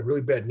sprinter who had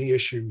really bad knee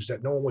issues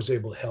that no one was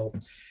able to help.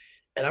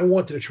 And I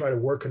wanted to try to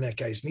work on that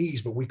guy's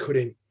knees, but we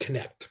couldn't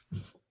connect.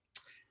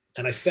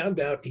 And I found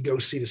out he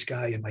goes see this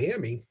guy in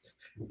Miami,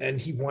 and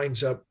he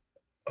winds up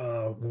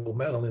gold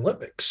medal in the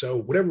Olympics. So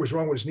whatever was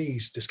wrong with his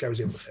knees, this guy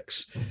was able to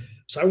fix.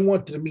 So I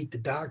wanted to meet the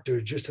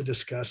doctor just to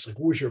discuss, like,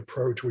 what was your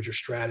approach, what was your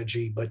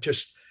strategy, but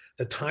just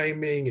the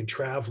timing and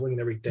traveling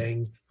and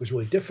everything was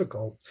really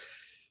difficult.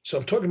 So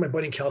I'm talking to my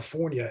buddy in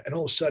California, and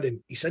all of a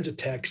sudden he sends a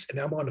text, and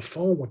I'm on the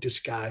phone with this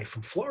guy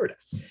from Florida.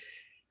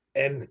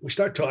 And we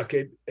start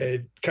talking,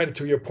 and kind of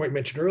to your point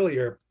mentioned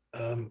earlier,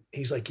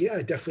 he's like, yeah,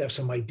 I definitely have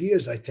some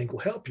ideas I think will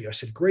help you. I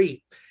said,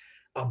 great,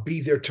 I'll be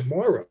there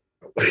tomorrow.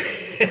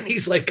 And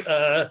he's like,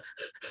 I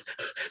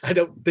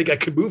don't think I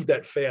can move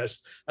that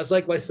fast. I was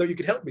like, well, I thought you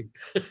could help me.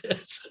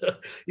 So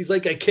he's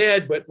like, I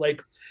can, but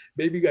like,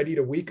 maybe I need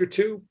a week or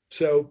two.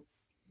 So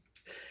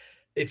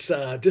it's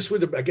I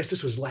guess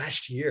this was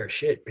last year.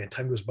 Shit, man,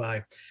 time goes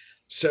by.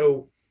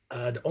 So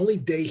the only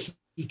day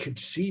he could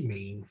see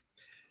me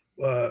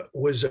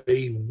was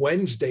a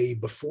Wednesday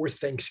before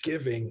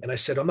Thanksgiving. And I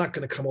said, I'm not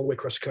going to come all the way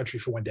across the country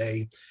for one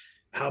day.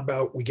 How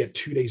about we get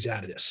 2 days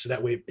out of this? So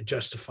that way it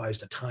justifies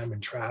the time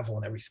and travel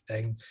and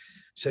everything.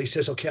 So he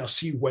says, okay, I'll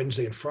see you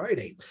Wednesday and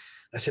Friday.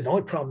 I said, the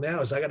only problem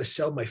now is I got to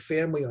sell my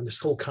family on this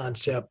whole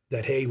concept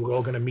that, hey, we're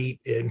all going to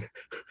meet in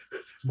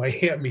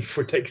Miami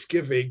for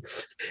Thanksgiving,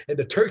 and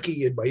the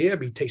turkey in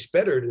Miami tastes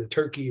better than the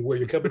turkey where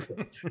you're coming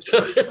from.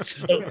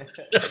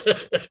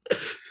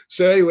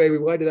 So anyway, we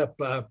winded up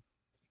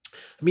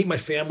meet my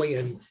family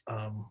in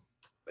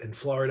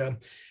Florida.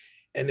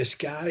 And this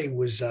guy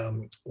was,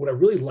 what I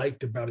really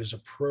liked about his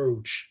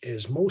approach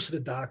is most of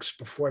the docs,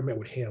 before I met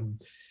with him,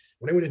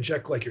 when they would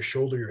inject like your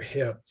shoulder, your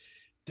hip,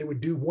 they would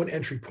do one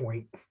entry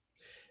point.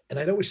 And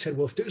I'd always said,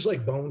 well, if there's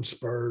like bone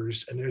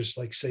spurs and there's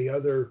like, say,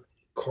 other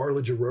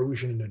cartilage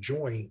erosion in the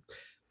joint,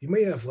 you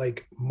may have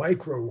like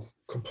micro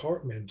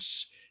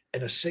compartments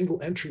at a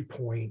single entry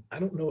point, I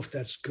don't know if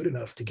that's good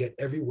enough to get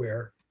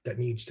everywhere that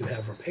needs to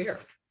have repair.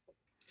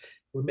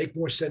 It would make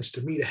more sense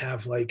to me to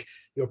have like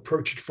you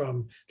approach it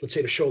from, let's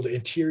say, the shoulder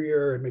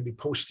interior and maybe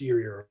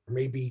posterior, or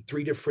maybe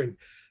 3 different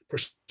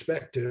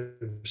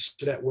perspectives.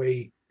 So that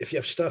way, if you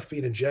have stuff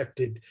being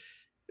injected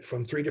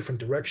from 3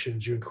 different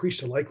directions, you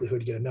increase the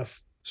likelihood to get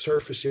enough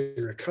surface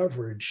area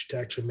coverage to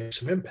actually make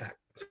some impact.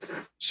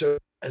 So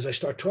as I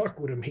start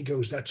talking with him, he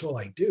goes, "That's all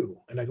I do."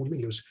 And I go, "What do you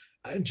mean?" He goes,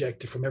 "I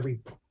inject it from every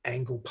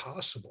angle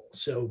possible."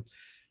 So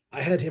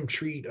I had him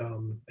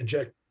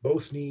inject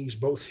both knees,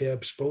 both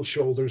hips, both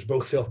shoulders,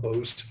 both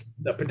elbows,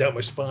 up and down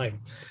my spine.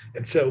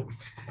 And so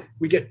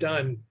we get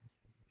done.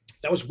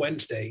 That was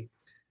Wednesday.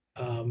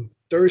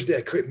 Thursday,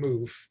 I couldn't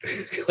move.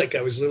 Like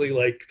I was literally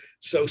like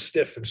so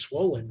stiff and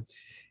swollen.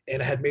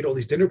 And I had made all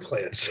these dinner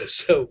plans.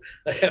 So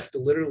I have to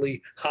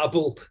literally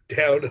hobble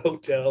down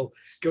hotel,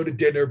 go to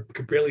dinner,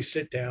 could barely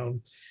sit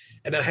down.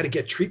 And then I had to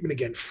get treatment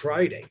again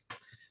Friday.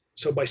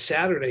 So by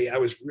Saturday, I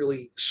was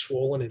really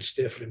swollen and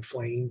stiff and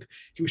inflamed.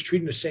 He was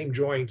treating the same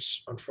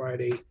joints on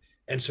Friday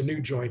and some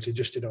new joints I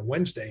just did on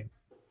Wednesday.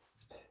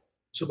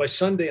 So by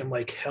Sunday, I'm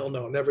like, hell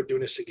no, I'm never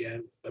doing this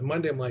again. By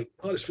Monday, I'm like,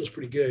 oh, this feels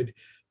pretty good.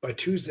 By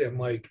Tuesday, I'm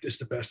like, this is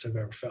the best I've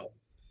ever felt.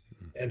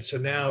 And so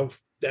now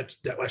that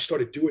I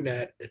started doing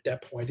that at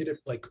that point, I did it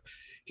like,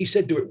 he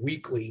said, do it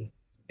weekly.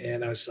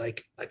 And I was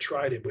like, I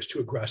tried it was too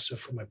aggressive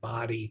for my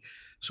body.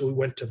 So we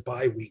went to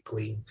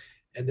bi-weekly.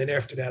 And then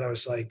after that, I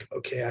was like,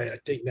 okay, I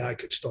think now I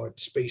could start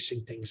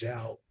spacing things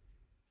out.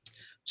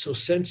 So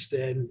since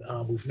then,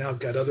 we've now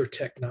got other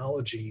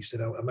technologies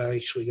that I'm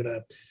actually going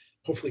to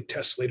hopefully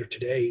test later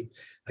today.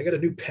 I got a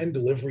new pen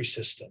delivery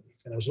system,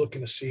 and I was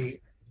looking to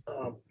see.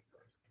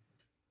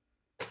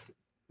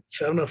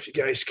 So I don't know if you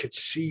guys could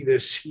see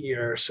this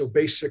here. So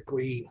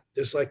basically,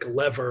 there's like a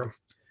lever,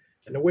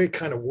 and the way it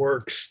kind of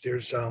works,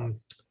 there's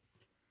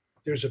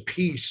a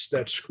piece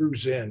that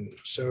screws in.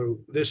 So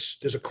there's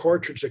a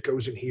cartridge that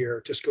goes in here.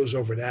 It just goes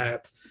over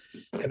that,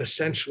 and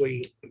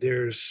essentially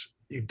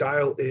you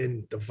dial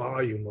in the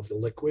volume of the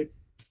liquid.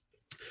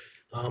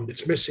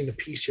 It's missing a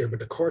piece here, but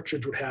the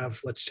cartridge would have,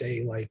 let's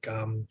say, like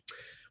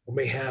we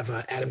may have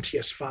Atom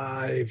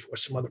TS5 or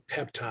some other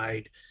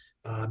peptide,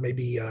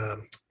 maybe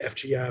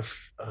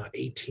FGF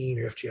 18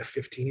 or FGF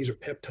 15. These are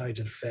peptides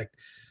that affect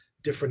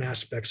different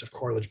aspects of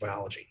cartilage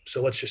biology.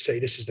 So let's just say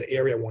this is the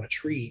area I want to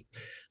treat.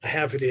 I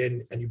have it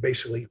in, and you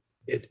basically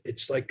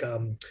it's like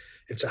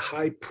it's a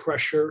high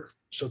pressure.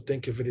 So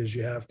think of it as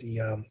you have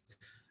the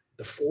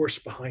force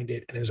behind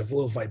it, and there's a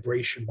little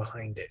vibration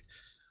behind it.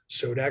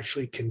 So it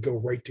actually can go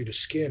right through the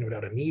skin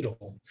without a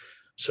needle.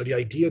 So the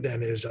idea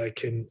then is I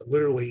can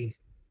literally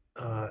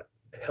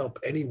help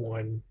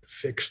anyone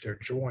fix their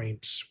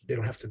joints. They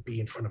don't have to be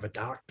in front of a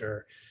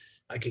doctor.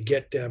 I could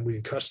get them, we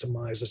can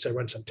customize, let's say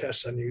run some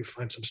tests on you,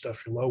 find some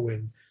stuff you're low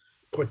in,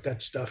 put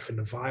that stuff in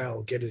the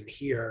vial, get it in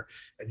here,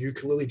 and you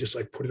can literally just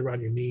like put it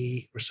around your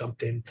knee or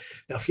something.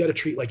 Now, if you had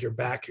to treat like your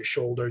back, your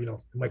shoulder, it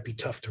might be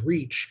tough to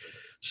reach.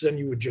 So then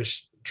you would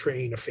just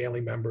train a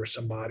family member or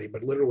somebody,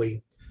 but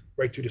literally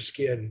right through the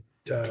skin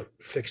to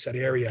fix that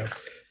area.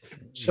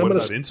 What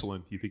about insulin?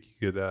 Do you think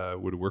you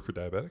could would it work for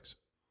diabetics?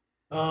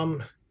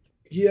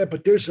 Yeah,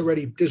 but there's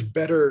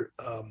better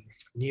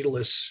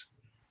needleless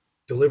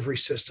delivery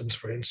systems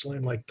for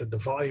insulin. Like the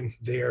volume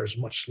there is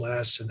much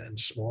less and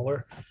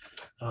smaller.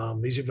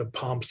 These are the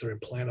pumps, they're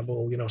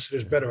implantable, so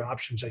there's better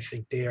options, I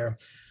think, there.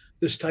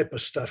 This type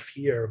of stuff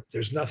here,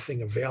 there's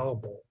nothing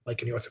available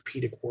like in the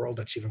orthopedic world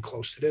that's even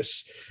close to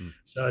this.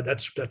 So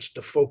that's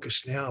the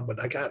focus now.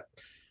 But I got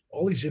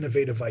all these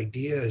innovative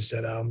ideas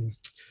that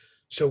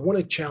so one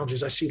of the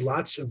challenges, I see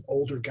lots of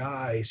older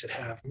guys that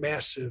have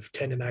massive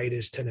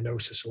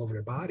tendinosis all over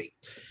their body.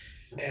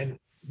 And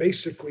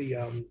basically,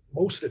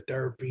 most of the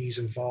therapies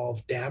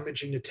involve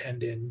damaging the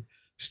tendon,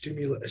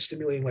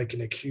 stimulating like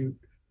an acute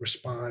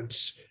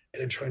response,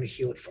 and then trying to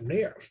heal it from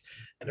there.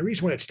 And the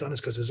reason why it's done is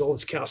because there's all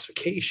this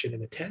calcification in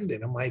the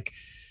tendon. I'm like,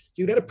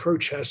 that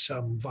approach has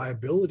some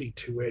viability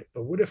to it,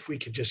 but what if we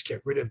could just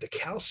get rid of the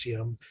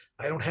calcium?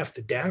 I don't have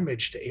to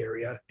damage the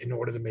area in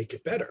order to make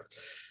it better.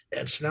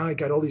 And so now I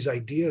got all these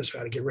ideas for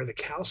how to get rid of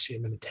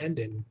calcium in the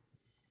tendon.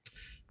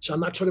 So I'm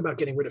not talking about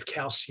getting rid of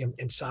calcium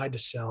inside the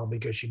cell,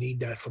 because you need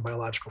that for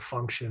biological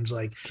functions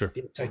like the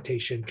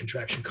excitation,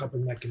 contraction,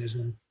 coupling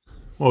mechanism.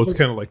 Well, it's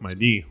kind of like my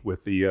knee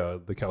with the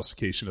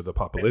calcification of the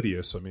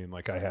popliteus. I mean,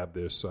 like I have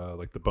this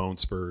like the bone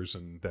spurs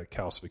and that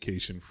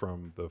calcification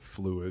from the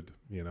fluid,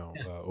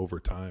 over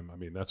time. I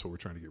mean, that's what we're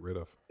trying to get rid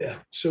of. Yeah.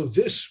 So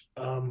this,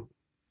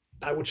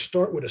 I would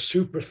start with a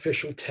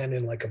superficial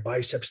tendon, like a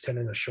biceps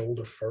tendon, a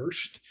shoulder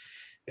first.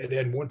 And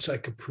then once I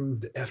could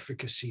prove the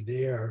efficacy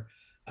there,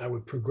 I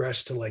would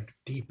progress to like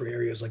deeper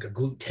areas like a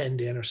glute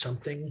tendon or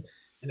something.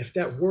 And if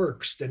that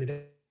works, then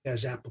it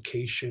has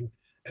application.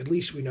 At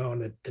least we know on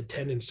the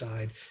tendon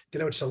side.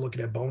 Then I would start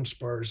looking at bone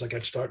spurs. Like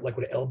I'd start like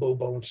with an elbow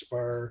bone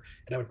spur,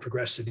 and I would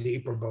progress to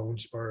deeper bone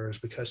spurs,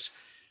 because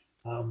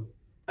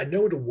I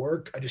know it'll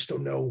work. I just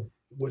don't know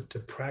what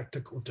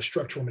the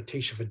structural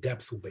limitation for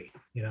depth will be,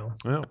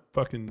 Well,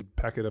 fucking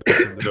pack it up and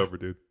send it over,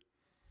 dude.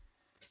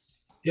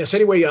 Yes.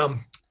 Anyway,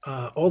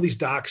 all these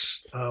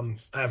docs I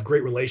have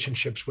great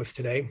relationships with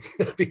today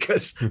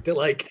because they're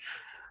like,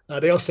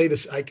 they all say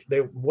this. Like they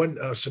one.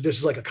 So this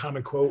is like a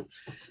common quote.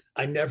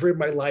 I never in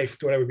my life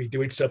thought I would be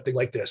doing something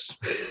like this.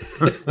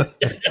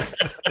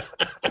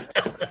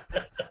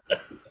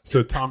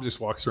 So Tom just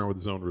walks around with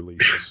his own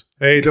releases.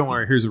 Hey, don't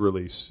worry. Here's a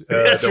release.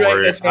 That's Don't right,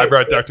 worry. that's right. I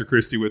brought Dr.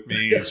 Christie with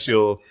me, and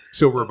she'll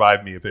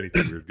revive me if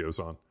anything weird goes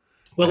on.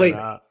 Well,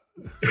 And,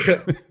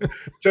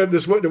 so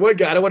the one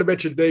guy, I don't want to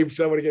mention names,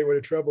 so I don't want to get anyone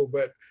in trouble,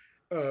 but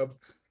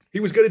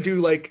he was going to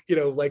do like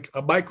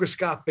a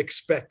microscopic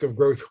speck of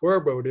growth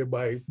hormone in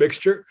my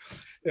mixture.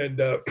 And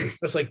I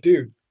was like,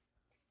 dude,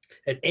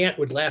 an ant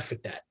would laugh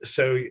at that.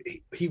 So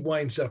he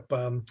winds up,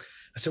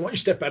 I said, why don't you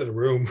step out of the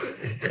room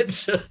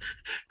and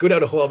go down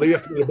the hall? Maybe you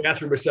have to go to the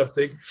bathroom or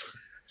something.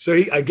 So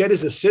I get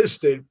his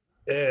assistant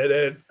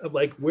and I'm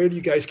like, where do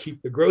you guys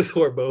keep the growth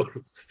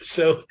hormone?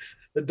 So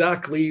the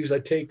doc leaves. I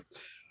take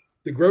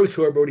the growth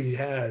hormone he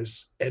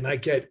has and I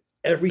get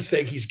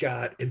everything he's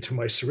got into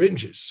my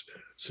syringes.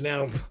 So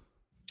now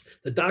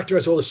the doctor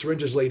has all the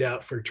syringes laid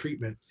out for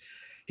treatment.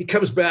 He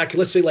comes back, and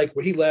let's say like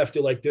when he left,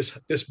 they're like this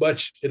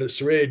much in a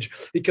syringe.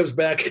 He comes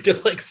back and they're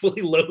like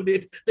fully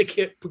loaded. They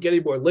can't get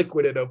any more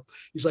liquid in them.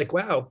 He's like,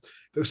 wow,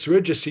 those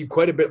syringes seem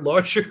quite a bit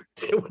larger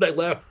than when I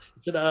left.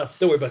 I said,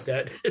 don't worry about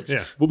that.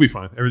 yeah, we'll be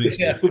fine. Everything's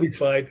Yeah, good. we'll be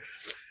fine.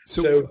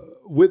 So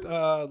with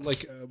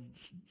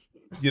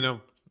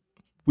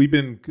we've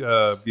been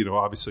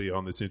obviously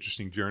on this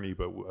interesting journey,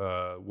 but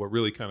what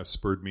really kind of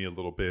spurred me a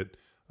little bit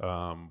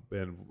and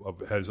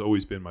has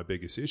always been my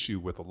biggest issue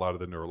with a lot of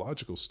the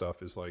neurological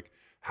stuff is like,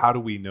 how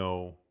do we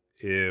know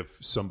if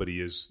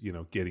somebody is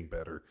getting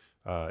better?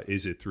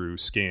 Is it through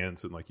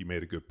scans? And like you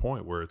made a good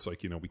point where it's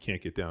like we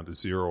can't get down to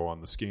 0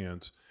 on the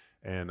scans.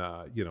 And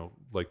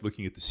like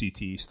looking at the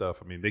CTE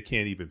stuff, I mean, they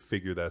can't even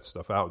figure that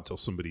stuff out until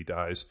somebody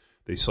dies.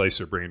 They slice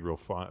their brain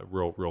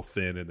real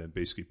thin, and then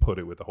basically put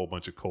it with a whole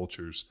bunch of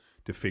cultures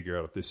to figure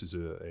out if this is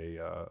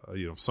a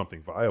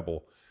something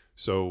viable.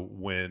 So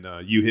when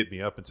you hit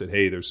me up and said,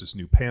 "Hey, there's this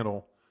new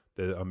panel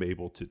that I'm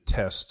able to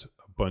test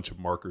a bunch of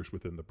markers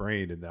within the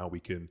brain, and now we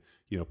can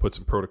put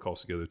some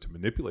protocols together to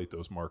manipulate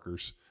those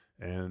markers,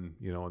 and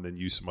and then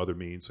use some other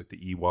means like the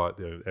EWOT,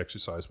 the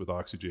exercise with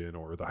oxygen,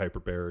 or the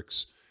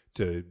hyperbarics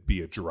to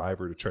be a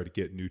driver to try to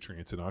get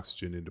nutrients and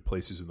oxygen into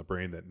places in the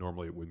brain that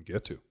normally it wouldn't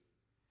get to."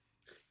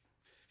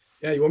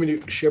 Yeah, you want me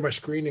to share my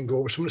screen and go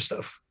over some of the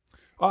stuff?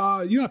 You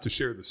don't have to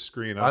share the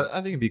screen. I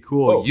think it'd be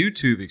cool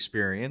YouTube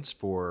experience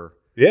for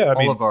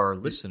all of our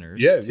listeners.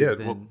 Share.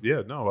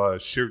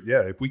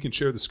 Yeah, if we can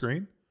share the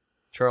screen,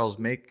 Charles,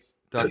 make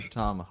Dr.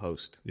 Tom a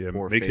host. Yeah,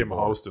 make him a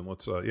host, and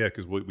let's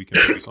because we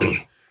can put this on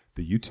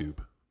the YouTube.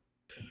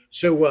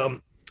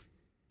 So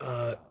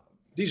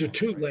these are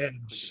two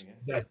labs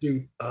that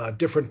do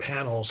different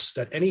panels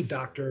that any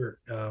doctor,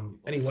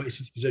 any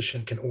licensed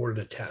physician can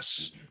order to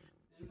test.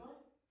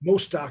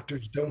 Most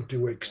doctors don't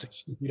do it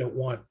because you don't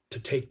want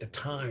to take the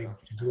time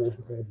to go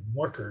over all the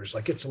markers.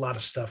 Like it's a lot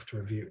of stuff to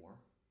review.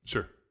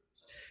 Sure.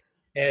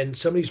 And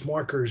some of these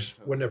markers,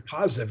 when they're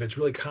positive, it's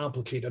really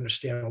complicated to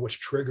understand what's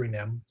triggering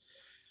them.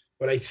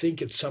 But I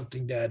think it's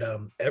something that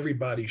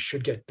everybody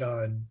should get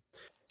done.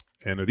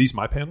 And are these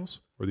my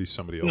panels or are these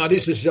somebody else's?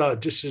 No,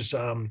 this is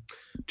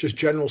just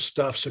general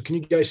stuff. So can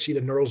you guys see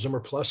the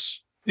NeuralZoomer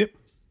Plus? Yep.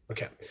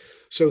 Okay.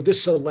 So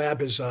this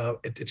lab is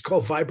it's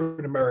called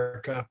Vibrant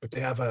America, but they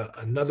have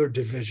another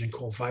division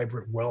called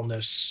Vibrant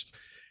Wellness.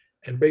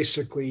 And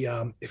basically,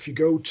 if you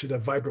go to the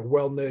Vibrant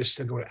Wellness,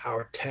 then go to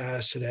Our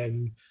Tests, and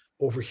then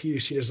over here you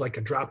see there's like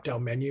a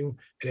drop-down menu, and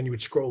then you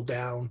would scroll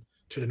down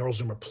to the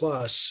NeuralZoomer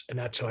Plus, and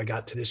that's how I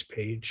got to this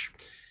page.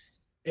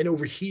 And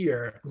over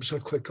here, I'm just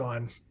going to click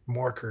on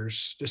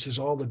markers. This is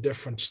all the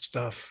different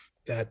stuff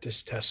that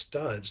this test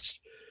does.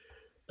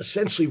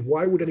 Essentially,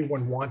 why would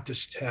anyone want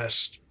this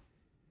test?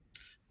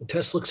 The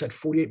test looks at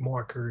 48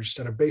 markers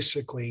that are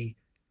basically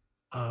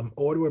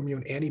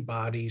autoimmune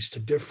antibodies to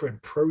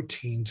different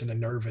proteins in the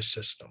nervous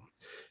system.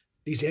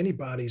 These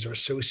antibodies are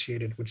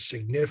associated with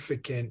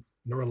significant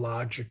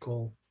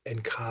neurological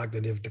and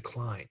cognitive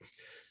decline.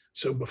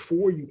 So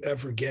before you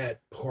ever get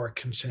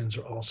Parkinson's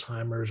or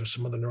Alzheimer's or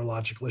some other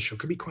neurological issue, it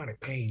could be chronic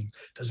pain,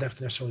 doesn't have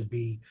to necessarily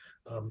be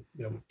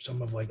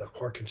some of like a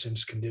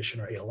Parkinson's condition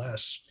or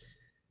ALS.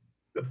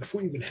 But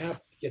before you even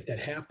get that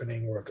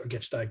happening or it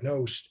gets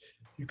diagnosed,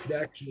 you could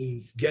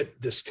actually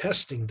get this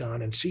testing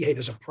done and see, hey,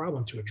 there's a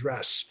problem to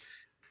address.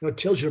 It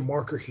tells you a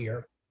marker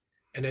here,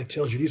 and it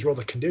tells you these are all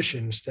the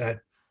conditions that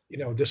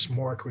this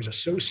marker is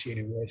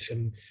associated with,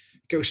 and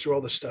it goes through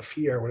all the stuff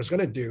here. What I was going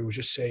to do is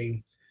just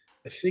say,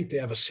 I think they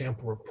have a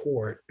sample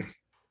report.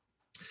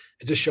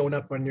 Is this showing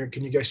up on your?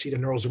 Can you guys see the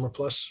NeuralZoomer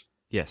Plus?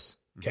 Yes.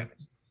 Okay.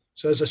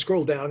 So as I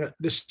scroll down,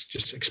 this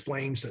just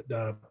explains that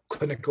the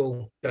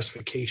clinical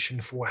justification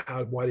for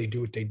why they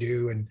do what they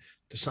do and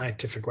the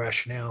scientific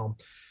rationale.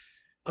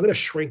 I'm going to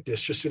shrink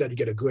this just so that you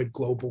get a good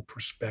global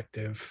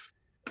perspective.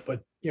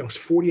 But it's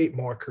 48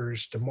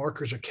 markers. The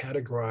markers are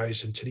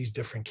categorized into these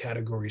different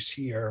categories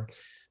here.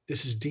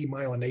 This is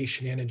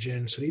demyelination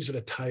antigen. So these are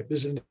this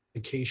is an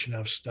indication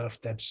of stuff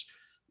that's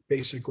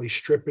basically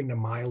stripping the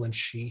myelin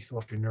sheath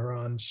off your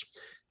neurons.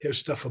 Here's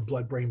stuff of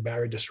blood-brain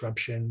barrier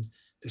disruption.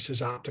 This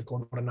is optical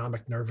and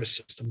autonomic nervous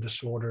system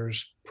disorders,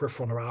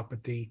 peripheral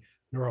neuropathy,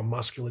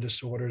 neuromuscular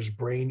disorders,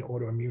 brain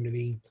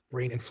autoimmunity,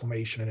 brain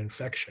inflammation, and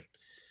infection.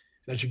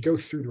 And as you go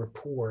through the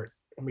report,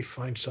 let me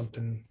find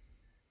something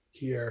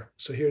here.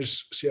 So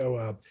here's, see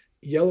how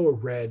yellow or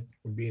red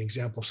would be an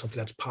example of something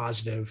that's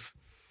positive.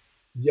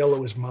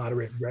 Yellow is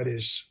moderate, red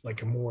is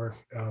like a more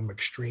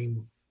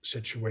extreme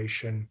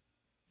situation.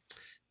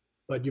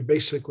 But you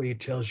basically, it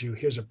tells you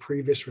here's a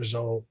previous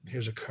result,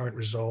 here's a current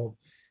result.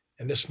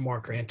 And this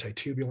marker,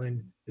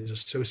 antitubulin, is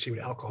associated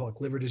with alcoholic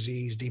liver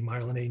disease,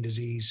 demyelinating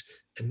disease,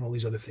 and all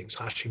these other things,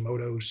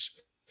 Hashimoto's.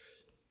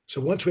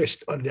 So once we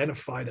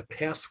identify the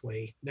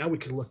pathway, now we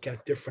can look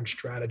at different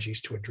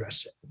strategies to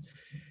address it.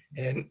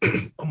 And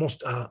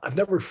I've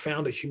never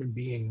found a human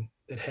being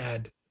that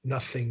had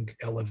nothing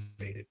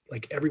elevated.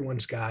 Like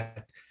everyone's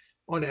got,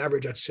 on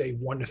average, I'd say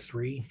 1 to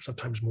 3,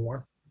 sometimes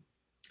more.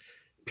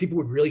 People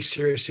with really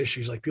serious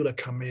issues, like people that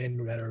come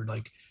in that are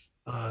like,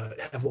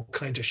 have all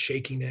kinds of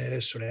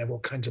shakiness, or they have all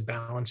kinds of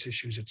balance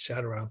issues, et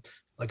cetera.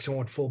 Like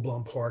someone with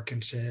full-blown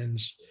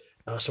Parkinson's,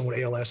 someone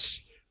with ALS,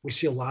 we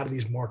see a lot of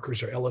these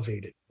markers are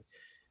elevated.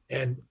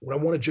 And what I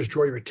want to just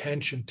draw your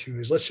attention to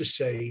is, let's just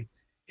say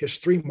here's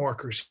 3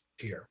 markers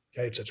here.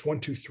 Okay, it's 1,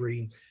 2,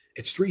 3.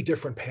 It's 3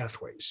 different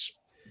pathways.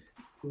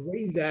 The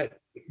way that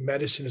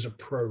medicine is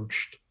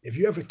approached, if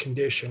you have a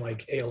condition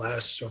like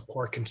ALS or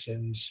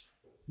Parkinson's,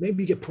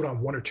 maybe you get put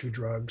on 1 or 2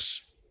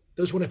 drugs.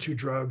 Those 1 or 2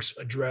 drugs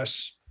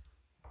address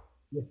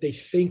what they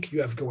think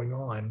you have going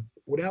on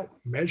without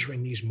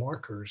measuring these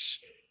markers.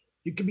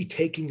 You could be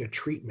taking a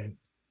treatment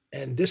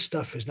and this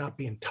stuff is not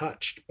being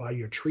touched by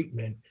your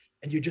treatment,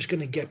 and you're just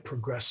going to get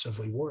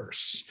progressively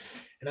worse.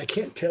 And I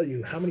can't tell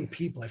you how many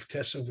people I've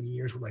tested over the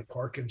years with like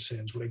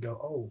Parkinson's where they go,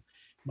 oh,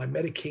 my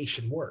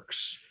medication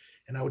works.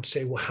 And I would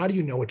say, well, how do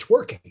you know it's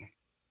working?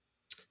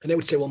 And they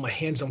would say, well, my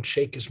hands don't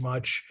shake as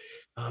much.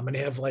 And they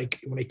have like,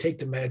 when they take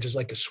the meds, there's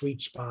like a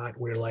sweet spot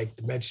where like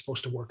the med's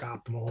supposed to work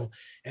optimal.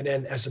 And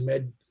then as the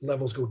med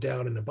levels go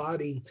down in the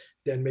body,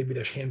 then maybe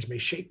their hands may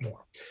shake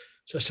more.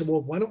 So I said,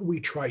 well, why don't we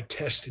try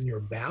testing your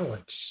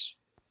balance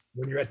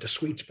when you're at the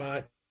sweet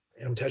spot,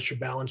 and test your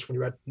balance when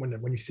you're at,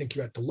 when you think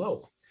you're at the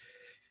low.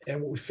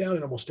 And what we found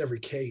in almost every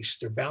case,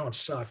 their balance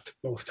sucked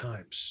both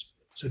times.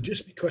 So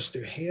just because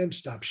their hands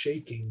stop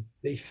shaking,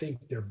 they think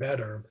they're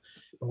better.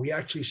 But we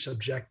actually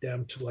subject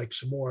them to like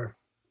some more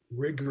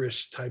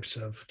rigorous types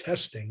of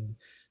testing.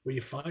 What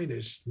you find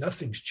is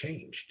nothing's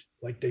changed.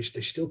 Like they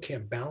still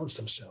can't balance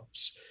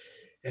themselves.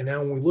 And now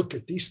when we look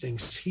at these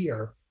things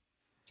here,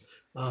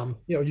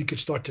 you could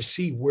start to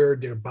see where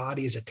their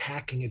body is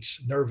attacking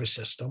its nervous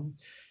system.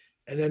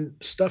 And then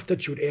stuff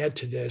that you would add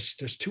to this,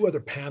 there's 2 other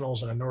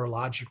panels on a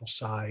neurological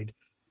side.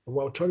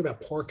 While we're talking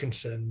about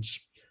Parkinson's,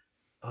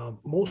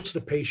 most of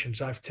the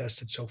patients I've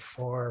tested so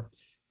far,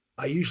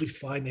 I usually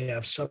find they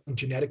have some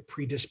genetic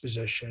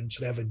predisposition.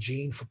 So they have a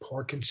gene for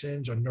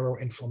Parkinson's or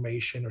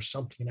neuroinflammation or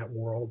something in that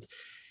world.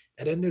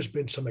 And then there's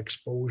been some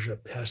exposure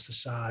to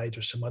pesticides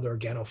or some other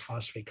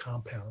organophosphate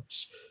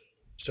compounds.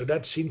 So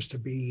that seems to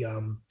be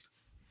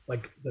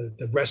like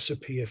the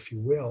recipe, if you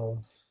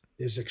will,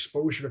 is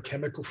exposure to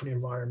chemical from the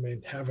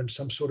environment, having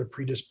some sort of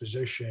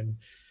predisposition,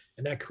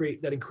 and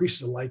that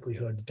increases the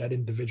likelihood that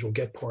individual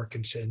get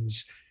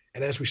Parkinson's.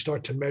 And as we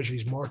start to measure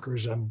these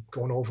markers, I'm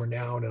going over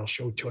now, and I'll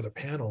show 2 other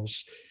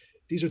panels.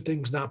 These are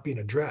things not being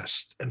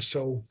addressed. And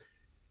so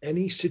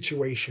any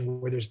situation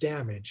where there's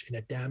damage and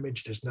that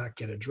damage does not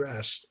get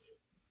addressed,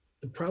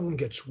 the problem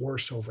gets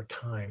worse over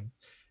time.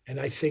 And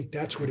I think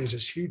that's what is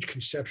this huge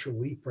conceptual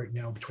leap right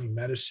now between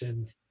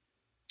medicine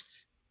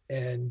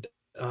and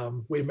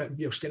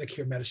standard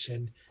care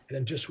medicine, and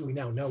then just what we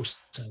now know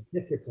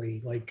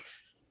scientifically. Like,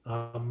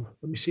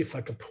 let me see if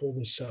I can pull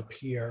this up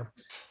here.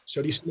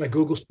 So do you see my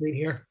Google screen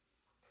here?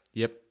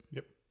 Yep.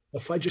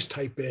 If I just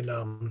type in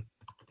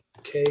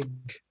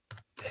KEGG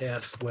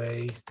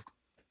pathway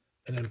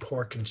and then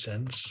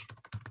Parkinson's,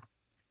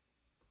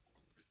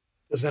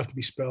 doesn't have to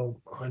be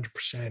spelled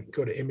 100%.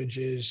 Go to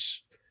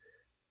images,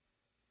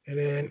 and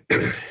then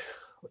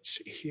let's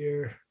see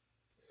here.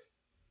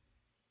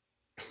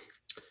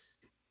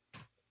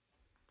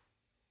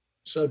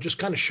 So just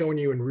kind of showing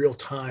you in real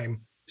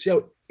time, see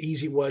how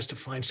easy it was to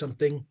find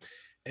something.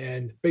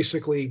 And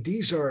basically,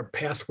 these are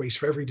pathways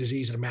for every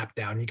disease that are mapped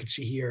down. You can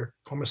see here,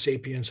 Homo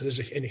sapiens, so there's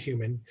in a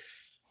human.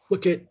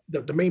 Look at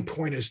the main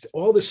point is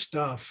all this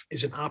stuff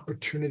is an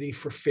opportunity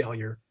for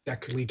failure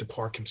that could lead to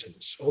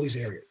Parkinson's, all these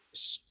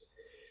areas.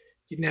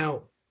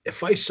 Now,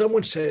 if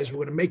someone says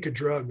we're going to make a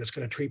drug that's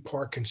going to treat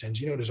Parkinson's,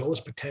 there's all these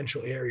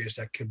potential areas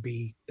that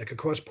could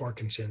cause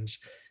Parkinson's.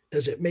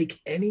 Does it make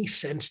any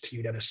sense to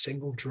you that a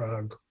single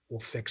drug will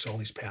fix all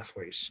these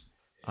pathways?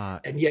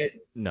 And yet,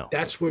 no,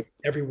 that's what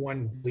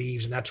everyone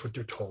believes, and that's what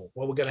they're told.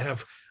 Well, we're going to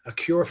have a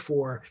cure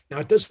for. Now,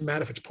 it doesn't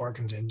matter if it's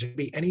Parkinson's; it could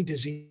be any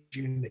disease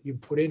you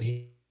put in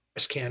here,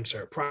 breast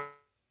cancer,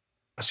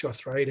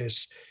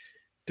 osteoarthritis.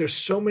 There's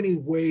so many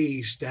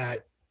ways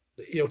that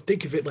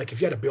think of it like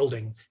if you had a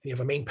building and you have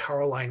a main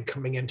power line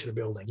coming into the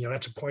building,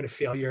 that's a point of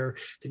failure.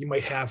 Then you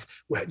might have,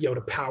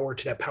 the power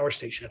to that power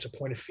station. That's a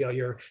point of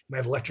failure. You might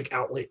have electric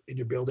outlet in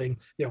your building,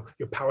 your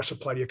power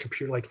supply to your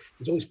computer. Like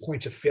there's all these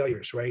points of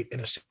failures, right, in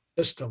a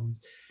system.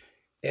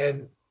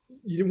 And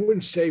you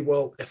wouldn't say,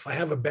 well, if I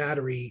have a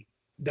battery,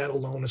 that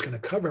alone is going to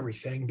cover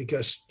everything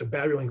because the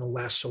battery only going to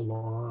last so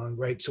long,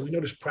 right? So we know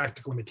there's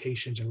practical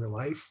limitations in real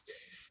life.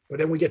 But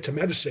then we get to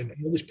medicine,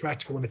 and all these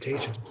practical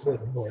limitations are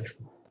ignored.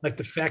 Like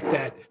the fact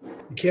that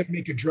you can't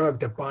make a drug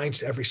that binds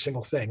to every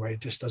single thing, right?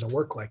 It just doesn't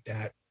work like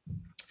that.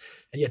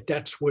 And yet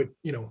that's what,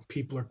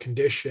 people are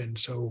conditioned.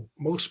 So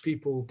most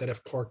people that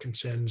have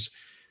Parkinson's,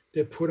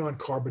 they put on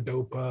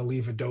carbidopa,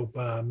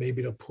 levodopa,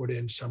 maybe they'll put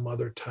in some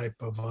other type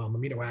of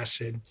amino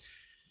acid.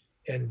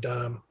 And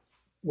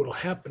what will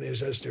happen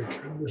is as their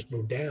tremors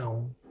go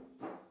down,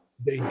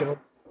 they don't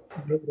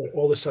know that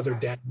all this other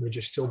damage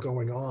is still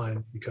going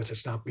on because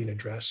it's not being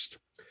addressed.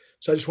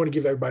 So I just want to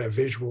give everybody a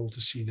visual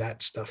to see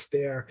that stuff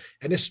there.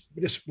 And this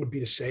would be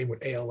the same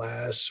with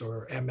ALS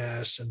or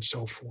MS and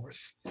so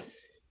forth.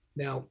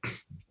 Now,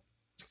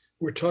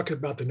 we're talking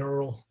about the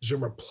Neural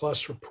Zoomer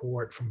Plus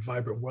report from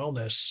Vibrant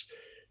Wellness.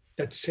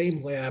 That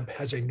same lab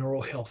has a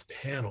neural health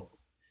panel.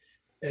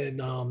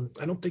 And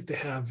I don't think they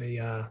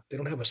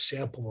don't have a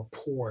sample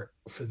report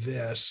for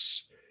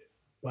this,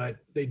 but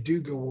they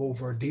do go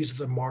over, these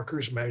are the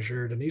markers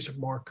measured, and these are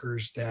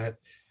markers that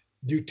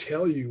do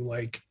tell you,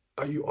 like,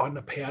 are you on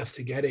the path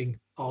to getting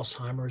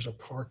Alzheimer's or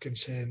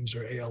Parkinson's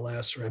or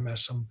ALS or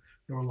MS, some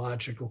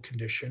neurological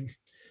condition?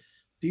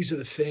 These are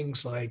the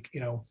things like,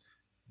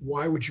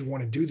 why would you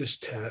want to do this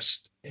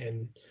test?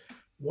 And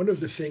one of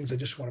the things I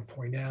just want to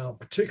point out,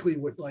 particularly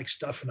with like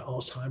stuff in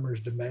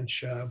Alzheimer's,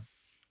 dementia,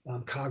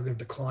 cognitive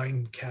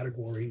decline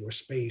category or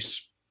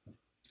space,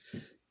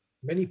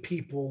 many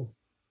people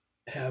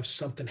have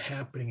something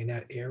happening in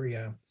that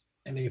area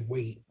and they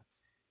wait.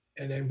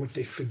 And then what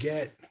they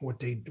forget, what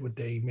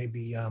they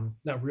maybe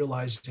not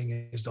realizing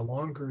is the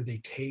longer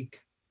they take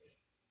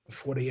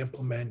before they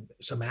implement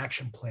some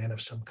action plan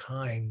of some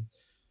kind,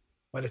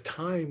 by the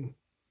time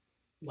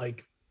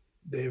like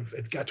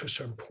they've got to a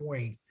certain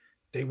point,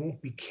 they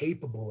won't be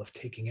capable of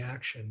taking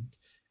action.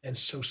 And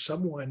so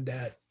someone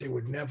that they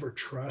would never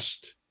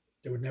trust,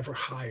 they would never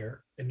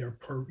hire in their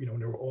in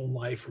their own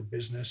life or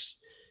business.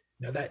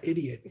 Now that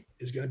idiot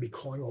is going to be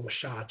calling all the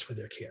shots for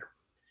their care.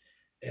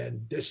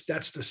 And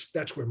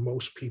that's where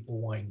most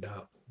people wind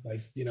up. Like,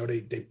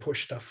 they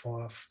push stuff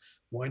off,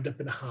 wind up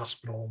in a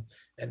hospital,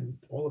 and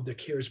all of their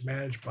care is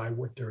managed by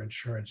what their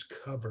insurance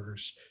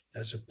covers,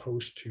 as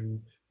opposed to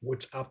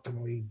what's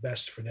optimally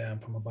best for them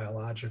from a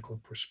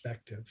biological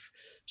perspective.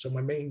 So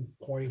my main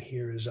point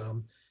here is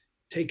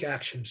take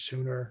action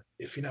sooner.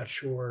 If you're not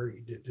sure,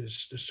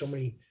 there's so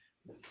many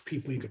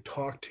people you could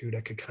talk to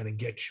that could kind of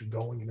get you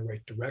going in the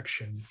right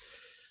direction.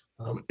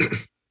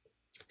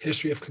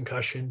 History of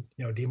concussion,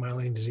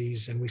 demyelinating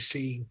disease, and we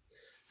see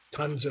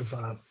tons of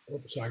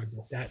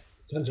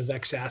tons of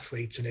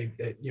ex-athletes, and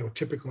they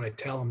typically when I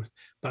tell them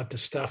about the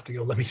stuff, they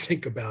go, "Let me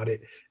think about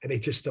it," and they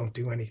just don't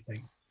do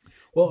anything.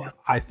 Well,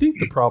 I think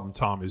the problem,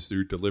 Tom, is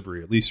their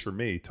delivery. At least for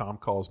me, Tom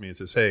calls me and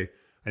says, "Hey,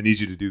 I need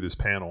you to do this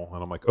panel,"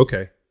 and I'm like,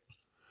 "Okay."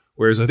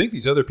 Whereas I think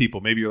these other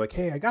people, maybe you're like,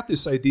 "Hey, I got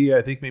this idea.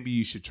 I think maybe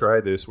you should try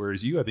this."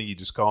 Whereas I think you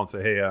just call and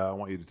say, "Hey, I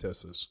want you to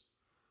test this."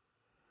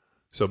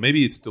 So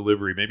maybe it's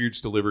delivery. Maybe you're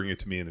just delivering it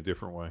to me in a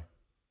different way.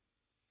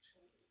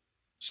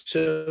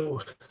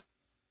 So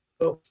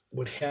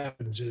what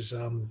happens is,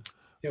 and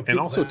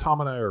also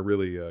Tom and I are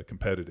really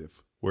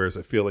competitive, whereas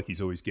I feel like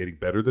he's always getting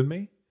better than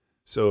me.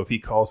 So if he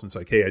calls and it's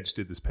like, "Hey, I just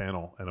did this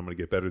panel and I'm going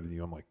to get better than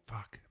you," I'm like,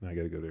 "Fuck, now I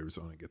got to go to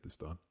Arizona and get this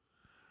done."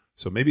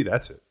 So maybe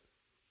that's it.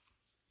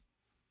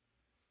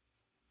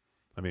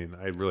 I mean,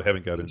 I really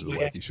haven't got into the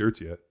wacky shirts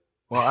yet.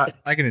 Well,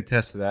 I can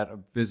attest to that.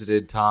 I've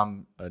visited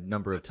Tom a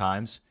number of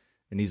times.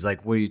 And he's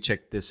like, "Will you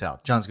check this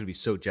out? John's going to be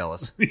so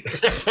jealous."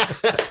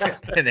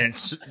 And then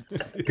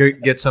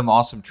get some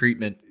awesome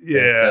treatment.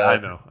 Yeah,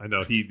 I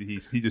know. He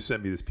just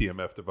sent me this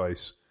PMF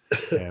device.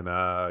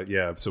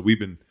 And so we've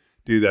been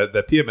do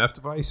that PMF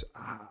device.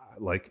 I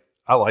like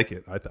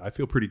it. I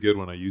feel pretty good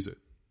when I use it.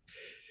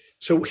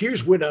 So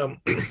here's what,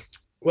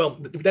 well,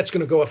 that's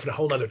going to go off in a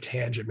whole nother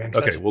tangent, man.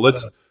 Okay, well,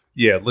 let's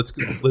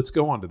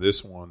go on to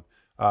this one.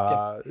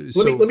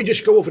 Let me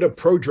just go over the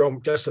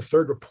Prodrome. That's the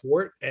third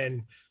report.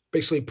 And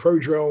basically,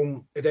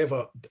 Prodrome, they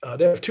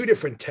have two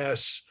different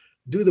tests.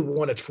 Do the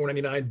one that's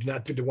 $499, do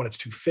not do the one that's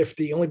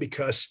 $250, only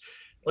because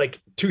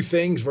like two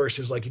things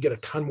versus like you get a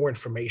ton more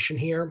information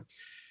here.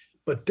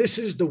 But this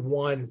is the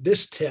one,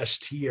 this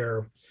test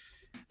here,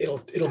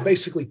 it'll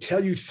basically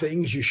tell you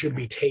things you should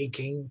be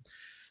taking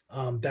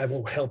that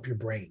will help your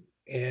brain.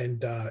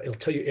 And it'll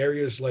tell you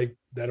areas like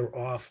that are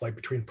off, like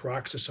between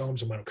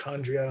peroxisomes and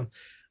mitochondria.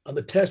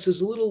 The test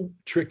is a little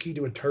tricky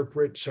to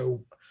interpret.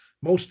 So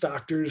most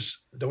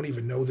doctors don't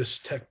even know this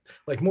tech.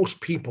 Like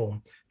most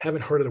people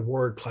haven't heard of the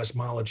word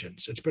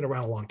plasmalogens. It's been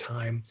around a long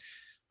time.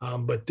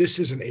 But this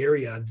is an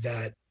area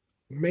that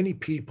many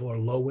people are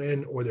low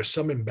in, or there's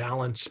some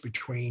imbalance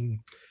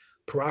between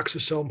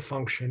peroxisome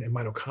function and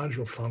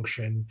mitochondrial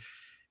function.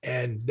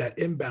 And that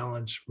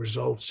imbalance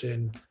results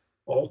in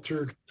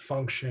altered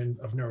function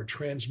of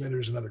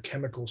neurotransmitters and other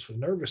chemicals for the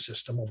nervous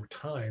system over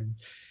time.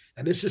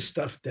 And this is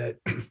stuff that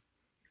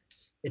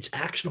it's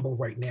actionable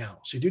right now.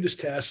 So you do this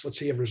test, let's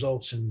say you have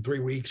results in 3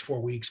 weeks, 4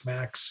 weeks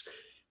max.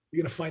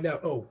 You're going to find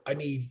out, oh, I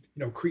need,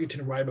 creatine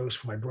and ribose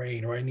for my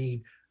brain, or I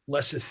need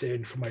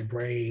lecithin for my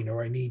brain,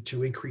 or I need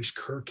to increase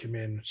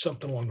curcumin,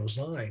 something along those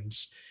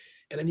lines.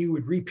 And then you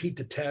would repeat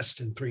the test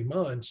in 3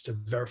 months to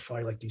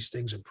verify like these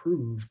things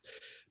improved.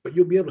 But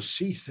you'll be able to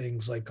see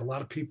things like a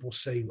lot of people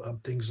say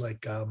things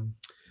like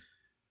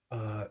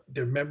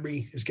their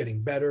memory is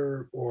getting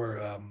better,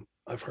 or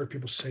I've heard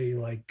people say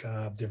like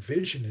their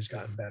vision has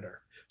gotten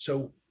better.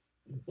 So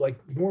like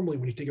normally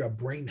when you think about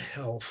brain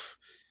health,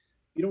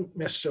 you don't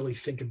necessarily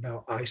think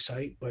about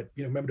eyesight, but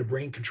remember the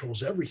brain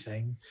controls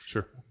everything.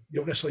 Sure. You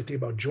don't necessarily think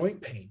about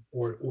joint pain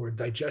or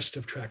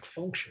digestive tract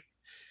function.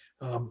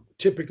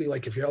 Typically,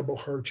 like if your elbow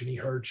hurts, your knee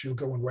hurts, you're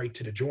going right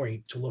to the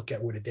joint to look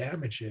at where the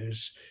damage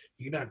is.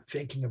 You're not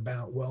thinking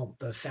about, well,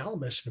 the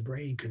thalamus in the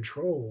brain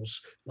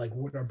controls like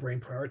what our brain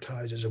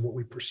prioritizes and what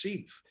we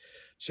perceive.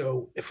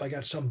 So if I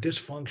got some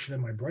dysfunction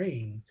in my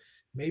brain,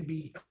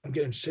 maybe I'm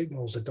getting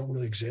signals that don't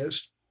really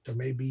exist. Or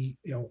maybe,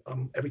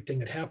 everything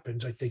that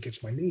happens, I think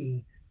it's my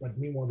knee, but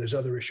meanwhile, there's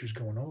other issues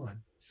going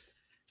on.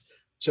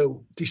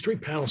 So these 3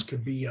 panels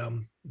could be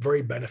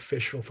very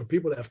beneficial for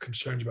people that have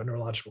concerns about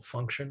neurological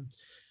function.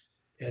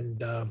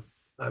 And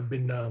I've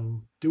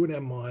been doing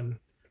them on,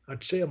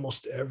 I'd say,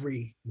 almost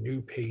every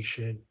new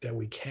patient that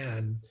we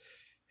can.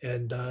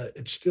 And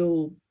it's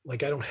still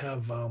like, I don't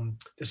have,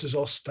 this is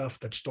all stuff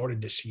that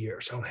started this year.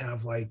 So I don't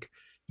have like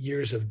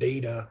years of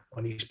data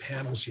on these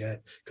panels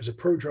yet, because the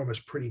prodrome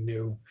is pretty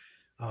new.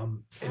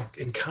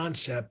 In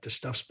concept, the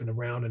stuff's been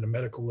around in the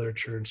medical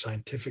literature and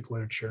scientific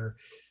literature,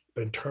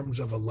 but in terms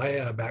of a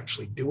lab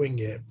actually doing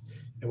it,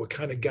 and what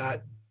kind of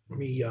got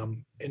me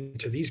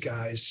into these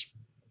guys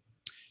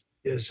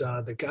is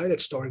the guy that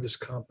started this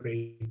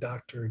company,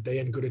 Dr.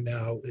 Dayan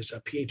Goodenow, is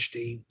a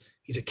PhD.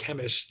 He's a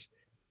chemist.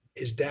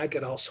 His dad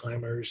got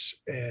Alzheimer's,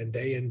 and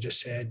Dayan just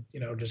said,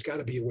 there's got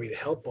to be a way to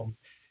help him.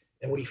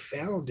 And what he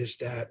found is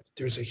that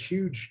there's a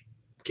huge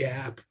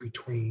gap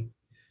between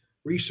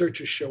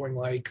research is showing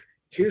like,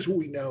 here's what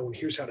we know and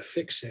here's how to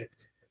fix it,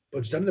 but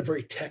it's done in a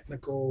very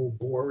technical,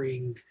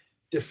 boring,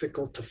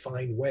 difficult to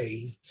find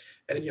way.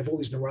 And then you have all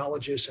these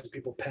neurologists and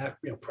people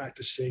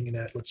practicing in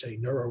that, let's say,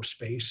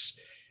 neurospace,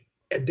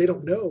 and they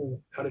don't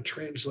know how to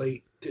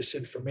translate this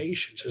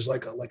information. So there's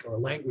like a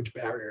language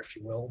barrier, if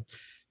you will.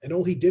 And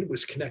all he did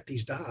was connect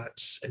these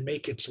dots and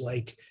make it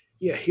like,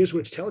 yeah, here's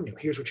what it's telling you.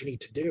 Here's what you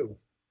need to do.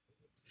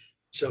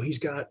 So he's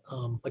got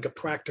like a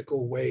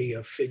practical way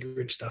of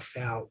figuring stuff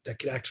out that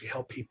could actually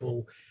help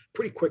people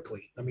pretty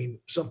quickly. I mean,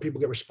 some people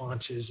get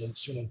responses in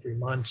 3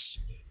 months,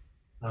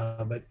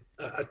 but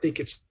I think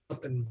it's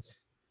something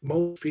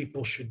most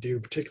people should do,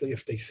 particularly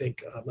if they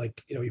think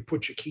like, you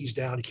put your keys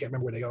down, you can't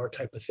remember where they are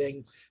type of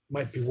thing.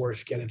 Might be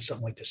worth getting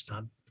something like this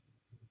done.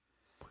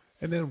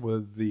 And then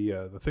with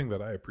the thing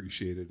that I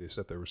appreciated is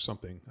that there was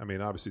something, I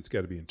mean, obviously it's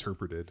got to be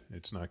interpreted.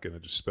 It's not going to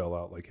just spell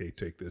out like, hey,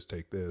 take this,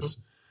 take this.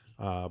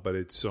 Mm-hmm. But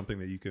it's something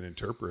that you can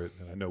interpret.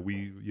 And I know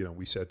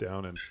we sat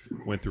down and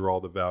went through all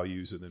the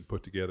values and then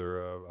put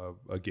together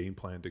a game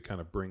plan to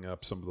kind of bring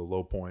up some of the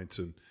low points.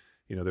 And,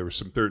 there were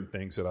some certain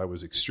things that I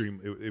was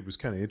it was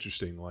kind of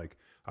interesting. Like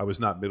I was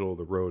not middle of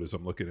the road as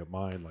I'm looking at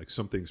mine. Like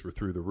some things were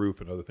through the roof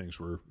and other things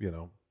were,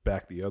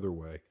 back the other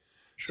way.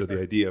 Sure. So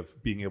the idea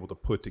of being able to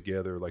put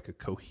together like a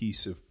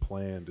cohesive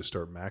plan to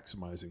start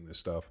maximizing this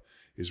stuff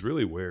is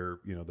really where,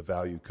 the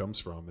value comes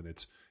from. And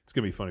it's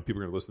going to be funny.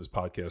 People are going to listen to this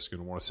podcast, are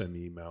going to want to send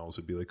me emails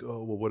and be like,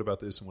 oh, well, what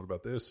about this? And what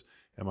about this?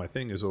 And my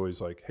thing is always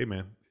like, hey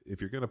man,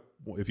 if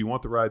you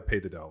want the ride, pay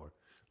the dollar.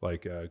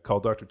 Like call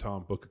Dr.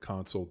 Tom, book a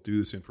consult, do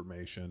this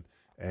information,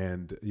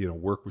 and,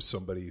 work with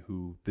somebody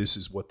who this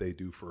is what they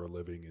do for a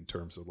living in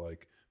terms of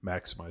like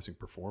maximizing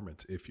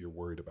performance. If you're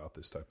worried about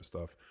this type of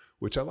stuff,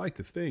 which I like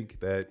to think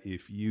that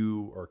if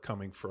you are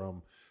coming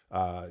from,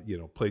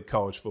 played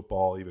college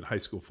football, even high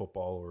school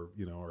football, or,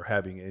 or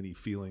having any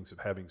feelings of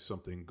having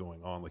something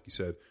going on, like you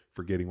said,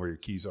 forgetting where your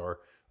keys are.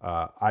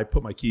 I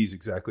put my keys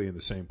exactly in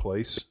the same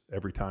place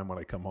every time when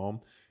I come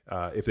home.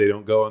 If they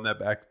don't go in that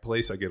back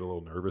place, I get a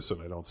little nervous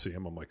and I don't see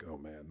them. I'm like, oh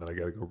man, then I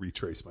got to go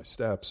retrace my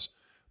steps.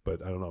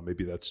 But I don't know,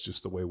 maybe that's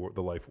just the way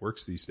the life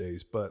works these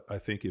days. But I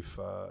think if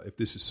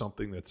this is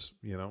something that's,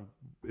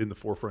 in the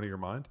forefront of your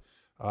mind,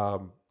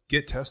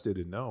 get tested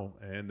and know,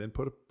 and then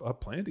put a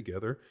plan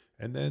together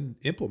and then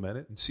implement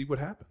it and see what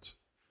happens.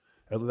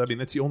 I mean,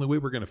 that's the only way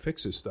we're going to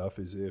fix this stuff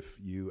is if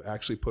you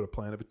actually put a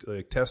plan of it,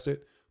 like test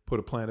it,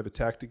 put a plan of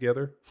attack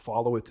together,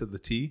 follow it to the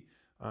T.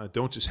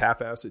 Don't just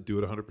half-ass it, do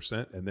it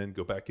 100%, and then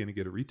go back in and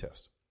get a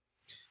retest.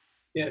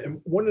 Yeah,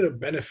 and one of the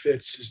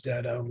benefits is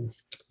that,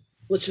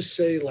 let's just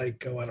say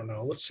like,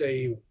 let's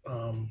say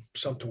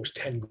something was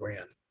 10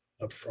 grand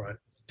up front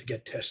to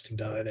get testing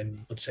done,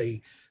 and let's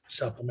say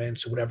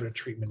supplements or whatever the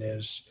treatment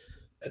is.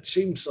 It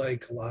seems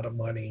like a lot of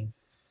money,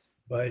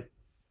 but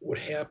what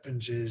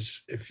happens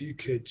is if you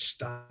could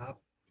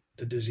stop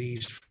the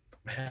disease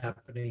from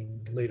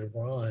happening later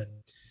on,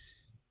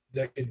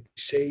 that could be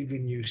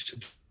saving you some,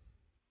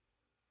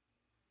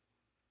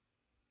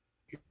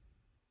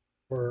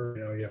 or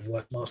you have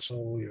less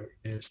muscle, you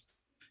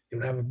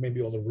don't have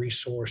maybe all the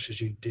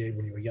resources you did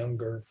when you were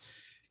younger.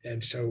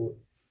 And so,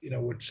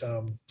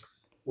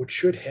 what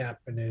should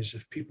happen is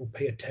if people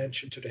pay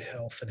attention to the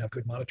health and have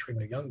good monitoring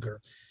when they're younger,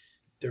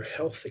 their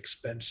health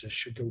expenses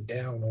should go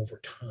down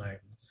over time.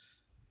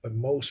 But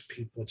most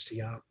people, it's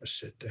the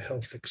opposite. The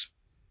health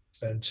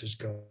expenses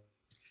go,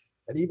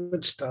 and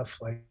even stuff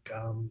like,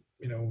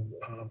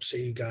 say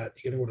you go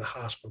to the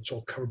hospital, it's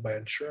all covered by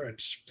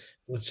insurance.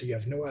 Let's say you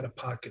have no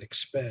out-of-pocket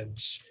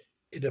expense.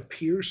 It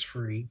appears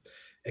free,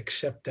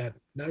 except that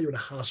now you're in a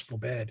hospital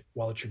bed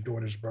while it's your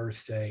daughter's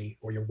birthday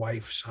or your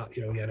wife's,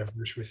 your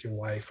anniversary with your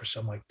wife or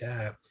something like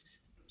that.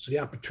 So the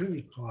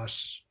opportunity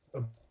costs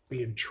of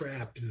being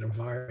trapped in an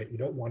environment you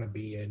don't want to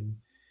be in,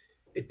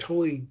 it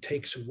totally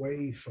takes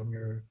away from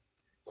your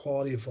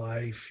quality of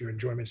life, your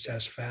enjoyment,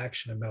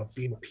 satisfaction about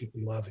being with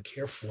people you love and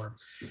care for.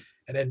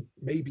 And then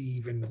maybe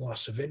even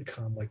loss of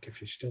income, like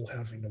if you're still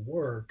having to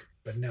work,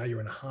 but now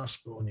you're in a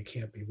hospital and you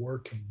can't be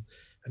working.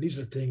 And these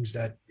are things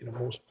that,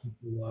 most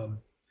people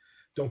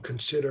don't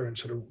consider. And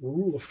so the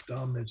rule of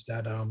thumb is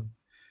that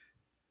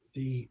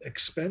the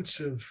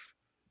expensive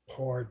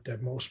part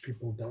that most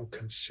people don't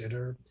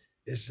consider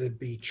is to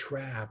be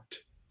trapped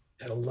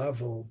at a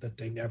level that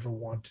they never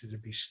wanted to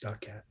be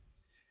stuck at.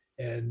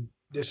 And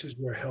this is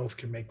where health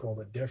can make all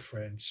the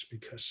difference,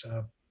 because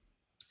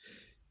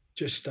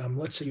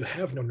let's say you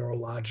have no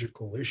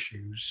neurological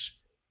issues,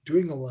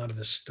 doing a lot of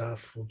this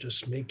stuff will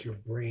just make your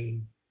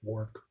brain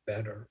work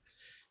better.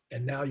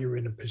 And now you're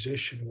in a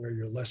position where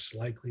you're less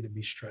likely to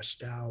be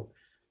stressed out.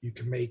 You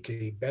can make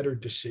a better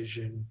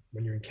decision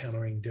when you're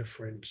encountering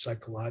different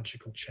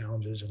psychological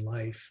challenges in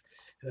life.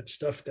 And it's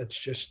stuff that's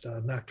just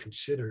not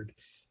considered.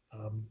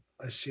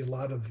 I see a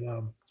lot of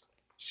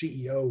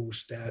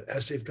CEOs that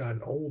as they've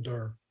gotten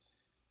older,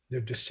 their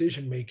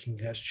decision making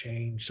has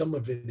changed. Some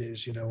of it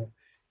is,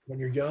 when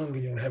you're young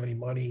and you don't have any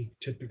money,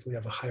 typically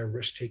have a higher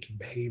risk taking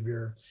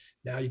behavior.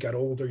 Now you got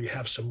older, you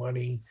have some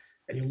money,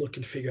 and you look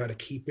and figure out how to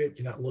keep it.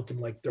 You're not looking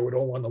like throw it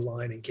all on the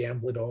line and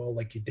gamble it all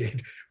like you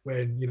did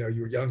when you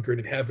were younger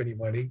and didn't have any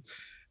money.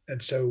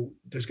 And so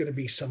there's going to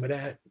be some of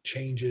that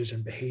changes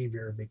in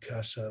behavior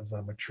because of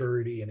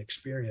maturity and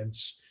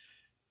experience.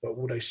 But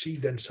what I see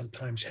then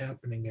sometimes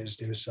happening is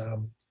there's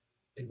an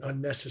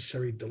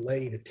unnecessary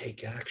delay to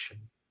take action.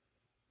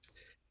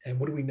 And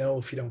what do we know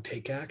if you don't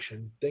take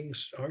action?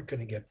 Things aren't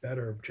going to get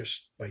better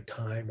just by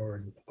time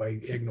or by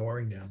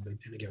ignoring them. They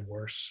tend to get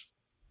worse.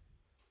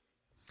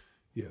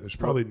 Yeah, there's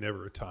probably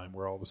never a time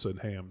where all of a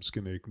sudden, hey, I'm just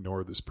going to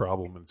ignore this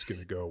problem and it's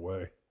going to go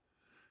away.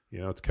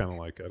 It's kind of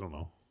like, I don't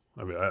know.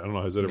 I mean, I don't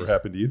know. Has that ever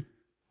happened to you?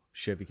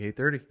 Chevy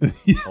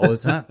K30 all the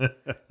time.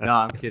 No,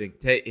 I'm kidding.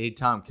 Hey,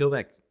 Tom, kill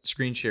that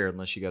screen share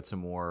unless you got some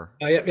more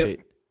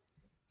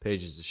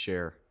pages to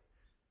share.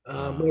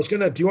 I was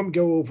gonna. Do you want me to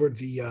go over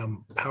the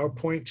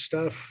PowerPoint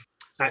stuff?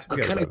 I'll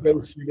kind of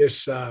go through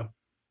this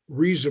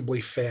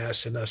reasonably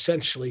fast, and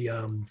essentially,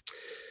 I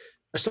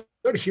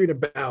started hearing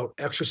about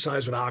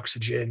exercise with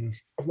oxygen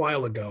a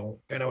while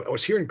ago, and I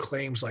was hearing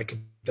claims like it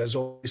does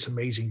all these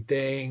amazing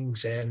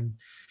things, and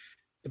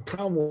the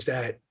problem was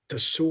that the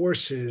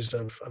sources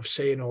of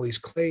saying all these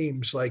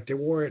claims, like they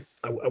weren't.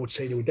 I would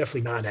say they were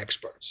definitely not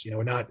experts.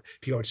 Not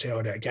people would say, "Oh,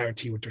 I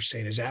guarantee what they're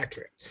saying is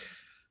accurate."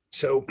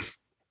 So.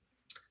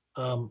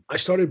 I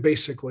started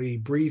basically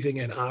breathing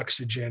in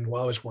oxygen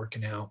while I was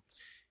working out.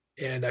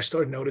 And I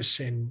started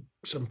noticing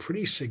some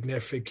pretty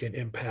significant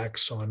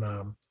impacts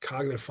on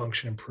cognitive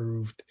function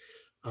improved,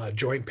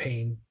 joint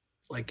pain.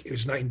 Like it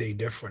was night and day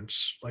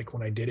difference, like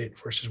when I did it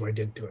versus when I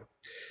didn't do it.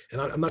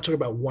 And I'm not talking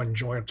about one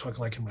joint, I'm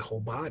talking like in my whole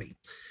body.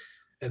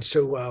 And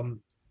so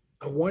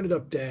I wound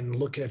up then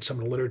looking at some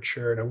of the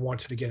literature, and I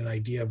wanted to get an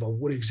idea of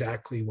what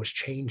exactly was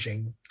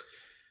changing.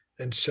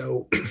 And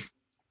so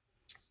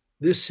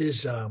this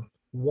is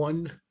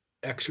one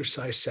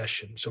exercise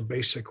session. So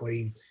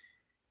basically,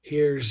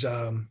 here's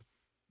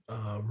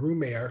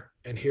room air,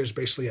 and here's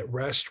basically at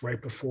rest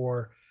right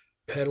before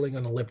pedaling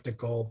on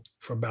elliptical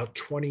for about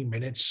 20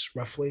 minutes,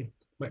 roughly,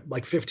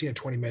 like 15 to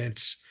 20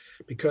 minutes,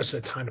 because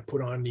of the time to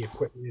put on the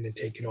equipment and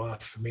take it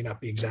off. It may not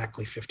be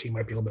exactly 15,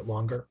 might be a little bit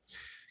longer,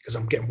 because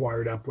I'm getting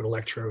wired up with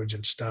electrodes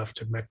and stuff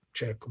to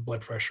check blood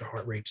pressure,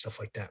 heart rate, stuff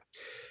like that.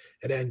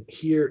 And then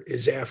here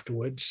is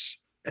afterwards.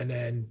 And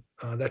then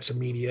that's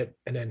immediate.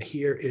 And then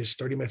here is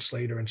 30 minutes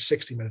later and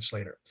 60 minutes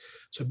later.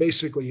 So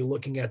basically, you're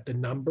looking at the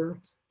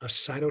number of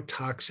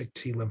cytotoxic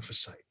T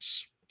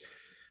lymphocytes.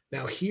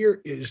 Now,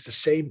 here is the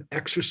same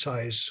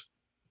exercise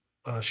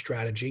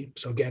strategy.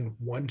 So again,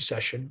 one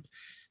session.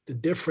 The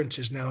difference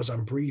is now as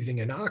I'm breathing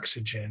in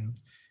oxygen,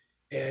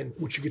 and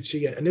what you could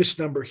see, and this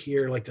number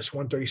here, like this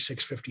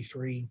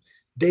 136.53,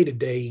 day to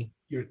day,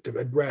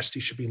 at rest,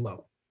 you should be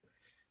low.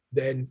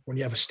 Then when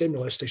you have a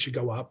stimulus, they should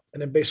go up,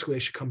 and then basically they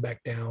should come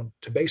back down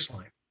to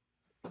baseline.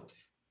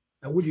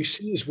 And what you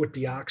see is with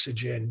the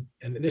oxygen,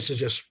 and this is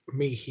just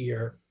me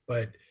here,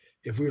 but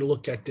if we were to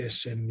look at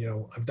this, and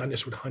I've done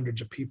this with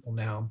hundreds of people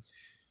now,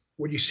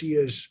 what you see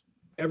is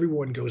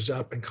everyone goes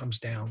up and comes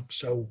down.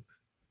 So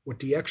what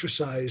the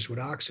exercise with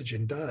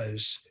oxygen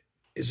does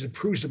is it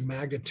improves the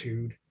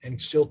magnitude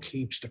and still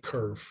keeps the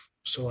curve.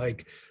 So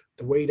like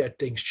the way that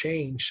things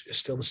change is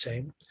still the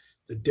same.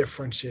 The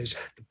difference is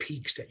the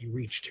peaks that you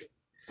reach to.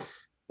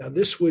 Now,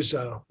 this was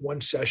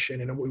one session,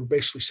 and it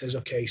basically says,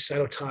 okay,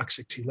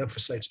 cytotoxic T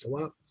lymphocytes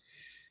go up.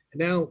 And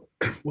now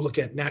we'll look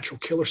at natural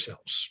killer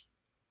cells.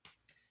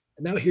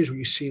 And now here's where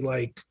you see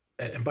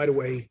and by the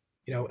way,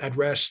 at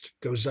rest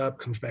goes up,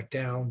 comes back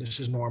down. This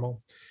is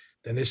normal.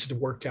 Then this is the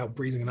workout,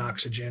 breathing and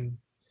oxygen.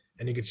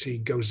 And you can see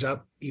it goes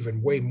up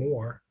even way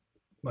more.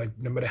 Like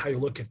no matter how you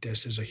look at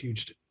this, there's a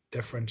huge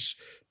difference,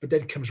 but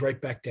then it comes right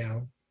back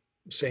down.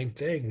 Same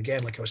thing.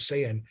 Again, like I was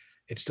saying,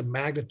 it's the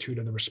magnitude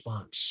of the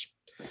response.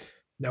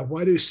 Now,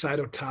 why do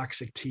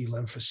cytotoxic T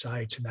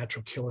lymphocytes and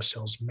natural killer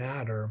cells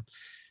matter?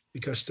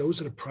 Because those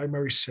are the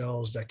primary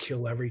cells that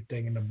kill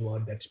everything in the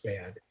blood that's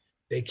bad.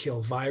 They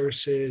kill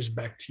viruses,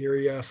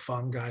 bacteria,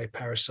 fungi,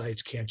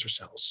 parasites, cancer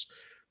cells.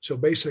 So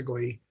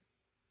basically,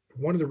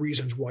 one of the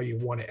reasons why you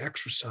want to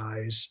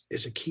exercise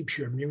is it keeps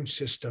your immune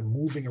system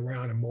moving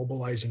around and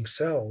mobilizing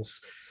cells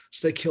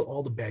so they kill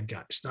all the bad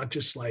guys, not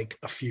just like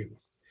a few.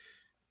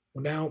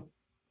 Well, now,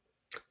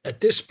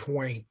 at this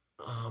point,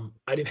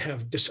 I didn't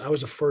have this. I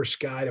was the first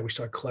guy that we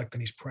started collecting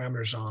these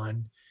parameters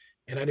on,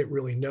 and I didn't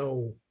really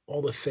know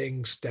all the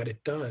things that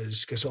it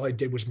does because all I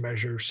did was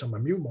measure some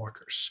immune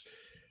markers.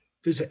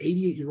 There's an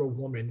 88-year-old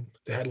woman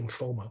that had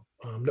lymphoma,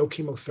 no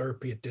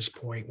chemotherapy at this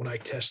point when I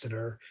tested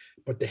her,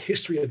 but the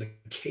history of the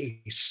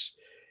case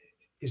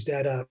is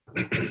that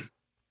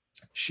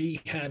she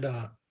had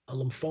a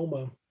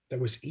lymphoma that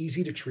was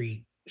easy to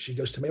treat. She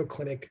goes to Mayo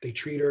Clinic, they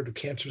treat her, the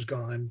cancer's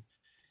gone,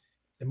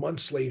 and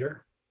months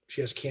later, she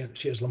has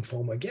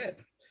lymphoma again.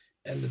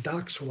 And the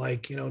docs were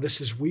like,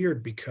 this is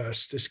weird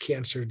because this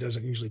cancer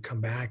doesn't usually come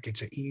back.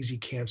 It's an easy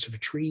cancer to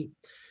treat.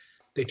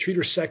 They treat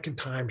her second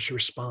time. She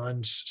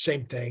responds,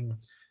 same thing.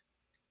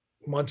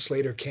 Months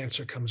later,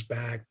 cancer comes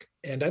back.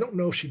 And I don't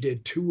know if she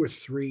did 2 or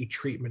 3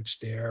 treatments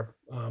there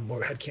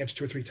or had cancer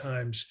 2 or 3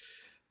 times.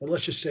 But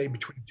let's just say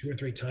between 2 and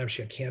 3 times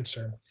she had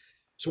cancer.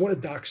 So one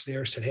of the docs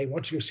there said, hey, why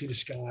don't you go see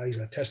this guy? He's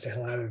going to test the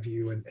hell out of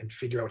you and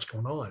figure out what's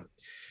going on.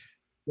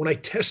 When I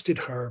tested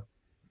her,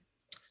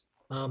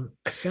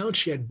 I found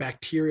she had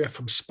bacteria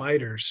from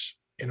spiders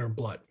in her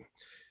blood.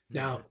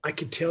 Now, I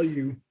can tell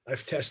you,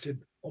 I've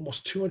tested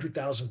almost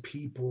 200,000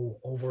 people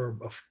over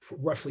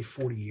roughly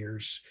 40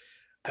 years.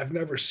 I've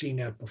never seen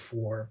that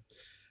before.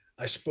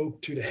 I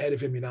spoke to the head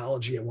of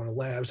immunology at one of the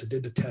labs that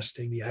did the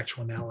testing, the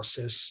actual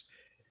analysis,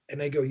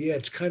 and they go, yeah,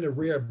 it's kind of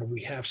rare, but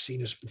we have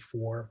seen this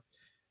before.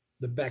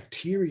 The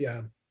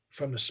bacteria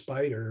from the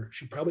spider,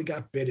 she probably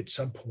got bit at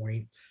some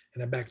point,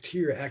 and the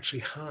bacteria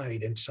actually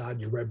hide inside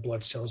your red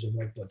blood cells and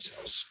white blood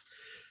cells.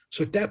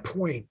 So at that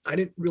point, I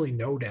didn't really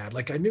know that.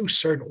 Like I knew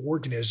certain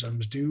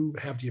organisms do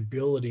have the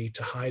ability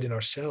to hide in our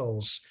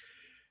cells,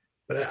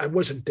 but I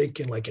wasn't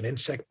thinking like an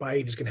insect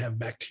bite is going to have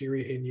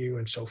bacteria in you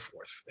and so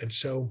forth. And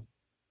so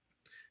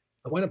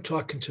I went up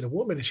talking to the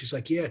woman and she's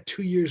like, yeah,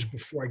 2 years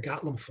before I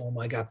got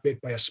lymphoma, I got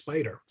bit by a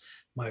spider.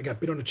 I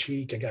got bit on the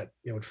cheek, I got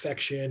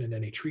infection, and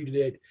then they treated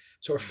it.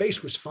 So her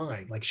face was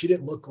fine. Like she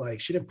didn't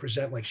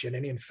present like she had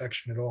any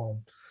infection at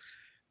all.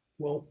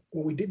 Well,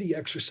 when we did the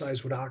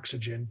exercise with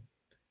oxygen,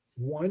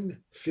 one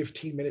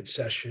 15-minute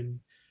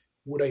session,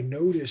 what I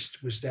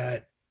noticed was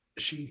that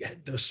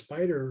the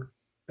spider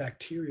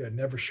bacteria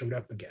never showed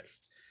up again.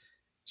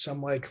 So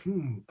I'm like,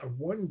 I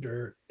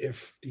wonder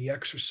if the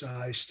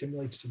exercise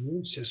stimulates the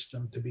immune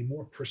system to be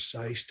more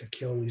precise to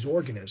kill these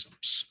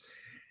organisms.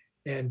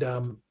 And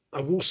I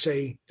will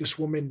say this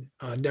woman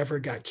never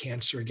got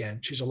cancer again.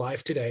 She's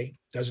alive today,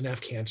 doesn't have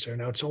cancer.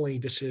 Now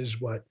this is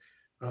what,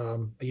 a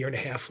year and a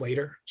half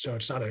later. So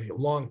it's not a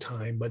long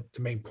time, but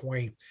the main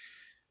point,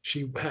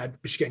 she's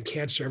getting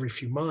cancer every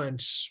few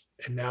months.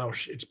 And now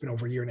it's been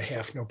over a year and a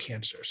half, no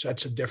cancer. So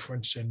that's a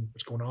difference in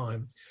what's going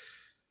on.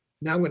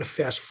 Now I'm going to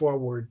fast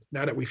forward.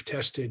 Now that we've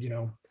tested,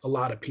 a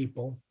lot of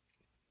people,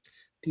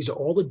 these are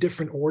all the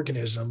different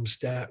organisms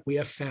that we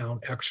have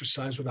found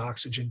exercise with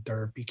oxygen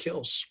therapy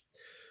kills.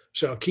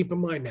 So keep in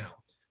mind now,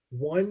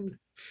 1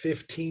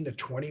 15 to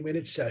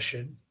 20-minute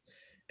session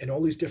and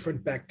all these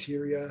different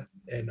bacteria,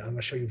 and I'm going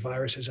to show you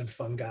viruses and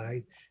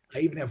fungi. I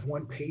even have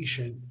one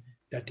patient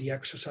that the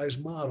exercise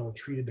model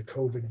treated the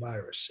COVID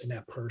virus in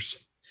that person.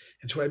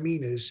 And so what I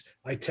mean is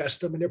I test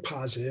them and they're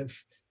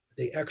positive.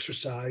 They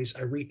exercise,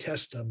 I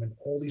retest them, and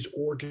all these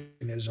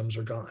organisms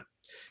are gone.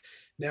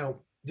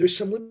 Now, there's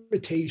some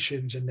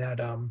limitations in that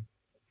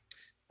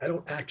I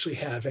don't actually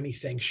have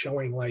anything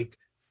showing like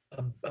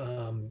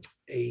an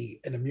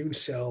immune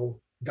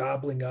cell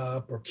gobbling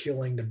up or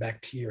killing the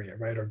bacteria,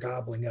 right? Or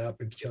gobbling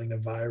up and killing the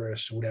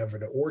virus or whatever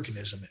the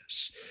organism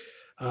is.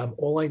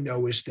 All I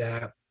know is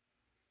that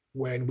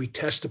when we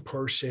test a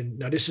person,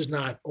 now this is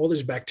not, all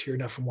this bacteria,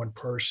 not from one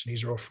person,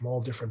 these are all from all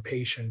different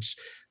patients.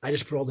 I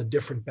just put all the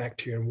different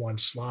bacteria in one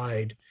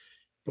slide,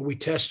 but we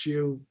test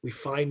you, we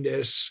find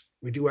this,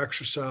 We do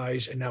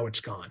exercise and now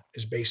it's gone,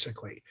 is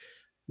basically.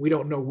 We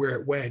don't know where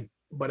it went.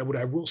 But what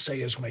I will say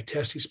is when I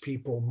test these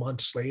people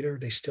months later,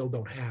 they still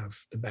don't have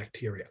the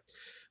bacteria.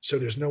 So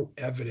there's no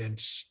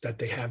evidence that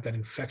they have that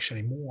infection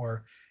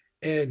anymore.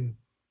 And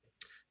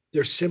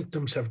their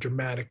symptoms have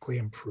dramatically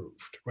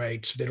improved,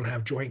 right? So they don't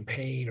have joint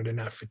pain or they're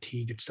not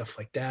fatigued and stuff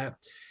like that.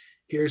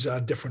 Here's a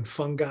different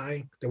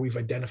fungi that we've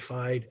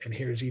identified. And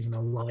here's even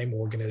a Lyme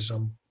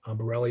organism,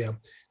 Borrelia,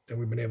 that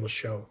we've been able to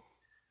show.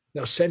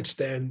 Now, since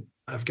then,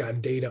 I've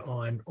gotten data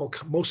on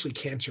mostly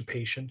cancer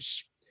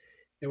patients.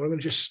 And we're going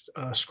to just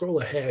scroll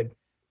ahead.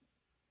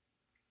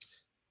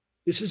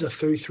 This is a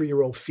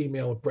 33-year-old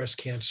female with breast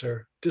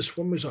cancer. This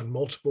woman is on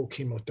multiple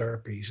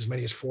chemotherapies, as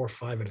many as 4 or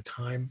 5 at a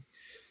time.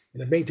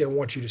 And the main thing I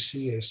want you to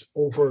see is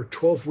over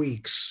 12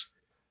 weeks,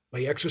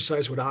 by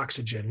exercise with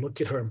oxygen,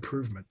 look at her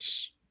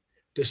improvements.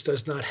 This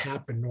does not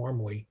happen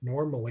normally.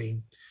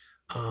 Normally,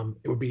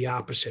 it would be the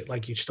opposite.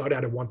 Like you start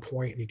out at one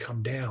point and you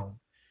come down.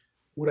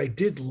 What I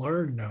did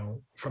learn,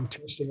 though, from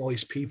testing all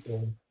these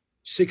people,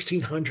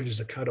 1,600 is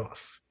the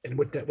cutoff. And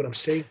what I'm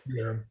saying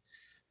here,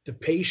 the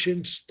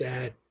patients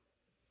that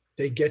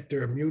they get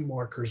their immune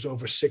markers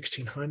over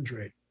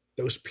 1,600,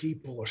 those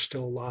people are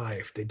still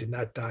alive. They did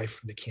not die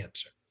from the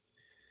cancer.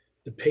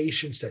 The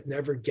patients that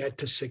never get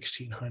to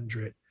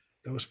 1,600,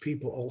 those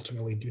people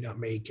ultimately do not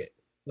make it.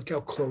 Look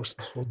how close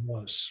this one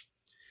was.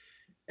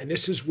 And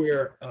this is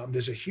where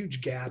there's a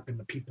huge gap in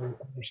the people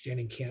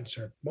understanding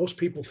cancer. Most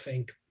people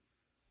think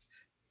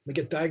they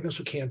get diagnosed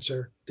with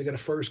cancer, they're going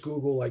to first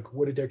Google like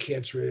what their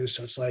cancer is.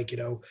 So it's like,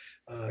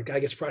 a guy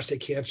gets prostate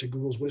cancer,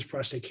 Googles what is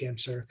prostate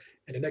cancer.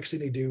 And the next thing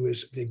they do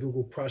is they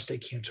Google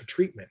prostate cancer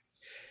treatment.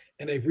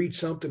 And they read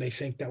something they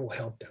think that will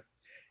help them.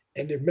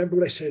 And remember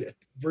what I said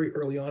very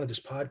early on in this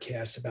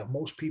podcast about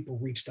most people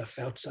read stuff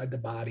outside the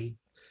body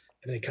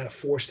and they kind of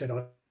force that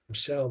on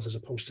themselves as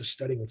opposed to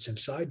studying what's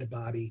inside the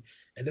body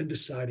and then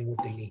deciding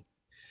what they need.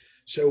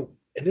 So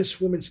in this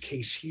woman's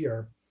case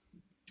here,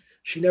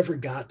 she never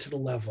got to the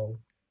level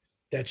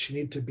that she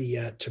needed to be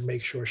at to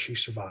make sure she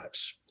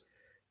survives.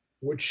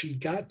 What she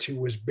got to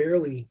was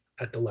barely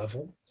at the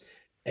level.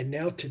 And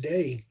now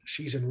today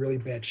she's in really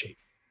bad shape.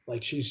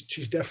 Like she's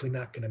definitely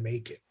not going to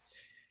make it.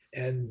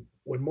 And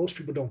what most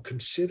people don't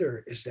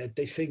consider is that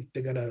they think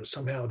they're going to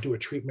somehow do a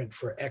treatment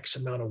for X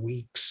amount of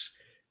weeks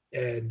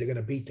and they're going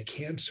to beat the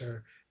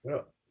cancer.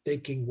 Well,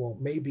 thinking, well,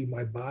 maybe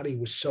my body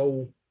was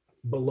so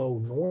below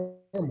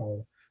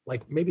normal,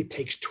 like maybe it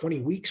takes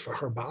 20 weeks for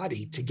her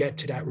body to get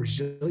to that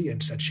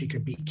resilience that she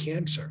could beat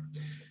cancer.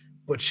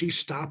 But she's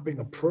stopping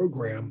a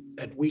program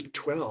at week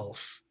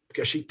 12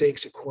 because she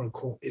thinks it, quote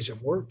unquote,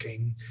 isn't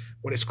working,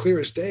 when it's clear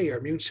as day, our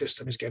immune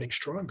system is getting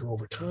stronger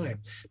over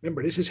time.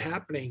 Remember, this is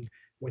happening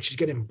when she's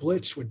getting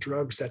blitzed with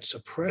drugs that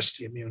suppress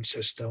the immune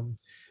system.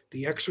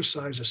 The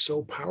exercise is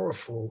so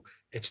powerful,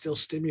 it's still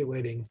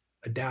stimulating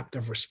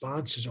adaptive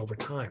responses over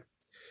time.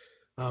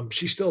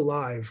 She's still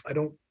alive. I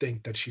don't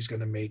think that she's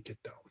going to make it,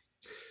 though.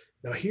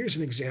 Now, here's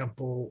an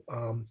example.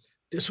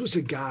 This was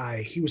a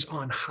guy, he was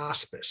on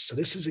hospice. So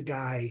this is a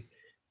guy,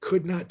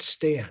 could not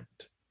stand,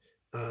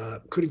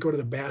 couldn't go to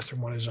the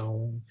bathroom on his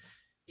own.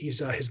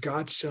 His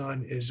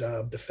godson is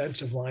a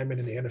defensive lineman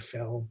in the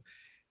NFL.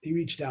 He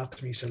reached out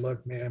to me, said,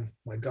 look, man,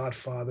 my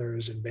godfather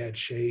is in bad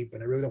shape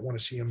and I really don't want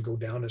to see him go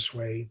down this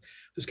way.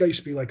 This guy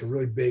used to be like a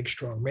really big,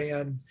 strong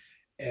man.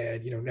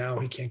 And, now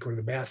he can't go to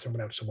the bathroom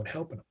without someone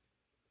helping him.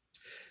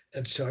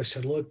 And so I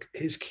said, look,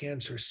 his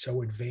cancer is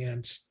so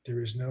advanced.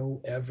 There is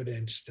no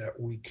evidence that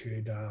we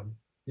could,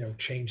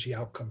 change the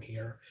outcome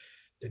here.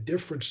 The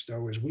difference,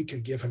 though, is we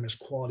could give him his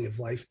quality of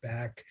life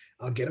back.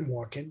 I'll get him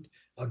walking.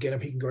 I'll get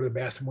him. He can go to the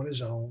bathroom on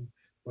his own,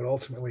 but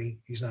ultimately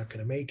he's not going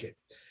to make it.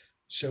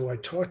 So I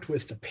talked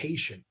with the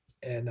patient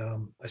and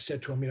I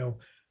said to him,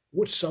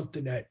 what's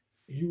something that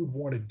you would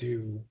want to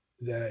do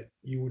that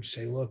you would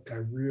say, look, I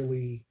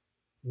really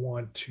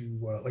want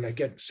to, I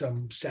get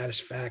some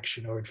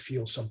satisfaction or I'd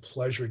feel some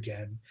pleasure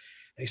again. And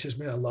he says,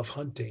 man, I love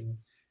hunting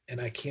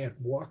and I can't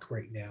walk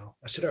right now.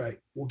 I said, all right,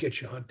 we'll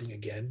get you hunting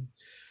again.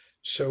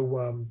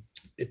 So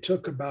it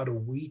took about a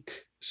week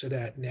so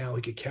that now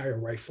he could carry a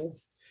rifle.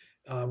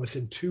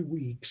 Within 2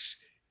 weeks,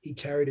 he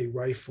carried a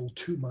rifle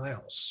 2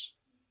 miles.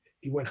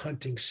 He went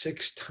hunting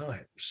 6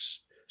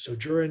 times. So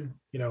during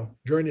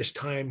this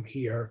time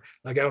here,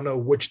 I don't know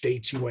which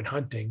dates he went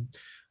hunting,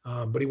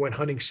 but he went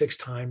hunting 6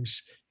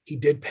 times. He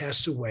did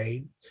pass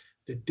away.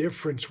 The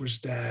difference was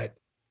that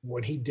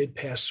when he did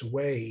pass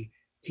away,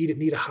 he didn't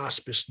need a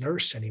hospice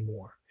nurse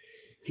anymore.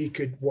 He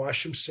could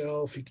wash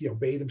himself, he could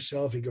bathe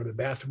himself, he could go to the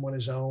bathroom on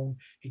his own,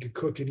 he could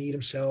cook and eat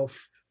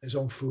himself, his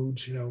own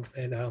foods,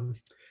 and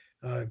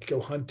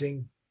go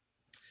hunting.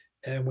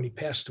 And when he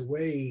passed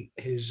away,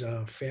 his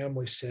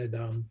family said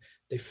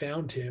they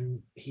found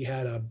him. He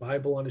had a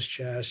Bible on his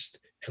chest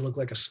and looked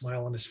like a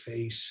smile on his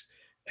face.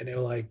 And they're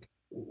like,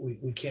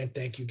 we can't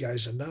thank you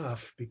guys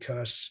enough,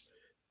 because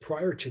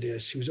prior to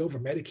this, he was over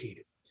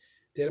medicated.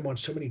 They had him on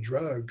so many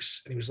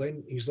drugs, and he was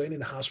laying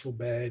in a hospital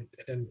bed,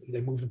 and then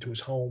they moved him to his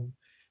home,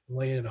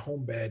 laying in a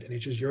home bed, and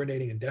he's just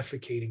urinating and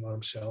defecating on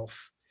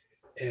himself.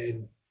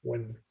 And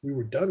when we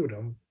were done with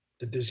him,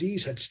 The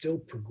disease had still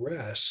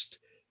progressed,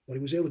 but he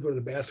was able to go to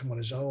the bathroom on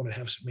his own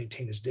and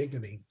maintain his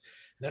dignity.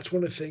 And that's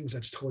one of the things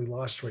that's totally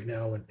lost right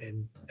now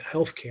in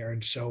healthcare.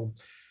 And so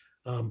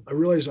I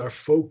realized our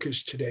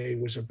focus today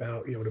was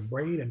about, the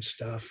brain and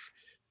stuff.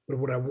 But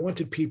what I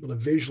wanted people to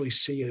visually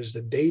see is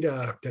the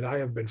data that I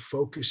have been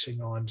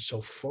focusing on so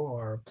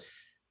far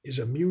is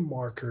immune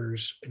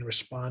markers in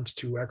response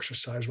to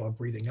exercise while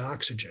breathing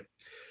oxygen.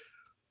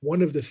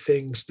 One of the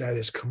things that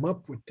has come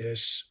up with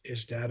this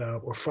is that,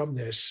 or from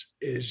this,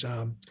 is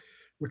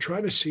we're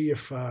trying to see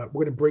if we're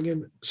going to bring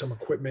in some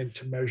equipment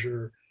to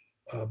measure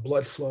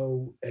blood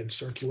flow and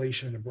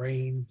circulation in the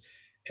brain,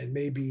 and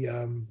maybe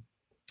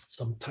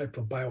some type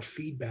of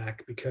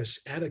biofeedback, because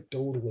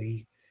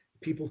anecdotally,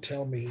 people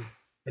tell me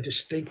I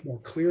just think more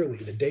clearly.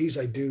 The days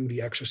I do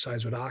the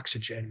exercise with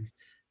oxygen,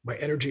 my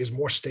energy is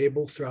more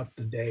stable throughout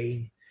the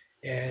day,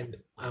 and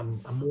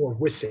I'm more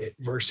with it,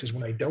 versus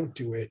when I don't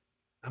do it,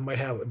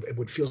 it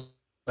would feel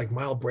like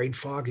mild brain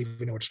fog,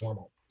 even though it's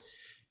normal.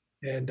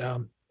 And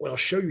what I'll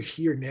show you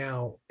here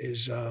now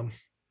is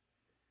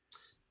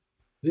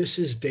this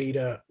is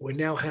data. We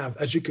now have,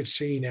 as you can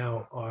see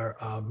now, our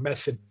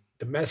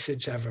the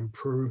methods have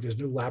improved. There's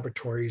new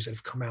laboratories that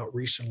have come out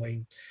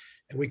recently,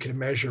 and we can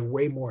measure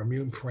way more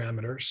immune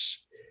parameters.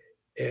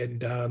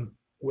 And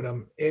what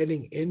I'm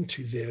adding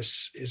into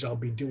this is I'll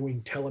be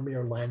doing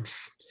telomere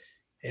length,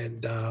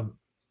 and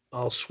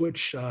I'll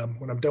switch,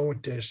 when I'm done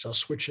with this, I'll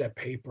switch that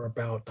paper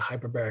about the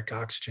hyperbaric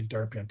oxygen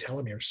therapy on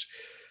telomeres,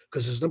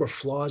 because there's a number of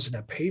flaws in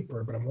that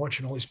paper, but I'm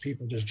watching all these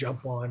people just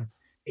jump on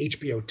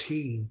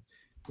HBOT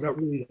without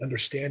really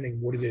understanding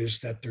what it is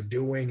that they're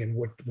doing and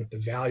what the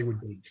value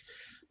would be.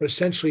 But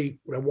essentially,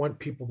 what I want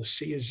people to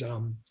see is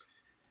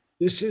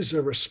this is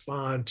a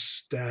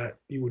response that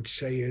you would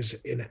say is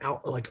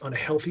like on a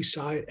healthy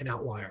side, an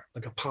outlier,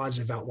 like a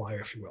positive outlier,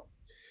 if you will.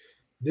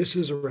 This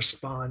is a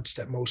response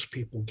that most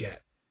people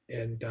get.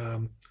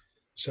 And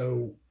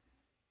so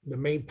the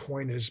main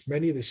point is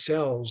many of the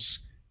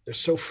cells, they're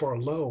so far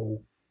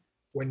low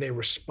when they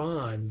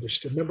respond.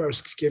 Just remember, I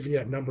was giving you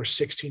that number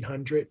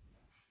 1600.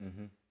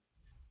 Mm-hmm.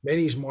 Many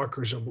of these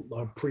markers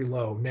are pretty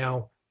low.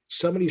 Now,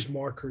 some of these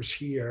markers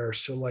here,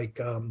 so like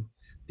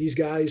these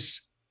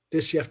guys,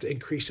 this you have to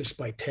increase this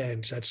by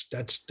 10. So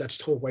that's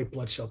total white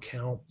blood cell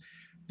count.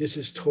 This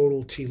is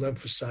total T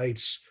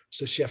lymphocytes.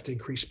 So you have to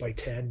increase by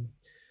 10.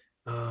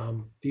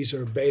 These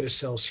are beta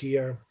cells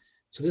here.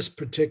 So this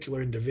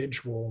particular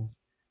individual,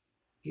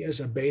 he has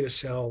a beta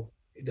cell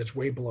that's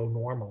way below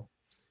normal.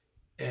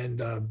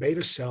 And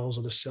beta cells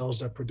are the cells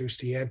that produce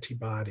the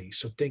antibody.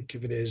 So think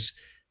of it as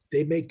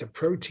they make the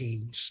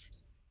proteins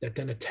that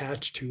then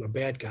attach to a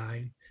bad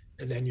guy,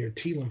 and then your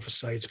T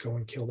lymphocytes go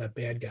and kill that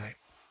bad guy.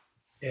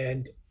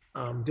 And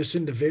this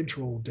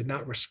individual did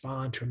not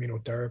respond to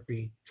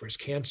immunotherapy for his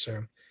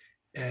cancer.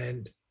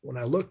 And when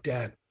I looked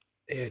at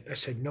it, I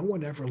said, no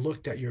one ever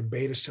looked at your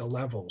beta cell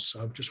levels.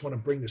 So I just want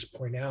to bring this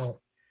point out.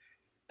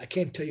 I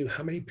can't tell you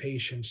how many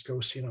patients go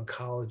see an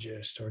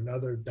oncologist or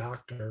another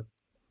doctor,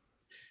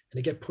 and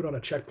they get put on a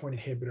checkpoint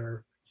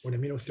inhibitor or an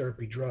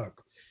immunotherapy drug.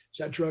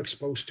 So that drug's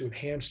supposed to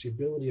enhance the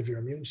ability of your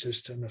immune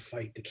system to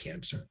fight the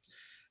cancer.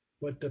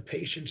 But the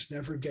patients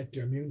never get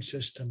their immune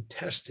system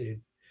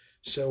tested.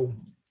 So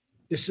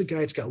this is a guy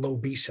that's got low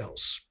B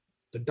cells.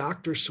 The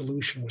doctor's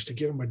solution was to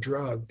give him a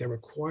drug that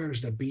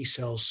requires the B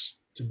cells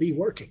to be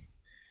working.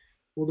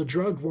 Well, the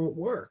drug won't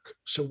work.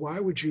 So why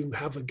would you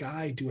have a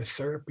guy do a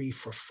therapy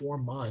for 4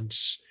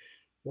 months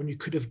when you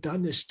could have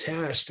done this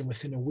test and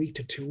within a week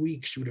to 2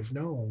 weeks, you would have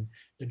known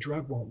the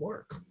drug won't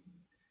work?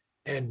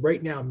 And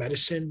right now,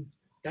 medicine,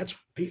 that's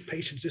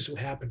patients, this is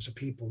what happens to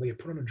people. They get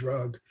put on a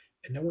drug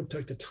and no one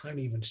took the time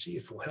to even see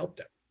if it will help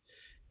them.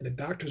 And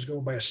the doctor's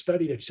going by a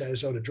study that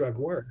says, oh, the drug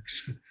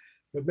works.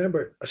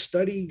 Remember,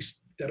 studies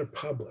that are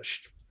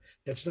published,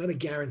 that's not a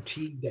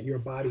guarantee that your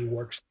body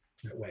works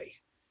that way.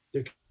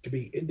 There could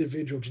be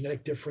individual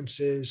genetic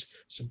differences,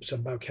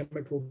 some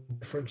biochemical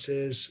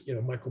differences,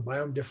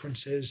 microbiome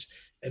differences,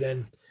 and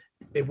then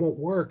it won't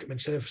work. And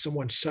instead of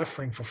someone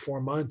suffering for 4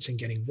 months and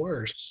getting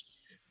worse,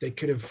 they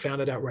could have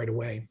found it out right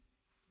away.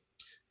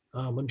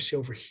 Let me see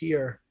over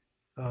here.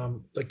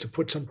 Like to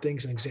put some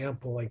things, an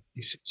example, like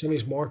some of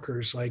these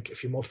markers, like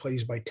if you multiply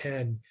these by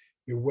 10,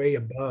 you're way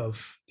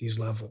above these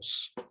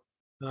levels.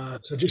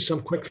 So just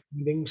some quick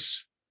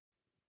findings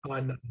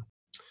on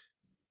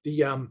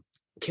the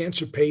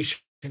cancer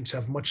patients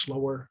have much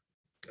lower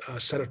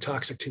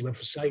cytotoxic T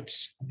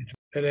lymphocytes.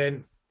 And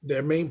then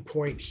their main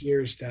point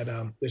here is that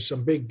there's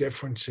some big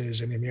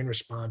differences in immune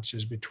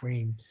responses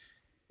between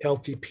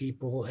healthy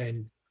people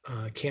and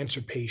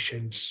cancer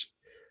patients.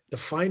 The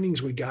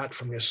findings we got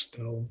from this,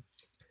 though,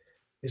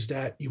 is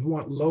that you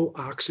want low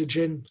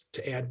oxygen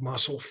to add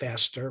muscle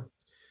faster.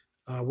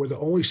 We're the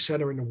only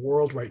center in the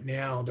world right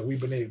now that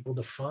we've been able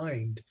to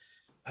find.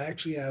 I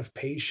actually have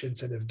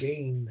patients that have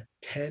gained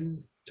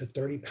 10 to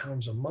 30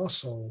 pounds of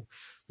muscle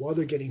while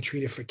they're getting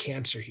treated for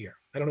cancer here.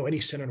 I don't know any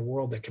center in the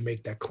world that can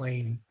make that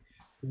claim.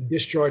 We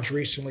discharged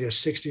recently a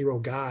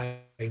 60-year-old guy.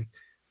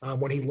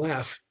 When he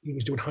left, he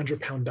was doing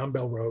 100-pound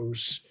dumbbell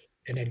rows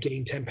and had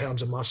gained 10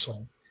 pounds of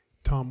muscle.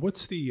 Tom,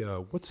 what's the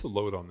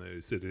load on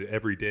this? Is it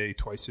every day,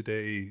 twice a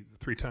day,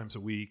 3 times a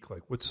week?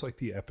 Like, what's like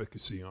the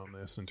efficacy on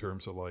this in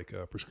terms of like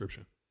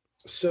prescription?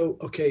 So,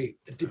 okay,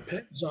 it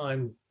depends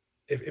on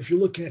if you're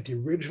looking at the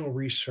original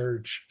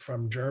research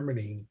from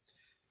Germany.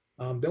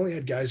 They only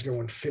had guys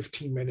going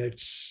 15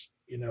 minutes,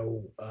 3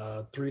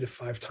 to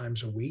 5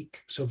 times a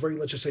week. So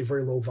let's just say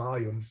very low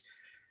volume.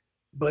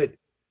 But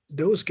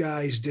those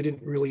guys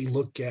didn't really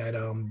look at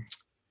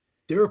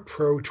their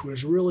approach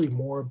was really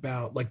more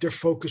about like their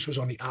focus was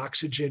on the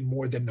oxygen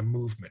more than the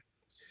movement.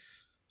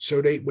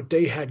 So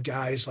they had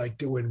guys like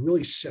doing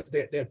really,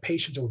 they had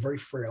patients that were very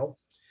frail,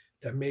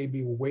 that may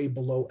be way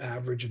below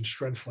average in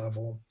strength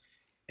level.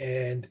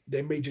 And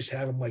they may just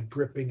have them like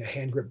gripping a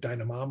hand grip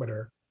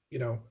dynamometer,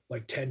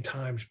 like 10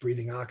 times,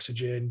 breathing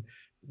oxygen,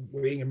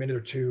 waiting a minute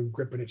or two,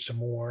 gripping it some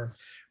more.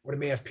 Or they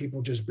may have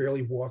people just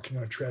barely walking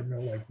on a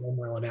treadmill, like 1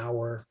 mile an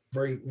hour,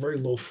 very, very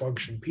low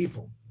function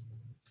people.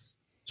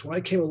 So when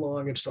I came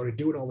along and started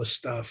doing all this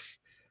stuff,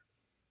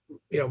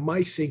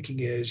 my thinking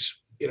is,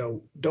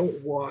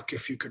 don't walk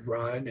if you could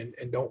run,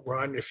 and don't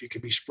run if you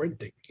could be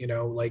sprinting.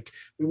 Like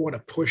we want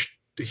to push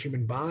the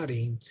human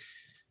body,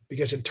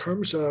 because in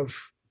terms of,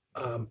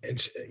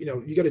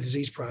 you got a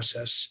disease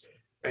process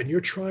and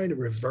you're trying to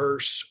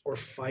reverse or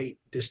fight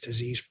this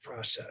disease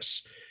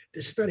process.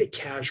 This is not a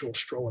casual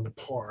stroll in the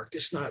park.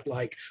 It's not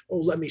like, oh,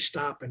 let me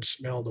stop and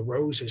smell the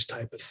roses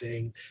type of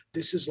thing.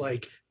 This is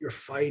like you're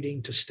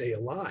fighting to stay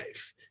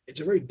alive. It's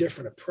a very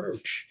different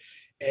approach.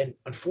 And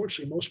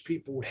unfortunately, most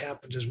people, what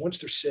happens is once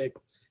they're sick,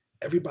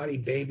 everybody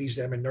babies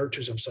them and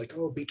nurtures them. It's like,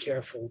 oh, be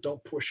careful.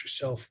 Don't push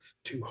yourself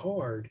too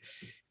hard.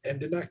 And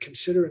they're not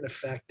considering the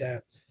fact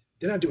that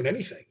they're not doing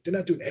anything. They're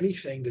not doing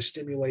anything to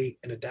stimulate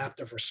an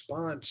adaptive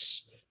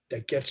response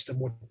that gets them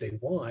what they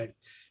want.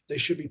 They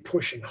should be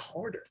pushing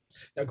harder.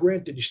 Now,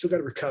 granted, you still got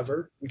to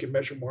recover. We can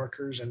measure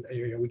markers, and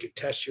we could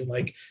test you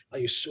like how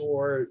you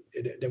soar.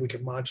 Then we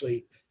can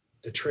modulate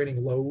the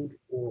training load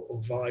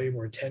or volume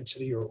or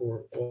intensity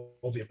or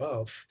all the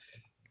above.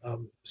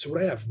 So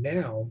what I have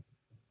now,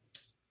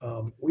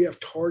 we have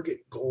target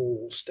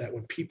goals that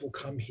when people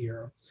come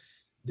here,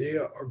 they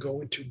are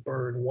going to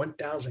burn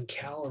 1,000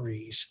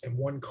 calories in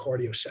one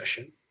cardio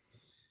session,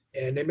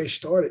 and they may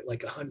start at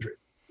like 100.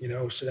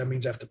 So that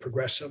means I have to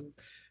progress them.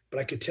 But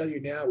I can tell you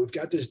now, we've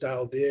got this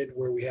dialed in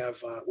where we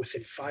have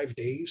within 5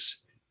 days,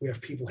 we have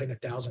people hitting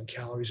 1,000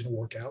 calories in a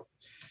workout,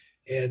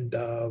 and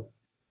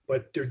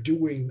but they're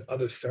doing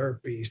other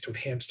therapies to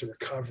enhance the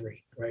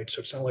recovery, right? So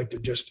it's not like they're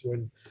just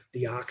doing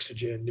the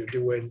oxygen; they're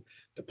doing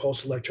the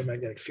pulse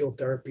electromagnetic field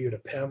therapy or the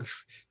PEMF.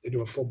 They're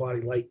doing full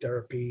body light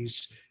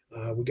therapies.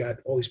 We got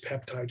all these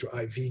peptides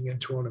we're IVing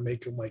into them to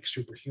make them like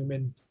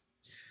superhuman,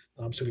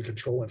 so they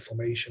control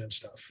inflammation and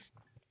stuff.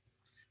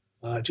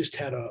 Just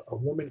had a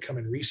woman come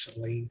in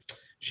recently.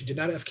 She did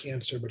not have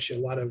cancer, but she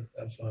had a lot of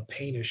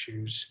pain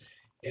issues.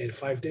 In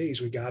 5 days,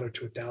 we got her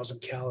to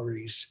 1,000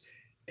 calories.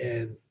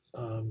 And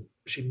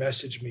she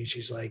messaged me.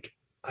 She's like,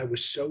 I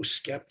was so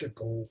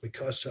skeptical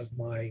because of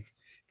my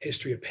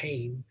history of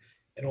pain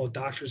and all the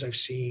doctors I've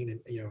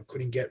seen and,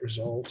 couldn't get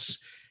results.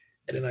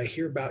 And then I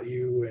hear about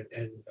you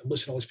and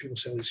listen to all these people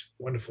say all these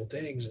wonderful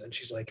things. And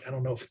she's like, I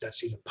don't know if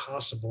that's even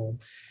possible.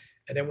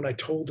 And then when I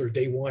told her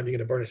day one, you're going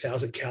to burn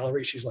 1,000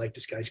 calories, she's like,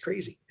 this guy's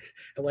crazy.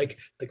 And like,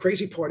 the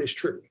crazy part is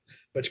true,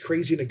 but it's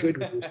crazy in a good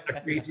way. It's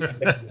not crazy in a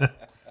bad way.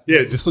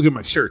 Yeah, just look at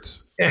my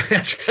shirts.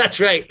 That's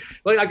right.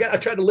 Like I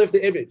try to live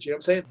the image. You know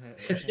what I'm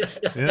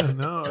saying? Yeah,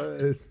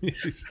 no,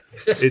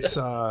 it's.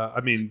 I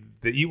mean,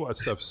 the EWOT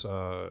stuff's.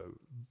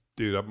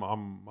 Dude, I'm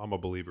a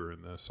believer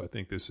in this. I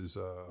think this is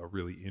a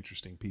really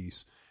interesting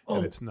piece,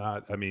 and it's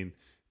not. I mean,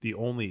 the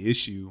only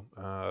issue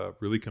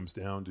really comes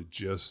down to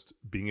just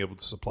being able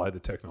to supply the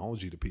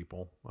technology to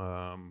people,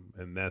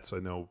 and that's, I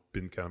know,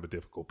 been kind of a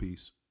difficult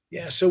piece.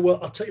 Yeah. So, well,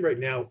 I'll tell you right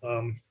now.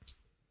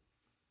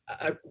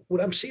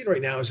 What I'm seeing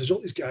right now is there's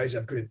all these guys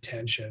have good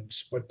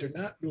intentions, but they're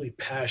not really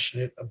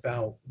passionate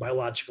about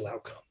biological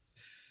outcome.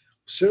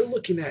 So they're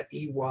looking at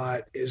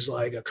EWOT as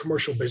like a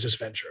commercial business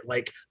venture.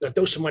 Like, I'm going to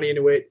throw some money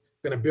into it,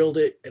 I'm going to build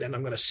it, and then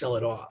I'm going to sell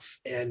it off.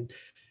 And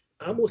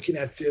I'm looking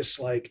at this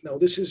like, no,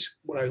 this is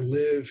what I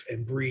live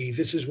and breathe.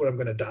 This is what I'm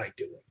going to die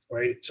doing,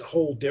 right? It's a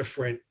whole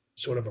different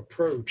sort of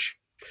approach.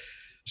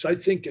 So I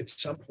think at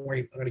some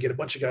point, I'm going to get a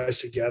bunch of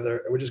guys together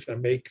and we're just going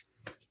to make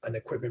an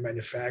equipment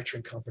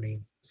manufacturing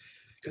company.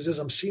 Because as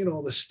I'm seeing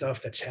all this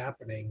stuff that's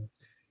happening,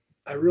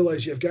 I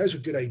realize you have guys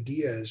with good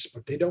ideas,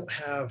 but they don't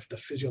have the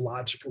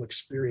physiological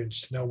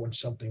experience to know when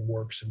something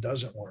works and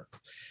doesn't work.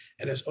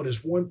 And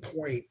there's one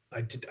point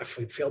I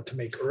failed to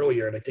make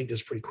earlier, and I think this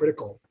is pretty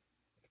critical.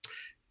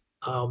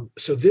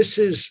 So this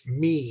is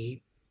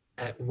me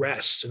at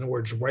rest. In other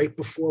words, right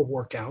before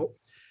workout.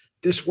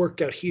 This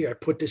workout here, I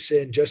put this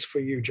in just for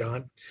you,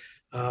 John.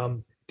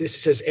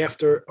 This says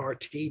after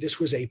RT. This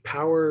was a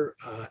power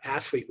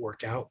athlete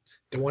workout,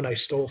 the one I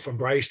stole from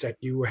Bryce that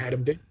you had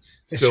him do.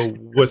 So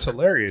what's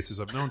hilarious is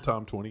I've known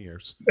Tom 20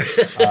 years.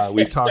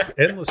 We've talked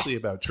endlessly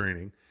about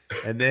training.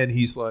 And then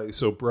he's like,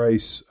 so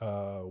Bryce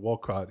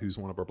Walcott, who's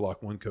one of our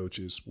Block 1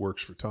 coaches,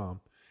 works for Tom.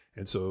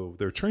 And so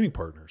they're training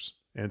partners.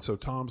 And so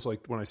Tom's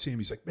like, when I see him,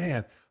 he's like,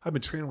 man, I've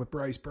been training with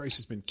Bryce. Bryce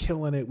has been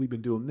killing it. We've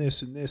been doing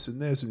this and this and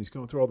this. And he's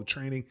going through all the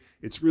training.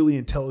 It's really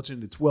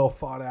intelligent. It's well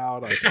thought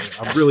out.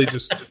 I'm really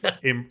just,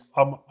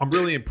 I'm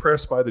really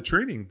impressed by the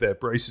training that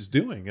Bryce is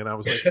doing. And I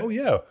was like, oh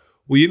yeah,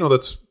 well,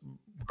 that's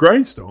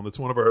Grindstone. That's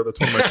one of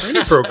my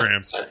training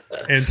programs.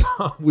 And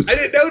Tom was, I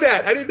didn't know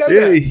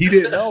that. He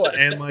didn't know it.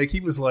 And like,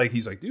 he's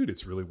like, dude,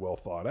 it's really well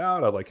thought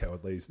out. I like how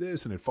it lays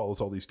this and it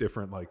follows all these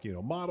different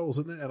models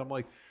and that. And I'm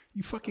like,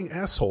 you fucking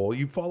asshole.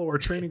 You follow our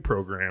training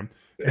program.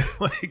 And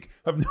like,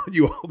 I've known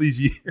you all these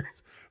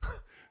years.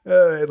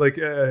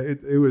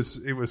 It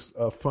was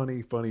a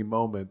funny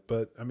moment,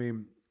 but I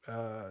mean,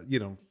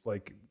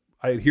 like,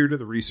 I adhere to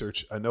the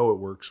research. I know it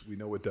works. We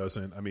know it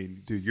doesn't. I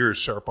mean, dude, you're as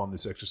sharp on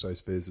this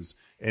exercise phys as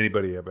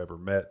anybody I've ever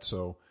met.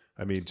 So,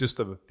 I mean, just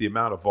the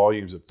amount of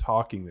volumes of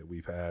talking that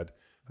we've had,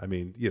 I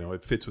mean,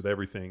 it fits with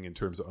everything in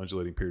terms of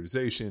undulating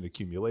periodization,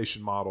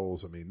 accumulation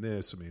models.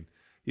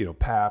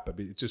 PAP. I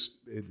mean,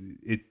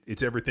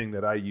 it's everything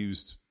that I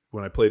used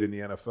when I played in the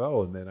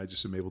NFL, and then I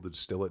just am able to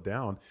distill it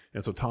down.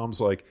 And so Tom's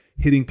like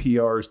hitting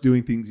PRs,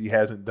 doing things he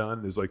hasn't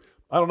done. Is like,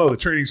 I don't know, the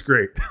training's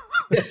great.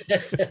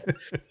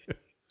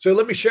 So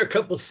let me share a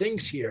couple of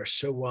things here.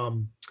 So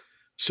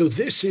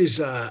this is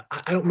I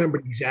don't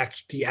remember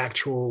the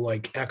actual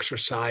like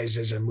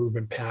exercises and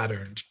movement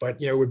patterns,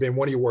 but it would have been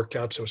one of your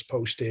workouts that was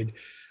posted.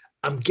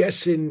 I'm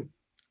guessing,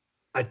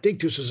 I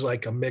think this was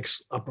like a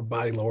mixed upper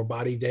body, lower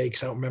body day,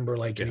 because I don't remember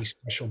any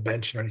special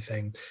benching or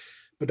anything.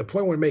 But the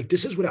point I want to make,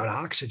 this is without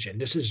oxygen.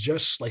 This is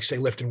just like, say,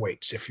 lifting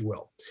weights, if you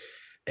will,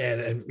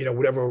 and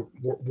whatever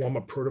warm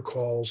up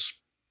protocols.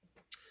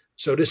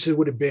 So this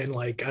would have been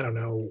like, I don't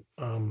know,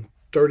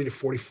 30 to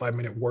 45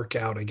 minute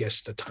workout, I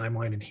guess the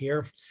timeline in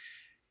here,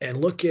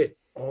 and look at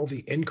all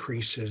the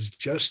increases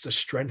just the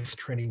strength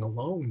training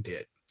alone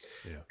did.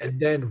 Yeah. And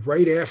then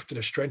right after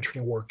the strength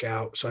training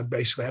workout, so I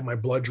basically had my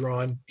blood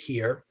drawn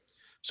here.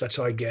 So that's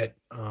how I get,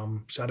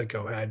 so to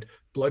go ahead,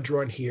 blood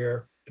drawn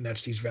here, and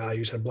that's these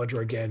values. I had blood draw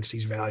against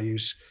these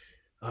values.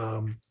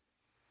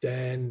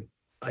 Then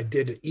I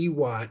did an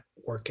EWAT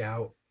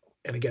workout,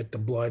 and I get the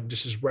blood.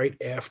 This is right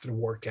after the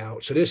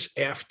workout. So this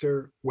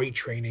after weight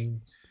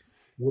training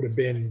would have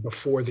been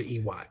before the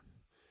EWAT.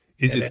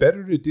 Is it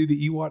better to do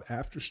the EWAT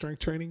after strength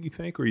training, you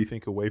think, or you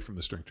think away from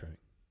the strength training?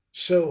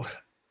 So,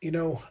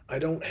 I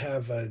don't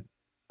have a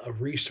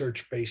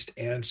research-based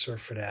answer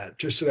for that,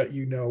 just so that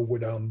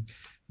would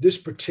this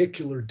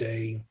particular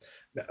day.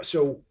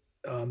 So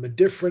the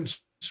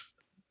difference,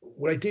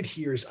 what I did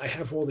here is I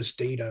have all this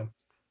data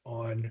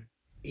on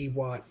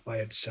EWAT by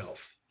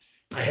itself.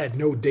 I had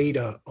no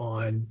data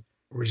on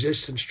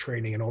resistance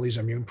training and all these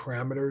immune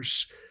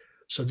parameters.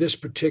 So this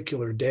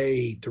particular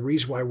day, the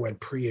reason why I went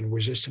pre and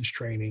resistance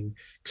training,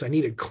 because I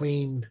needed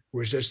clean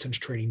resistance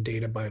training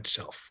data by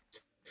itself.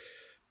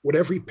 With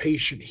every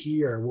patient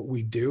here, what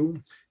we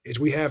do is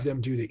we have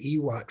them do the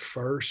EWAT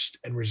first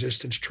and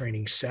resistance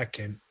training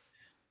second.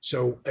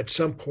 So at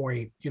some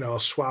point, I'll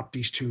swap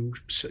these two,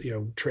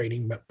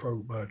 training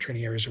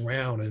areas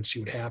around and see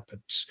what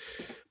happens.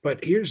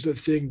 But here's the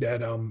thing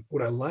that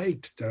what I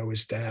liked though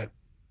is that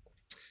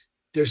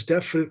there's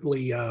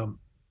definitely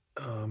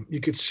you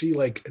could see,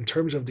 like, in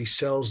terms of these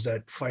cells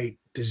that fight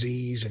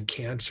disease and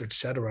cancer, et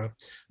cetera,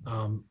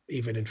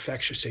 even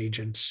infectious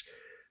agents,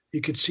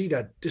 you could see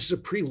that this is a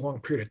pretty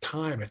long period of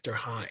time that they're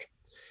high.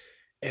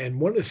 And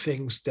one of the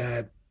things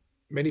that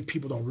many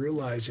people don't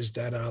realize is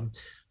that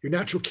your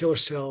natural killer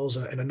cells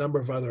and a number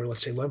of other,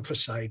 let's say,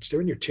 lymphocytes,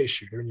 they're in your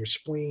tissue, they're in your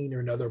spleen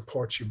or in other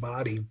parts of your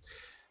body.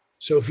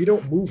 So if you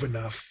don't move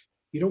enough,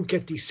 you don't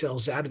get these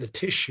cells out of the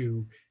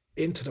tissue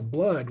into the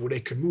blood where they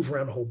can move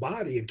around the whole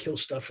body and kill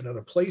stuff in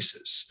other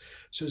places.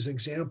 So as an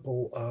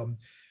example,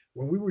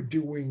 when we were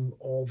doing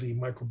all the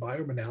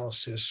microbiome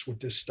analysis with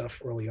this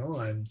stuff early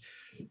on,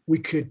 we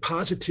could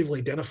positively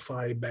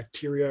identify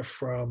bacteria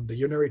from the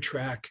urinary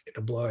tract in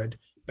the blood,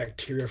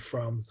 bacteria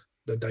from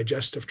the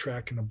digestive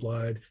tract in the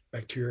blood,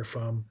 bacteria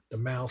from the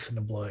mouth in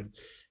the blood.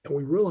 And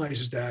we realized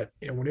is that,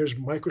 when there's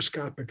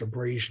microscopic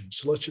abrasions,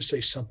 so let's just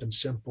say something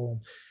simple,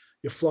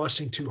 you're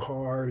flossing too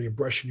hard, or you're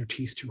brushing your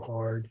teeth too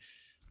hard,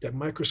 that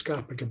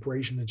microscopic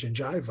abrasion in the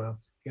gingiva,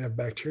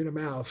 bacteria in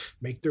the mouth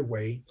make their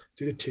way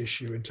through the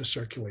tissue into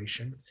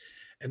circulation.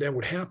 And then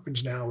what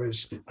happens now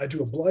is I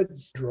do a blood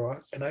draw,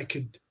 and I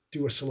could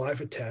do a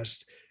saliva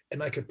test,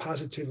 and I could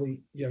positively,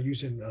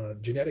 using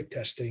genetic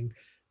testing,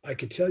 I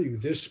could tell you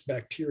this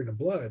bacteria in the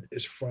blood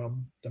is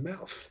from the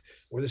mouth,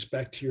 or this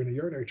bacteria in the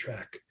urinary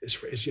tract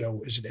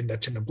and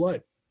that's in the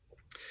blood.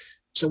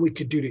 So we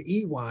could do the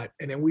EWAT,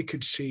 and then we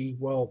could see,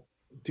 well,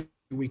 do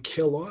we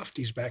kill off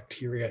these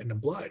bacteria in the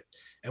blood?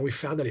 And we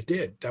found that it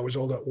did. That was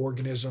all the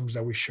organisms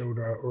that we showed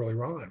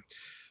earlier on.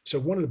 So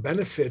one of the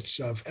benefits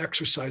of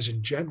exercise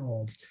in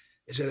general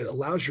is that it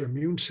allows your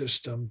immune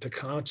system to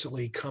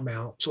constantly come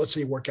out. So let's say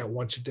you work out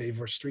once a day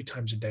versus 3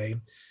 times a day.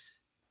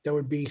 There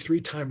would be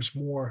 3 times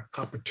more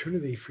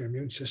opportunity for your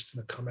immune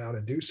system to come out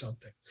and do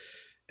something.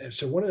 And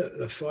so one of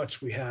the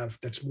thoughts we have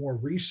that's more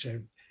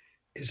recent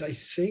is I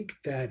think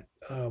that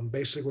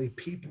basically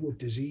people with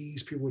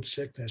disease, people with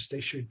sickness,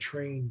 they should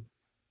train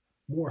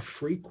more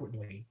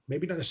frequently.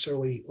 Maybe not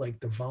necessarily like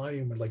the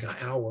volume in like an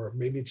hour,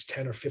 maybe it's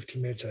 10 or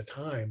 15 minutes at a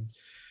time.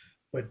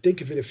 But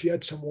think of it, if you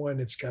had someone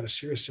that's got a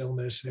serious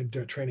illness and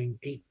they're training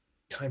 8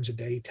 times a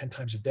day, 10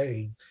 times a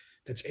day,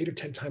 that's 8 or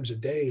 10 times a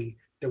day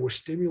that we're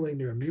stimulating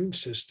their immune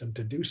system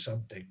to do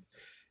something.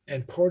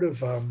 And part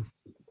of,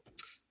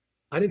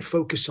 I didn't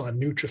focus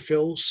on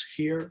neutrophils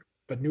here,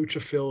 but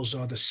neutrophils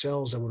are the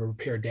cells that would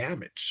repair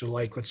damage. So,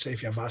 like, let's say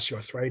if you have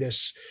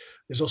osteoarthritis,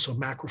 there's also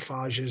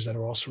macrophages that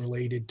are also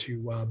related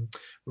to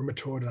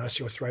rheumatoid and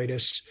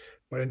osteoarthritis.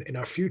 But in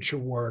our future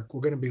work,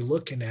 we're going to be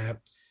looking at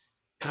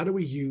how do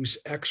we use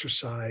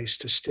exercise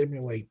to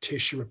stimulate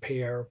tissue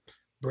repair,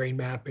 brain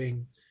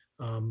mapping,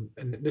 and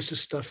this is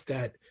stuff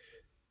that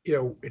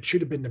it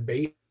should have been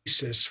the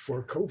basis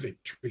for COVID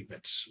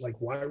treatments. Like,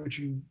 why would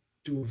you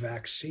do a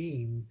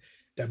vaccine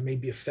that may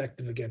be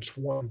effective against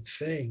one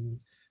thing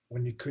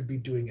when you could be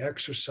doing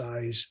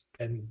exercise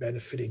and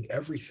benefiting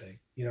everything?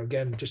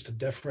 Again, just a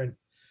different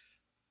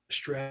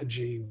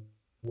strategy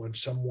when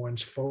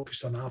someone's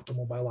focused on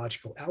optimal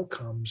biological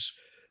outcomes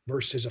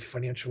versus a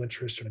financial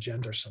interest or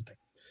agenda or something.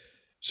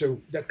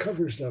 So that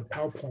covers the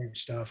PowerPoint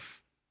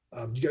stuff.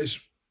 You guys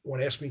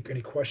want to ask me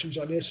any questions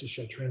on this? Or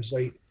should I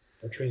translate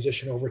or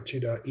transition over to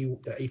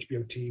the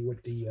HBOT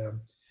with the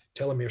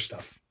telomere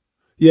stuff?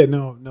 Yeah,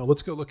 no.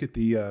 Let's go look at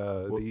the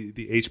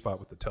HBOT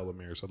with the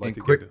telomeres. I'd like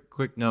to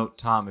quick note,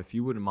 Tom, if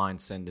you wouldn't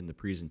mind sending the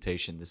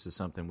presentation, this is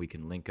something we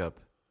can link up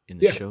in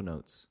the show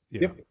notes.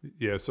 Yeah. Yep.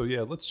 Yeah. So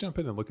let's jump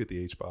in and look at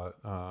the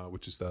HBOT,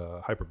 which is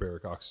the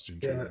hyperbaric oxygen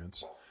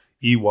treatments.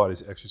 EWOT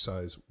is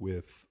exercise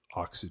with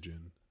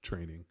oxygen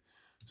training.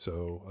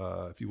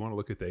 So if you want to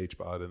look at the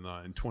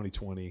HBOT in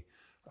 2020,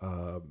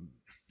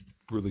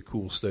 really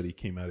cool study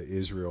came out of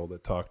Israel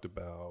that talked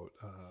about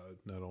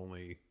not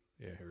only,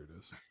 here it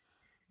is.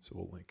 So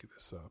we'll link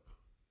this up.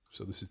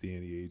 So this is the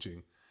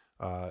anti-aging.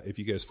 If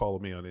you guys follow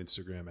me on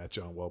Instagram at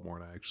John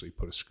Wellborn, I actually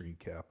put a screen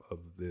cap of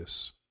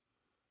this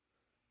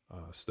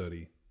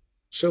study.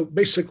 So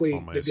basically,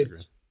 on my they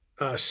Instagram.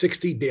 did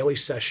 60 daily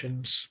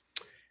sessions,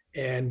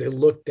 and they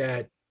looked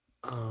at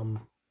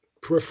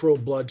peripheral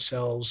blood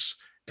cells,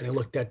 and they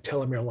looked at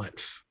telomere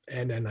length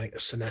and then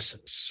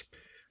senescence.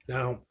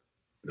 Now,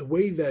 the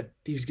way that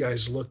these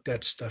guys looked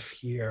at stuff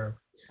here,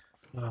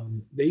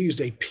 they used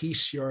a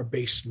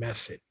PCR-based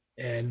method.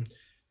 And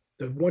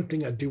the one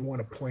thing I do want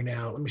to point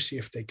out, let me see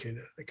if I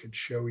could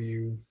show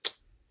you.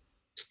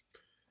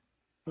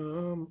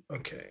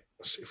 Okay,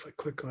 let's see if I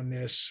click on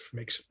this, if it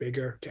makes it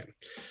bigger. Okay.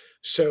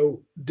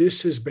 So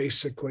this is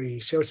basically,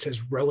 see how it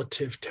says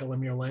relative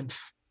telomere length?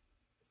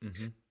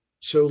 Mm-hmm.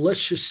 So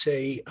let's just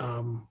say,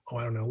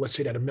 let's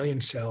say that 1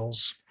 million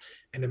cells,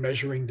 and they're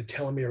measuring the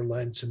telomere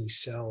lengths in these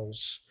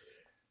cells.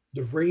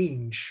 The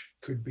range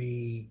could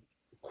be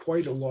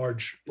quite a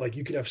large, like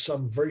you could have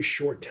some very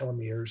short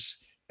telomeres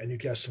and you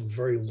could have some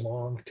very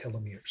long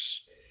telomeres.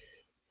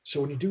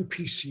 So when you do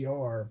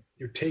PCR,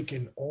 you're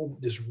taking all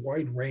this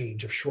wide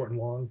range of short and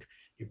long,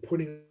 you're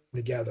putting them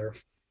together,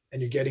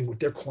 and you're getting what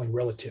they're calling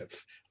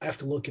relative. I have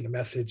to look into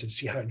methods and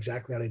see how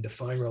they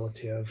define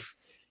relative.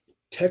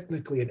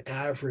 Technically, an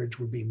average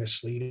would be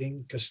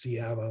misleading because the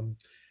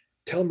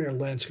telomere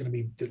length is going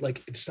to be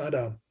like, it's not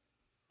a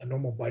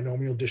normal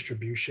binomial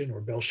distribution or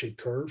bell-shaped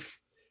curve.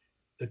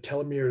 The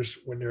telomeres,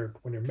 when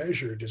they're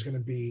measured, is going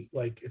to be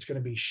like, it's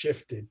going to be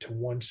shifted to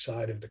one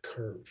side of the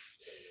curve.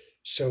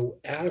 So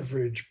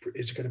average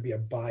is going to be a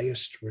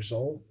biased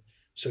result.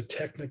 So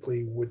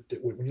technically, when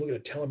you look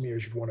at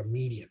telomeres, you'd want a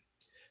median.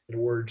 In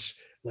other words,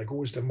 like what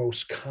was the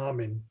most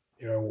common,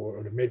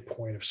 or the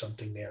midpoint of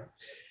something there.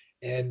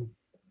 And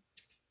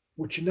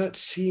what you're not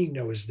seeing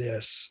though is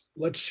this.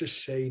 Let's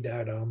just say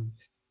that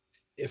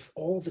if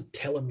all the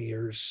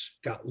telomeres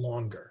got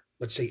longer,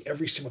 let's say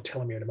every single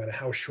telomere, no matter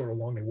how short or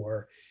long they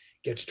were,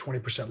 gets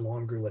 20%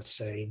 longer, let's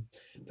say,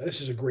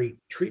 this is a great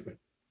treatment.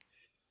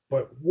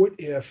 But what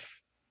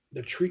if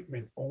the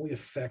treatment only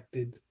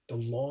affected the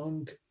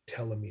long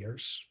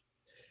telomeres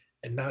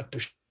and not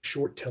the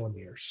short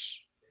telomeres?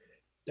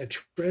 That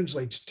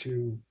translates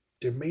to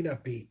there may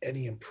not be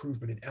any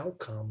improvement in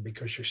outcome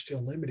because you're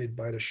still limited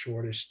by the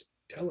shortest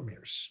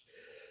telomeres.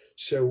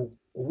 So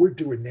what we're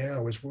doing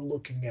now is we're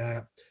looking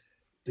at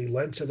the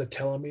lengths of the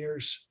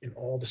telomeres in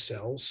all the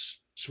cells.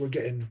 So we're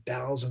getting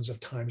thousands of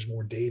times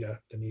more data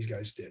than these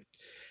guys did.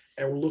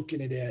 And we're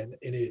looking at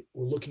it,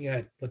 we're looking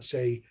at, let's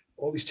say,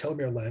 all these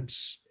telomere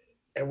lengths,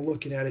 and we're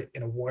looking at it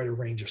in a wider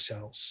range of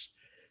cells.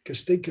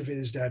 Because think of it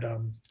as that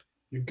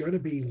you're going to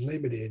be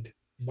limited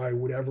by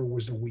whatever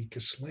was the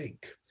weakest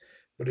link.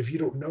 But if you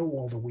don't know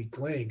all the weak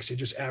links, you're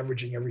just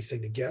averaging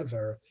everything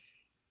together,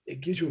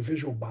 it gives you a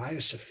visual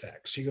bias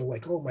effect. So you go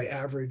like, oh, my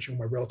average or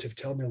my relative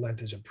telomere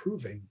length is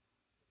improving.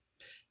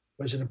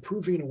 But is it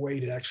improving in a way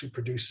that actually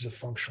produces a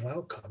functional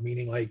outcome?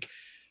 Meaning, like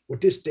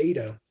with this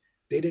data,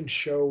 they didn't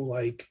show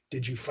like,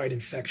 did you fight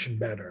infection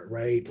better,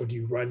 right? Or do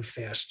you run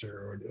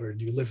faster, or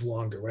do you live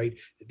longer, right?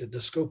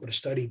 The scope of the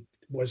study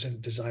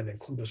wasn't designed to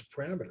include those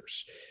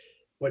parameters.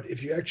 But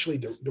if you actually,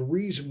 the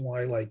reason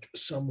why like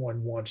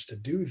someone wants to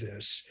do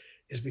this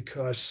is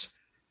because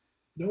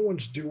no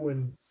one's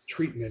doing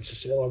treatments to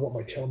say, oh, I want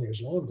my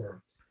telomeres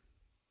longer.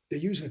 They're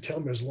using the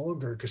telomeres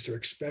longer because they're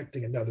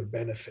expecting another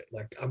benefit,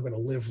 like I'm going to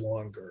live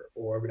longer,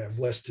 or I'm going to have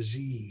less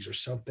disease or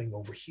something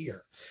over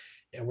here.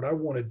 And what I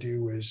want to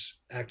do is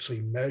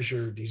actually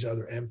measure these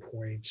other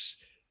endpoints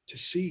to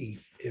see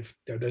if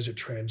there does it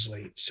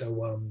translate.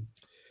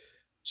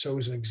 So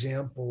as an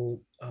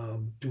example,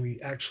 do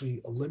we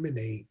actually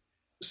eliminate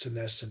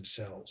senescent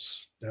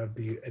cells? That would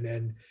be, and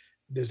then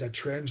does that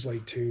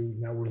translate to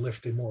now we're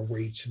lifting more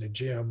weights in the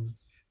gym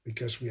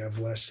because we have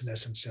less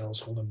senescent cells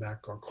holding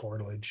back our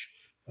cartilage,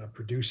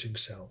 producing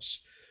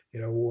cells,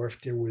 or if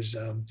there was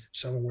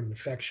someone with an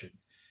infection,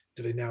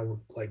 do they now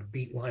like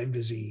beat Lyme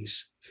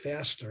disease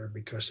faster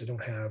because they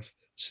don't have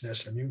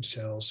senescent immune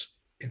cells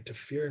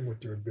interfering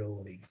with their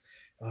ability?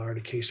 In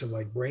the case of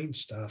like brain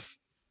stuff,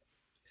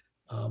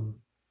 what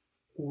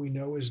we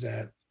know is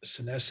that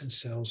senescent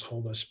cells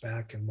hold us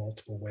back in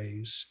multiple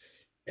ways.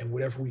 And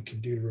whatever we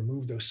can do to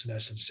remove those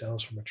senescent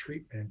cells from a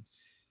treatment,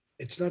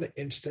 it's not an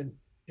instant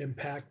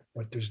impact,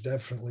 but there's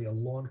definitely a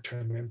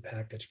long-term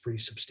impact that's pretty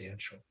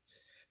substantial.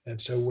 And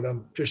so what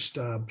I'm just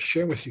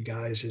sharing with you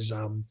guys is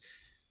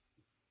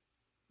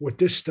what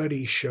this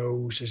study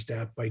shows is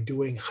that by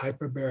doing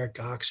hyperbaric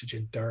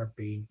oxygen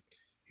therapy,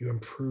 you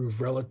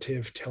improve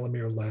relative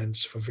telomere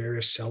lengths for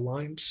various cell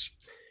lines,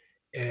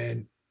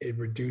 and it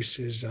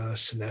reduces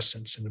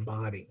senescence in the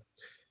body.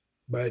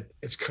 But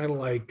it's kind of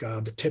like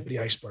the tip of the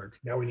iceberg.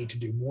 Now we need to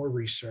do more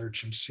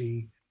research and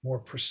see more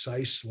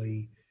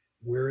precisely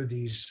where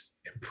these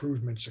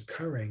improvements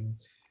occurring,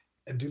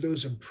 and do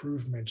those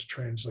improvements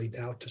translate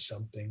out to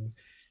something.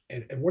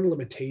 And one of the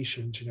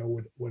limitations,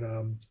 with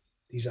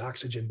these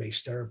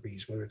oxygen-based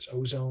therapies, whether it's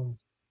ozone,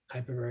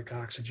 hyperbaric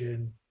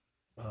oxygen,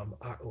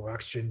 or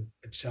oxygen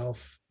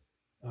itself,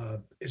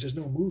 is there's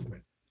no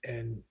movement.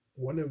 And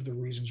one of the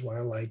reasons why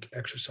I like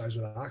exercise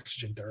with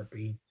oxygen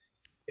therapy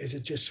is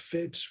it just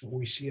fits what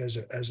we see as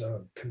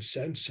a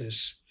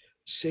consensus.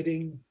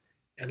 Sitting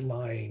and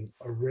lying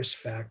are risk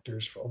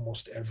factors for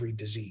almost every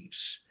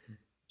disease.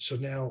 So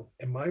now,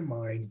 in my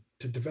mind,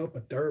 to develop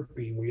a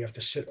therapy where you have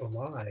to sit or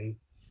lie,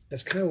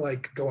 that's kind of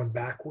like going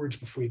backwards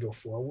before you go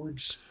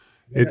forwards.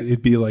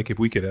 It'd be like if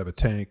we could have a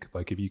tank,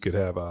 like if you could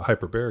have a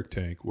hyperbaric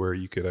tank where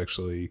you could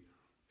actually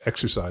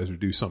exercise or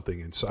do something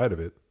inside of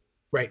it.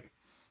 Right.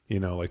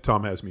 Like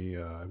Tom has me,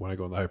 when I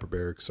go in the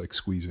hyperbarics, like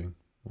squeezing,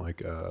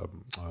 like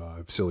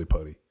silly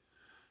putty,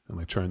 and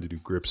like trying to do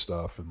grip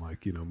stuff and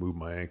like, move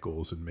my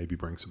ankles and maybe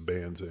bring some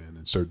bands in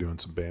and start doing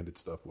some banded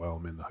stuff while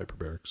I'm in the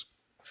hyperbarics.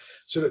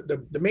 So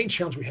the main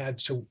challenge we had,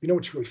 so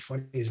what's really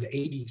funny is in the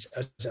 80s,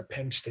 I was at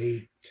Penn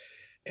State,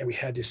 and we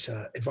had this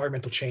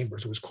environmental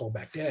chambers, it was called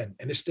back then.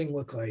 And this thing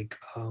looked like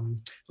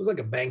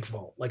a bank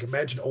vault. Like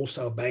imagine an old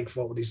style bank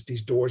vault with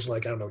these doors,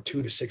 like,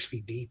 2 to 6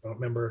 feet deep. I don't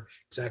remember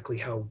exactly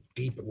how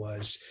deep it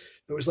was.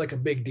 It was like a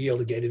big deal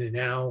to get in and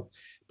out,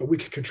 but we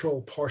could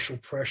control partial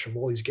pressure of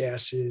all these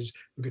gases.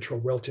 We control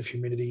relative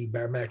humidity,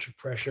 barometric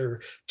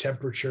pressure,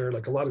 temperature,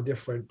 like a lot of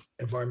different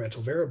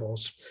environmental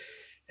variables.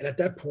 And at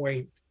that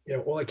point,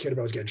 all I cared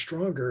about was getting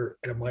stronger.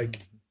 And I'm like,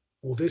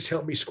 will this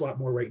help me squat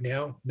more right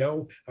now?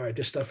 No. All right,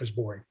 this stuff is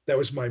boring. That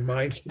was my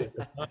mindset at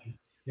the time.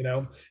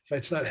 If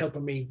it's not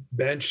helping me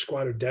bench,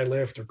 squat, or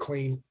deadlift or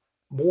clean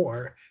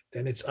more,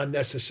 then it's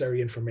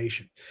unnecessary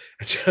information.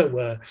 And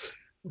so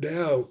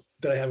now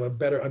that I have a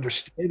better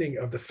understanding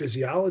of the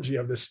physiology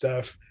of this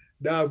stuff,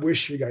 now I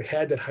wish I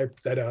had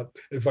that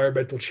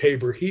environmental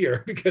chamber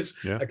here because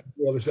I can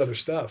do all this other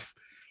stuff.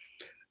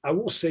 I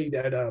will say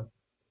that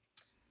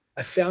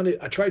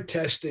I tried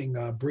testing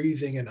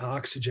breathing and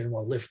oxygen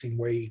while lifting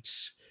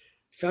weights.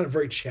 Found it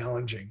very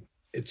challenging.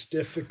 It's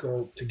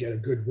difficult to get a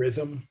good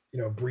rhythm,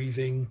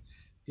 breathing,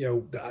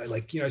 you're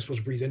supposed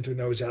to breathe into the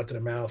nose, out to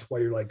the mouth while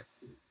you're like,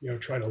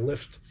 trying to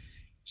lift.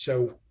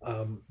 So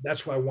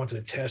that's why I wanted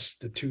to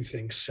test the two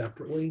things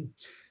separately,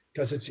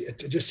 because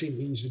it just seemed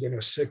easy to get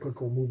a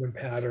cyclical movement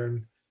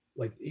pattern,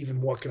 like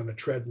even walking on a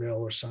treadmill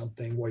or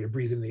something while you're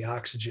breathing the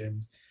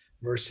oxygen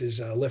versus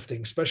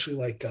lifting, especially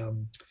like,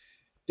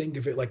 think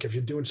of it like if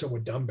you're doing something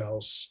with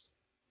dumbbells,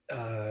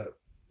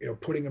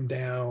 putting them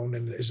down,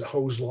 and is the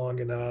hose long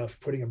enough,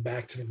 putting them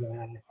back to the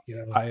mat,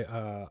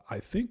 I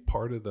think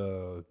part of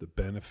the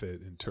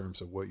benefit in terms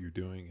of what you're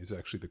doing is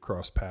actually the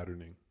cross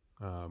patterning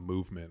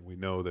movement. We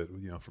know that,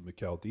 from the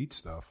Cal Dietz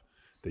stuff,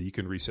 that you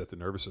can reset the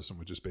nervous system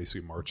with just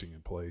basically marching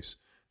in place.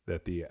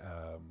 That the,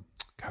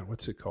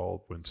 what's it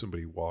called when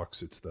somebody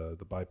walks? It's the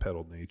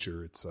bipedal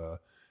nature. It's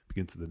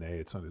begins with an A.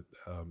 It's not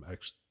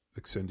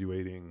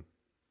accentuating.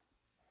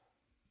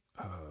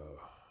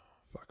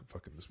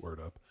 Fucking this word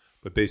up,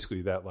 but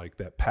basically that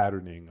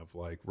patterning of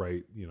like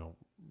right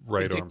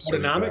arm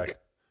swinging back.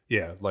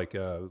 Yeah, like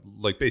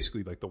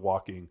basically like the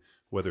walking,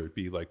 whether it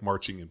be like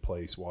marching in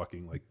place,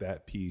 walking, like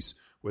that piece,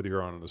 whether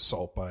you're on an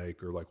assault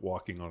bike or like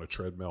walking on a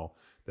treadmill,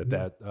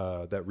 that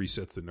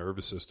resets the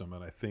nervous system.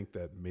 And I think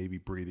that maybe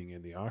breathing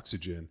in the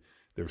oxygen,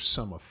 there's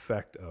some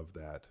effect of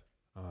that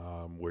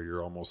where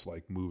you're almost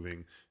like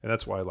moving. And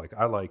that's why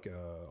I like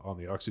on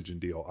the Oxygen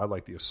deal, I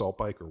like the assault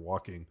bike or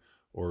walking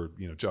or,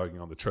 jogging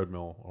on the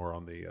treadmill or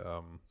on the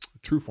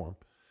Trueform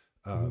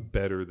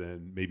better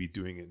than maybe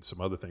doing it in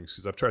some other things.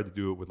 Because I've tried to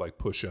do it with like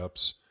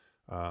push-ups.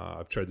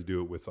 I've tried to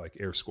do it with like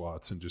air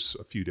squats and just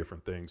a few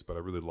different things, but I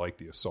really like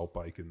the assault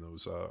bike and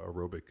those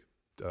aerobic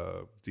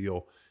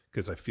deal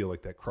because I feel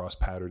like that cross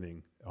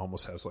patterning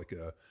almost has like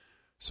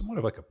somewhat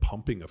of like a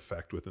pumping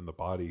effect within the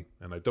body.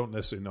 And I don't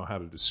necessarily know how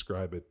to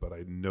describe it, but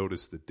I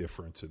notice the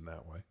difference in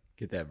that way.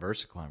 Get that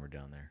VersaClimber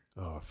down there.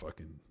 Oh,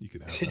 you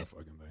can have that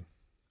fucking thing.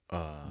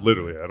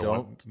 Literally, I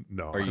don't.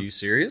 No, Are you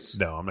serious?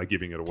 No, I'm not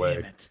giving it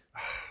away. Damn it.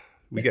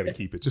 We got to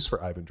keep it just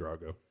for Ivan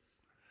Drago.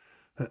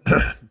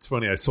 It's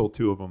funny. I sold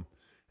 2 of them.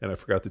 And I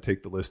forgot to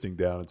take the listing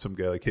down, and some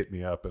guy like hit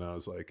me up, and I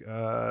was like,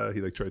 he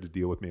like tried to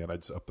deal with me, and I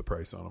just upped the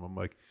price on him. I'm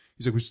like,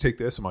 he's like, would you take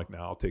this? I'm like, no,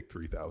 I'll take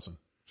 3,000.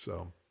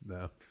 So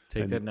no,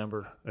 take that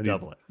number,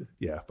 double it.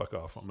 Yeah, fuck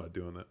off. I'm not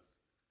doing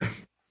that.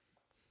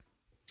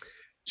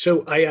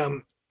 So I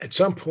at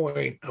some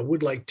point I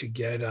would like to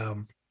get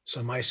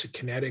some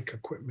isokinetic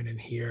equipment in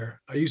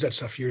here. I used that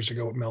stuff years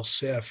ago with Mel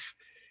Siff,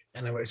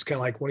 and it's kind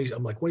of like one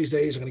of these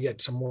days I'm going to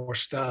get some more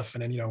stuff,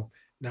 and then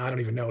now I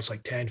don't even know. It's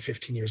like 10,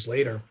 15 years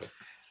later.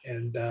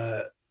 And,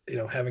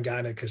 haven't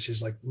gotten it because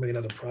there's like a million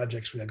other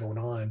projects we got going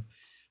on.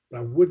 But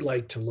I would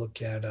like to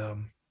look at a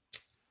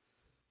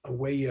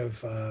way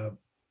of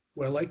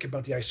what I like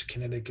about the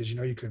isokinetic is,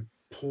 you could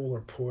pull or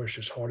push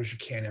as hard as you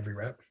can every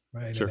rep,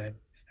 right? Sure. And then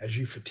as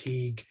you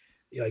fatigue,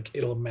 like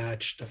it'll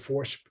match the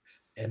force.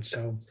 And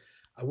so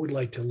I would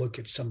like to look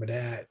at some of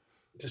that.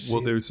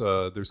 Well,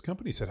 there's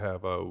companies that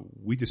have,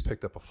 we just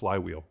picked up a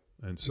flywheel.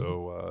 And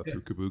so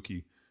through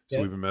Kabuki.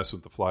 So we've been messing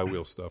with the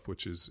flywheel stuff,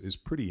 which is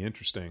pretty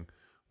interesting.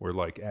 Where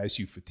like as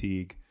you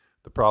fatigue,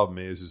 the problem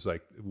is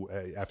like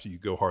after you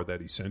go hard, that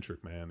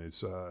eccentric, man,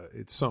 it's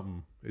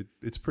something.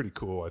 It's pretty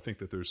cool. I think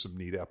that there's some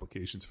neat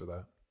applications for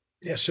that.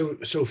 Yeah. So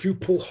if you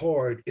pull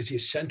hard, is the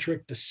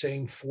eccentric the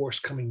same force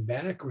coming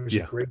back, or is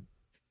it great?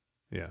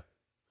 Yeah.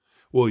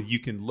 Well, you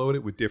can load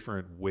it with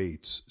different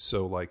weights.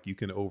 So like you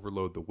can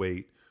overload the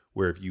weight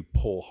where if you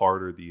pull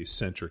harder, the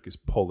eccentric is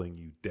pulling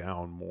you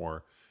down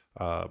more.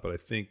 But I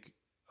think.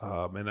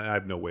 And I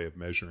have no way of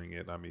measuring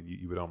it. I mean,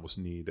 you would almost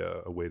need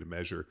a way to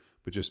measure,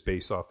 but just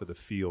based off of the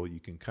feel, you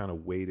can kind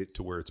of weight it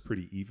to where it's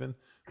pretty even,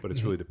 but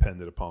it's really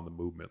dependent upon the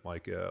movement.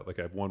 Like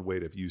I have one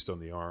weight I've used on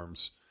the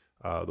arms.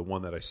 The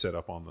one that I set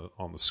up on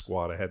the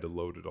squat, I had to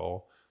load it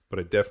all, but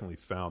I definitely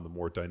found the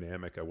more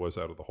dynamic I was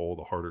out of the hole,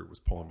 the harder it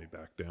was pulling me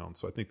back down.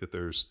 So I think that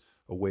there's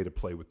a way to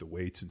play with the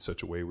weights in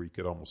such a way where you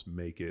could almost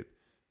make it,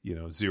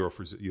 0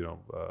 for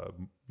 0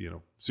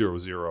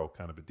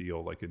 kind of a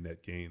deal, like a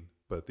net gain.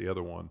 But the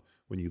other one,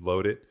 when you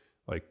load it,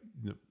 like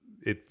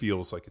it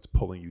feels like it's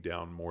pulling you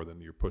down more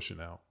than you're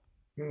pushing out.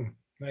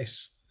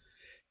 Nice.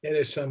 And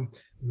it's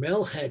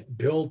Mel had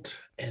built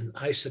an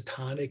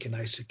isotonic and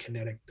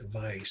isokinetic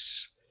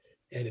device,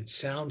 and it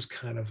sounds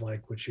kind of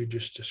like what you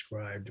just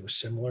described. It was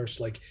similar.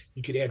 It's like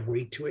you could add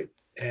weight to it,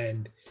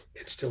 and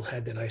it still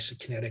had that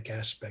isokinetic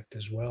aspect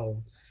as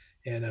well.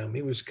 And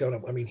he was going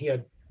up. I mean, he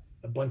had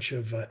a bunch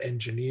of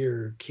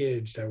engineer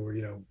kids that were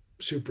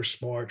super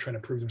smart, trying to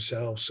prove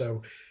themselves.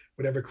 So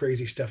whatever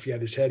crazy stuff he had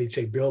in his head, he'd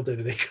say, build it,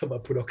 and they come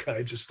up with all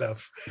kinds of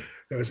stuff.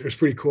 It was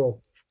pretty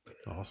cool.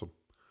 Awesome.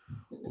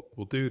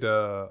 Well, dude,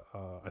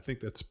 I think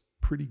that's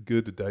pretty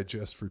good to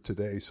digest for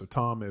today. So,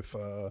 Tom, if,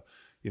 I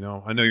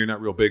know you're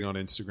not real big on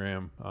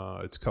Instagram.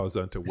 It's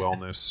Cosenta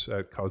Wellness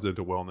at Cosenta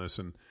Wellness,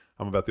 and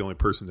I'm about the only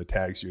person that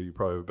tags you. You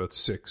probably have about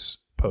 6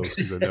 posts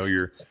because I know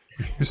you're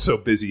so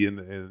busy in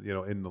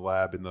the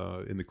lab, in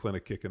the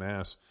clinic kicking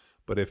ass.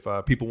 But if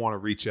people want to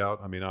reach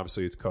out, I mean,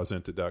 obviously it's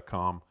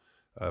Cosenta.com.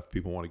 If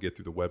people want to get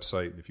through the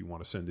website, and if you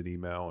want to send an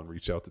email and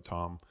reach out to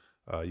Tom,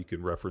 you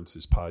can reference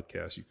his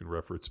podcast. You can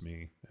reference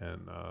me,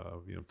 and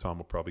Tom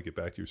will probably get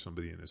back to you,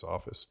 somebody in his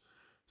office.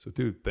 So,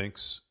 dude,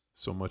 thanks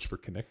so much for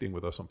connecting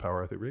with us on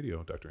Power Athlete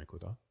Radio, Dr.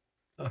 Incledon.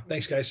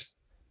 Thanks, guys.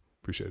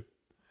 Appreciate it.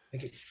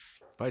 Thank you.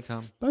 Bye,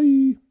 Tom.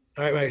 Bye.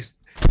 All right,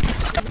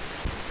 bye.